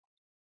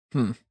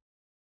 I'd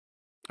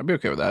be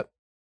okay with that.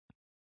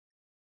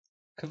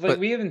 Because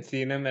we haven't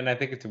seen him, and I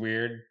think it's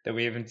weird that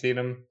we haven't seen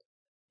him,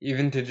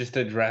 even to just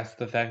address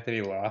the fact that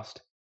he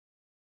lost.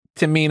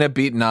 Tamina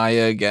beat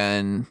Nia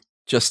again,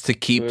 just to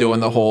keep doing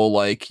the whole,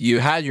 like, you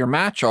had your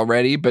match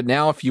already, but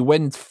now if you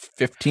win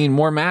 15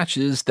 more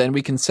matches, then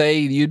we can say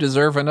you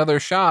deserve another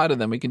shot, and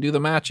then we can do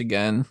the match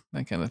again.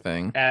 That kind of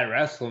thing. At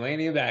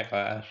WrestleMania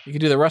Backlash. You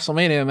can do the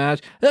WrestleMania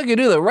match. You can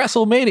do the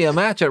WrestleMania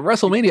match at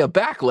WrestleMania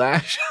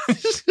Backlash.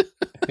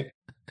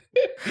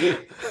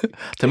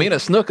 Tamina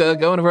Snuka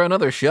going for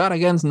another shot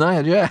against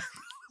Nia Jax.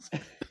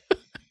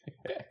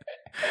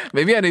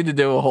 Maybe I need to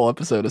do a whole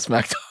episode of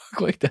Smack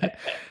Talk like that.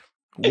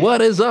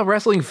 What is up,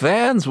 wrestling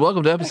fans?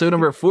 Welcome to episode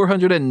number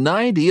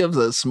 490 of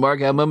the Smart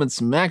Guy Moment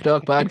Smack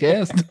Talk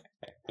podcast.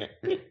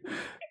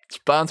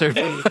 Sponsored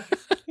by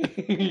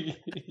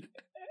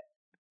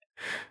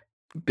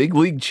Big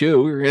League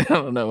Chew. I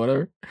don't know,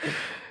 whatever.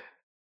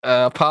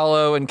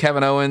 Apollo and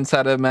Kevin Owens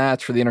had a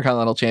match for the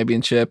Intercontinental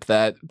Championship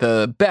that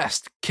the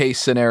best case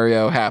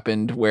scenario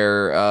happened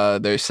where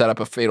they set up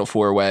a fatal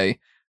four-way,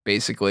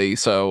 basically.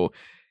 So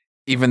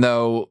even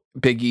though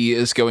Big E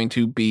is going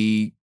to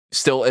be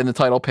still in the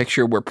title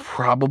picture, we're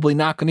probably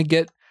not going to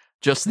get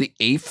just the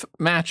 8th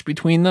match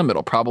between them.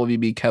 It'll probably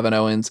be Kevin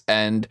Owens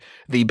and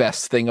the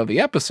best thing of the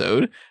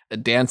episode, a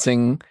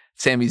dancing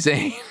Sami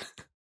Zayn.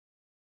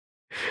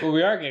 Well,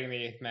 we are getting the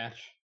 8th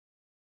match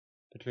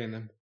between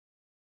them.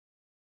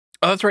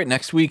 Oh, that's right.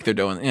 Next week they're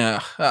doing.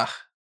 Yeah.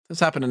 It's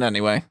happening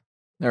anyway.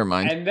 Never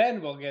mind. And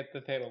then we'll get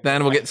the fatal.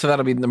 Then we'll get. So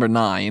that'll be number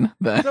 9.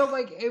 Then. So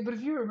like, but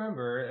if you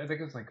remember, I think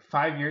it was like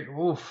 5 years.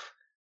 Oof,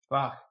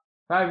 fuck,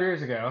 5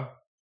 years ago.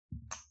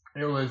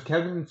 It was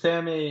Kevin,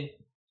 Sammy,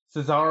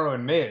 Cesaro,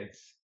 and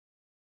Miz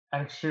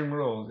at Extreme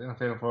Rules in a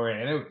Fatal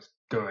 4-Way, and it was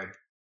good.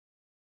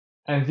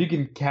 And if you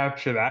can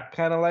capture that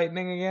kind of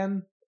lightning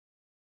again,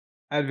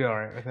 I'd be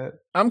alright with it.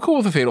 I'm cool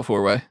with a Fatal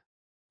 4-Way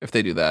if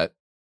they do that.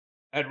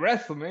 At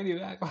WrestleMania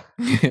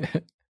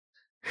Backlash.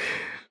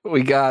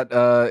 We got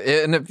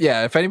and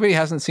if anybody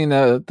hasn't seen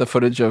the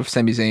footage of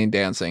Sami Zayn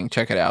dancing,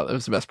 check it out. It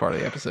was the best part of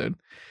the episode.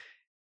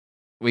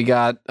 We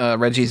got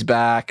Reggie's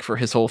back for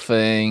his whole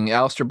thing.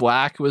 Aleister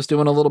Black was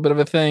doing a little bit of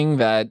a thing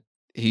that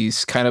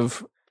he's kind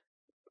of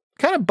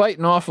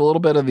biting off a little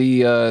bit of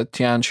the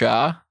Tian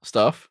Sha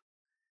stuff.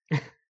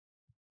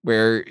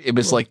 Where it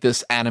was like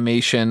this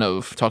animation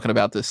of talking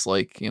about this,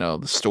 like, you know,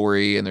 the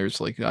story, and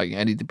there's like,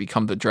 I need to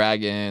become the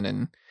dragon,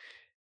 and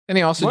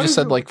he also just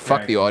said like,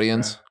 fuck the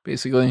audience,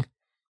 basically.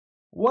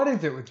 What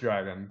is it with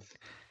dragons?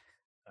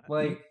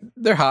 Like,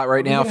 they're hot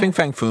right now. Fin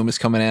Fang Foom is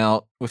coming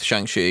out with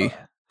Shang-Chi.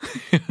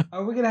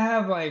 Are we gonna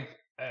have like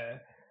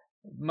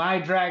my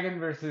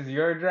dragon versus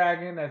your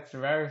dragon at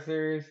Survivor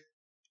Series?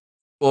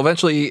 Well,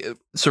 eventually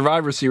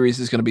Survivor Series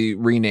is going to be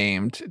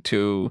renamed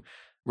to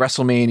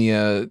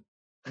WrestleMania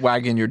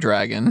Wagon Your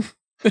Dragon.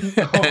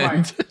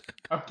 My.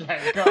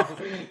 Okay, go.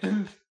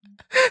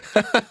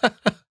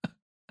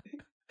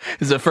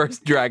 Is the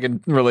first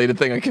dragon related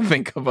thing I can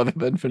think of other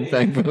than Fin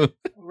Fang Foom.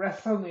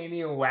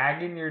 WrestleMania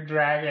Wagon Your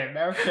Dragon.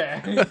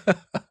 Okay.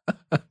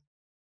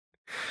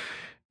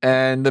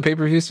 And the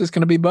pay-per-view is just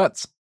going to be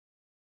butts.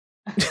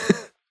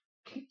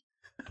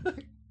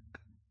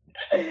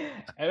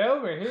 And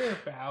over here,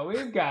 pal,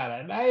 we've got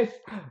a nice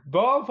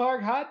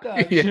ballpark hot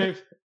dog chip.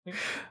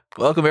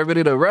 Welcome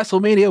everybody to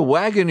WrestleMania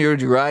Wagon Your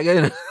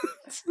Dragon.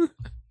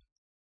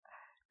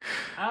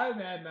 I'm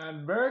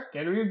Adnan Burke,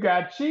 and we've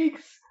got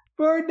cheeks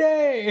for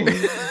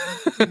days.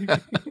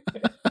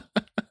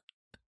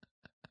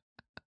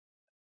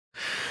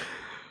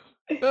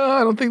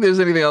 I don't think there's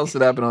anything else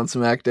that happened on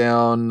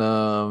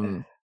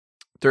SmackDown.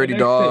 Dirty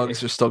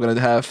Dogs are still going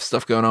to have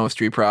stuff going on with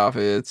Street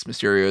Profits.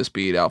 Mysterio's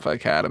beat Alpha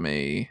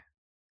Academy.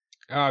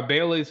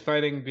 Bailey's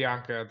fighting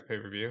Bianca at the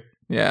pay-per-view.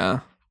 Yeah.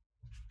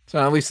 So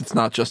at least it's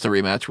not just a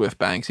rematch with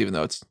Banks, even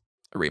though it's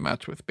a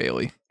rematch with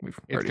Bailey. We've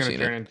already seen it.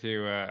 It's going to turn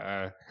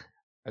into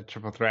a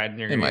triple threat, and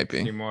you're going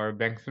to see more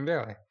Banks and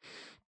Bailey.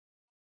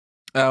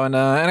 Oh, and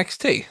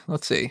NXT.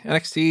 Let's see.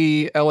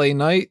 NXT LA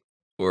Knight,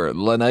 or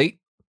La Knight,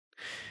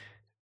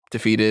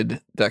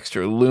 defeated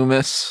Dexter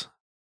Lumis.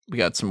 We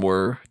got some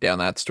more down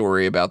that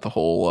story about the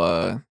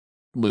whole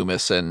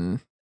Lumis and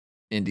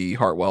Indy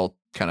Hartwell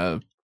kind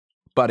of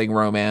budding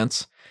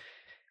romance.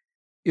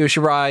 Io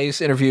Shirai's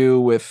interview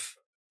with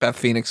Beth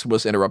Phoenix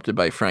was interrupted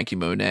by Frankie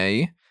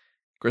Monet.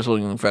 Grizzled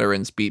Young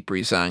Veterans beat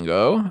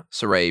Breezango.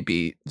 Saray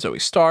beat Zoe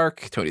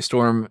Stark. Toni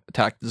Storm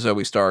attacked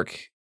Zoe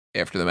Stark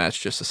after the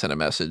match just to send a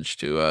message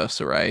to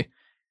Saray.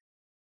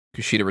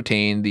 Kushida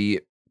retained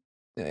the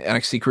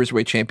NXT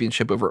Cruiserweight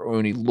Championship over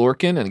Oni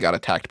Lorcan and got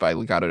attacked by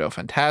Legado del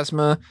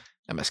Fantasma.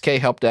 MSK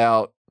helped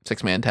out.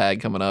 6-man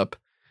tag coming up.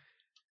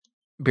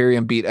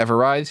 Imperium beat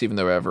Everrise, even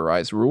though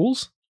Everrise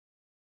rules.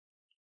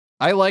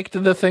 I liked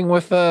the thing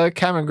with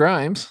Cameron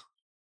Grimes.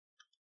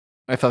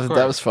 I thought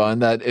that was fun.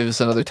 That it was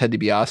another Ted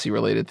DiBiase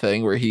related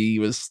thing where he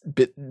was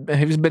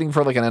bidding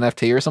for like an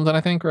NFT or something,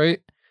 I think,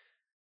 right?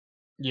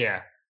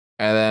 Yeah.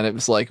 And then it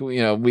was like,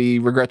 you know, we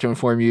regret to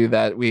inform you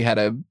that we had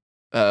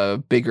a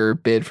bigger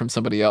bid from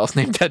somebody else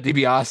named Ted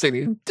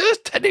DiBiase.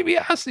 Just Ted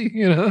DiBiase,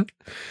 you know.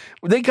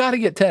 They got to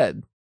get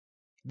Ted.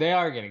 They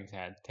are getting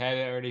Ted.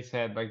 Ted already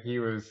said like he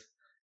was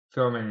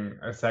filming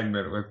a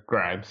segment with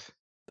Grimes.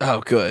 Oh,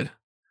 good.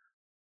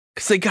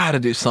 Because they got to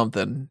do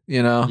something,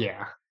 you know?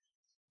 Yeah.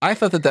 I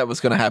thought that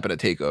was going to happen at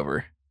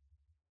TakeOver.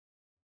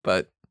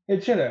 But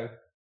it should have.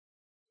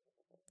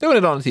 Doing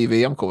it on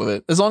TV, I'm cool with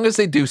it. As long as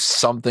they do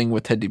something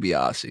with Ted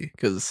DiBiase.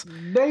 Because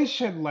they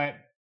should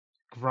let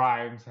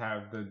Grimes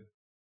have the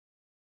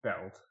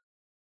belt.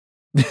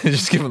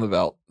 Just give him the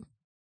belt.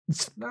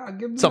 No,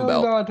 give him some the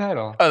 $1 belt.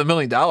 title. Oh, the $1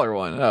 million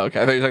one. Oh,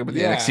 okay. I thought you were talking about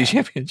the NXT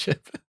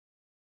Championship.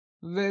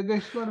 They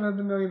should have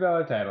the $1 million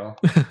title.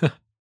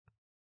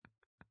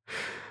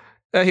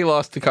 He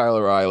lost to Kyle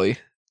O'Reilly.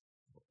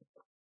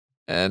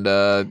 And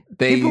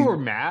people were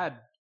mad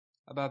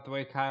about the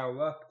way Kyle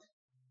looked.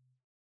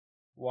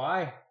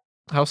 Why?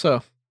 How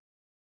so?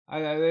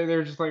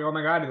 They're just like, oh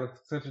my god, he looks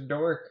such a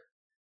dork.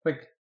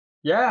 Like,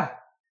 yeah,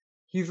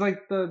 he's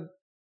like the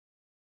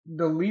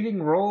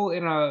leading role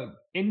in a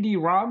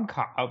indie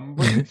rom-com.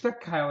 What do you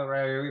expect Kyle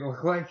O'Reilly to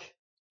look like?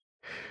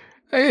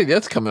 Hey,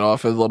 that's coming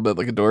off as a little bit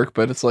like a dork,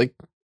 but it's like,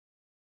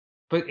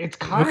 but it's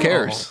Kyle. Who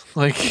cares?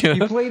 Like, he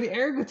played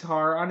air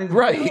guitar on his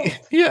right?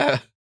 belt. Yeah.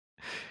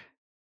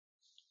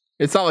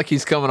 It's not like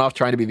he's coming off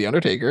trying to be the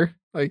Undertaker.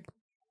 Like,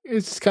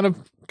 it's kind of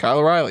Kyle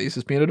O'Reilly. He's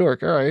just being a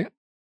dork. All right.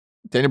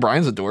 Daniel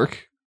Bryan's a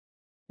dork.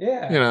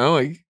 Yeah. You know,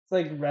 like,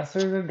 like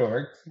wrestlers are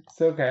dorks.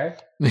 It's okay.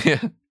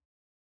 Yeah.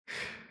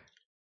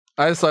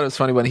 I just thought it was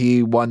funny when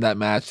he won that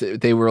match.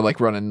 They were like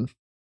running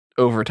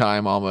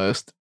overtime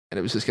almost, and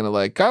it was just gonna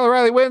like Kyle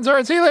O'Reilly wins. All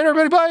right, see you later,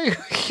 everybody. Bye.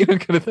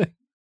 Kind of thing.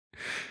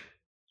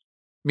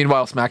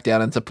 Meanwhile,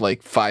 SmackDown ends up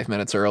like 5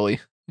 minutes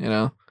early.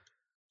 Yeah.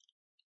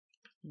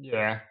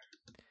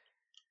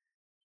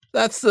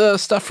 That's the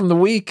stuff from the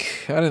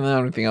week. I didn't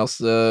have anything else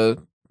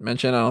to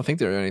mention. I don't think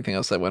there was anything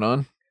else that went on.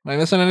 Am I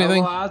missing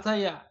anything? Well, I'll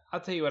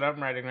tell you what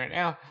I'm writing right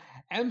now.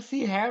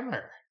 MC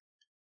Hammer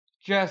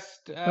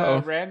just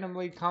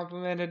randomly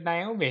complimented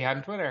Naomi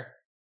on Twitter.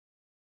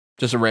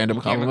 Just a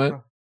random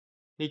compliment?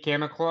 He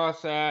came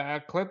across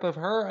a clip of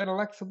her and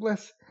Alexa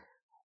Bliss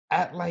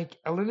at like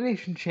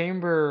Elimination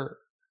Chamber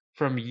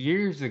from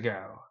years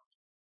ago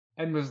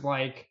and was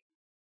like,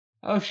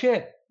 oh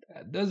shit,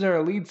 those are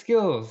elite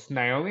skills,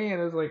 Naomi.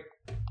 And I was like,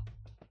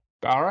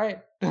 all right.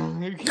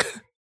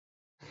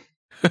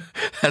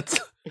 That's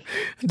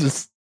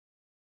just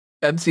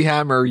MC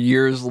Hammer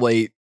years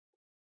late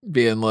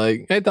being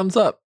like, hey, thumbs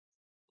up.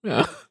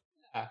 Yeah.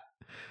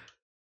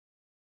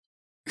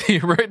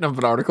 You're writing up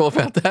an article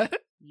about that?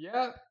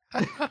 Yep.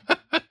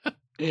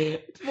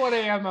 It's 1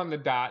 a.m. on the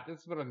dot.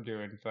 That's what I'm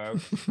doing,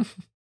 folks.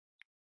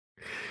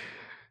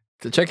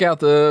 To check out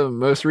the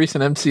most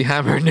recent MC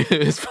Hammer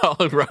news,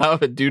 follow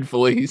Rob at Dude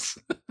Felice.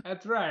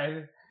 That's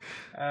right.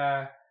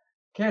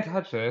 Can't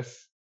touch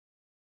this.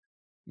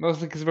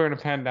 Mostly because we're in a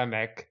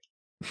pandemic.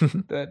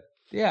 But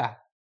yeah.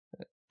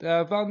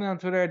 Follow me on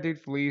Twitter at Dude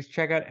Felice.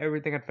 Check out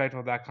everything at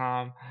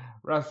Fightful.com,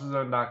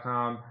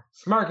 WrestleZone.com,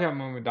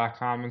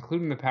 SmartCountMoment.com,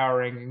 including the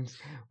Power Rankings,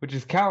 which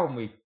is Callum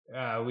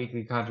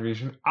weekly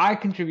contribution. I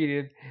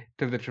contributed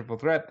to the Triple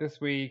Threat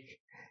this week.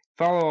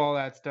 Follow all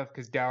that stuff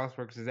because Dallas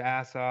works his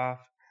ass off.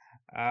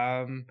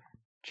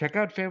 Check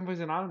out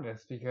Fanboys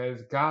Anonymous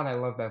because, God, I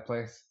love that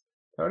place.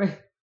 Tony?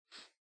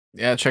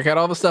 Yeah, check out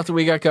all the stuff that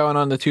we got going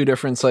on the 2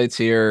 different sites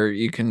here.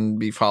 You can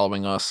be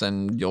following us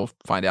and you'll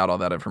find out all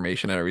that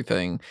information and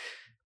everything.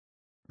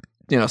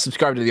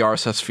 Subscribe to the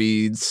RSS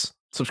feeds,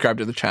 subscribe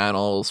to the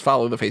channels,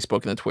 follow the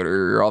Facebook and the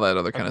Twitter, all that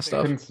other kind of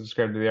stuff. You can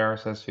subscribe to the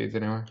RSS feeds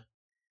anywhere.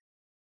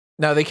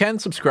 Now, they can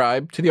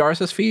subscribe to the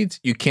RSS feeds.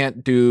 You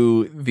can't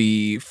do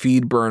the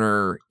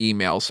FeedBurner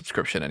email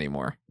subscription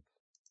anymore.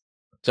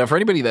 So for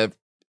anybody that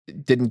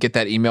didn't get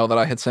that email that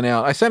I had sent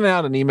out, I sent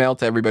out an email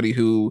to everybody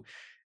who,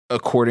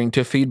 according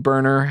to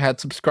FeedBurner, had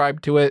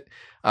subscribed to it.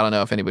 I don't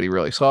know if anybody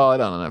really saw it.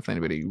 I don't know if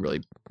anybody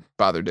really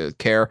bothered to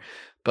care.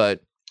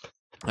 But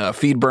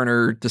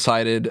FeedBurner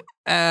decided,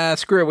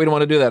 screw it, we don't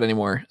want to do that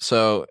anymore.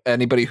 So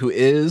anybody who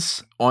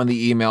is on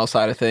the email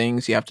side of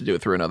things, you have to do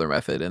it through another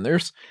method. And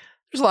there's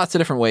lots of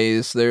different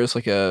ways. There's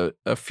like a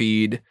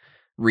feed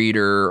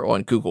reader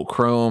on Google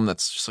Chrome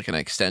that's just like an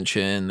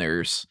extension.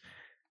 There's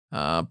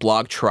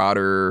Blog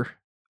Trotter.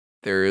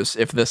 There's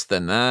If This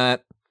Then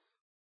That.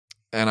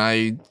 And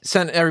I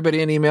sent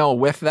everybody an email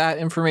with that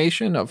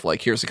information of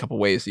like, here's a couple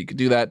ways that you could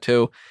do that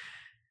too.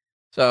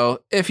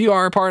 So if you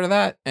are a part of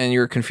that and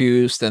you're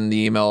confused and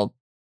the email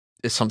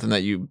is something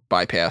that you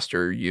bypassed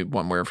or you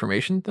want more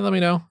information, then let me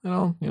know. And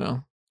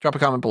I'll, drop a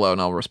comment below and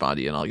I'll respond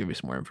to you and I'll give you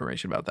some more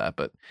information about that.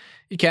 But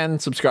you can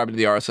subscribe to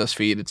the RSS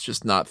feed. It's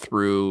just not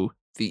through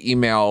the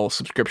email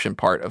subscription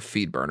part of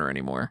FeedBurner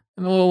anymore.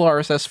 And the little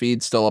RSS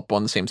feed's still up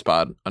on the same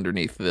spot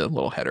underneath the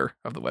little header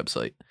of the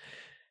website.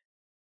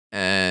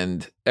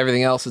 And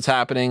everything else that's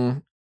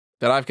happening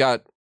that I've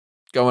got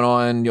going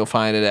on, you'll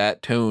find it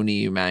at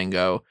Tony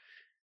Mango.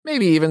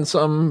 Maybe even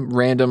some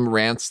random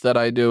rants that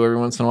I do every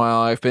once in a while.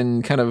 I've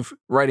been kind of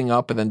writing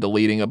up and then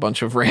deleting a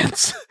bunch of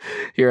rants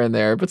here and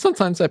there. But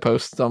sometimes I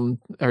post some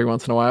every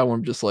once in a while where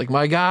I'm just like,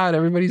 my God,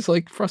 everybody's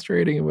like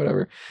frustrating and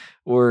whatever.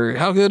 Or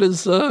how good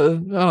is, I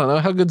don't know,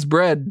 how good's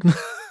bread?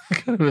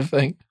 Kind of a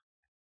thing.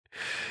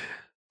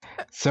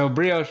 So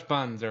brioche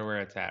buns are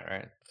where it's at,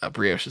 right?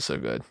 Brioche is so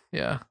good.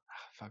 Yeah.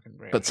 Fucking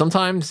brioche. But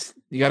sometimes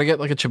you got to get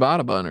like a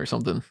ciabatta bun or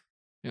something,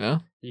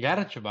 You got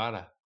a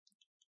ciabatta.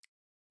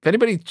 If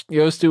anybody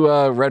goes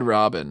to Red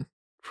Robin,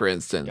 for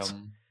instance,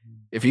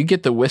 if you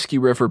get the Whiskey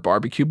River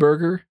barbecue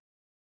burger,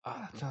 oh,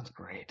 that sounds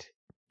great.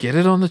 Get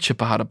it on the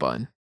ciabatta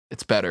bun.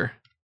 It's better.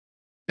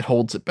 It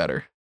holds it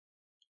better.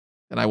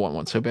 And I want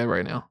one so bad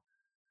right now.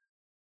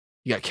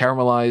 You got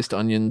caramelized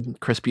onion,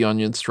 crispy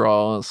onion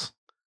straws.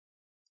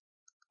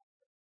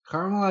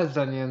 Caramelized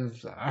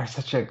onions are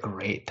such a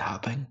great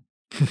topping.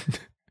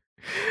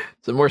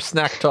 Some more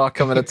snack talk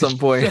coming at some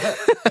point.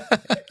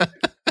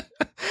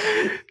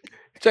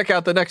 Check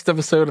out the next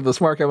episode of the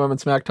Smart Guy Moment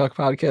Smack Talk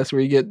podcast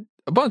where you get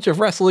a bunch of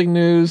wrestling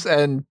news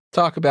and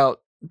talk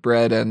about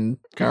bread and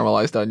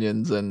caramelized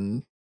onions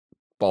and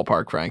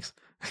ballpark franks.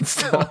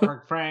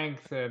 Ballpark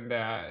franks and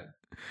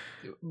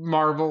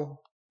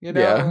Marvel.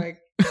 Like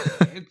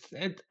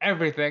it's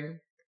everything.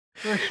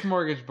 We're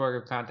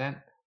smorgasbord of content.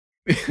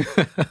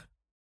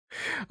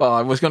 Well,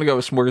 I was going to go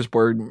with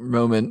smorgasbord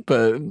moment,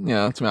 but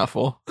it's a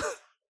mouthful.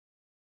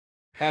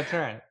 That's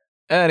right.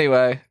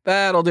 Anyway,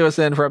 that'll do us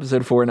in for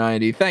episode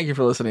 490. Thank you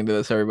for listening to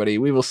this, everybody.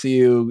 We will see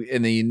you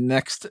in the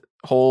next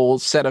whole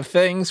set of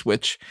things,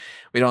 which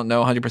we don't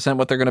know 100%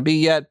 what they're going to be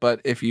yet,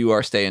 but if you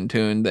are staying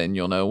tuned, then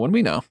you'll know when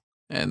we know.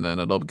 And then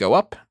it'll go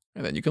up,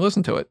 and then you can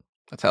listen to it.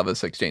 That's how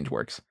this exchange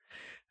works.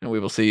 And we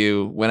will see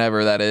you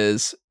whenever that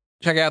is.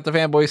 Check out the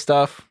fanboy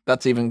stuff.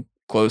 That's even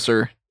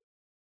closer.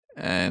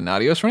 And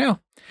adios for now.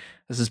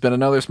 This has been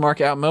another Smark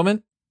Out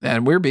moment,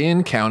 and we're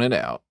being counted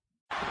out.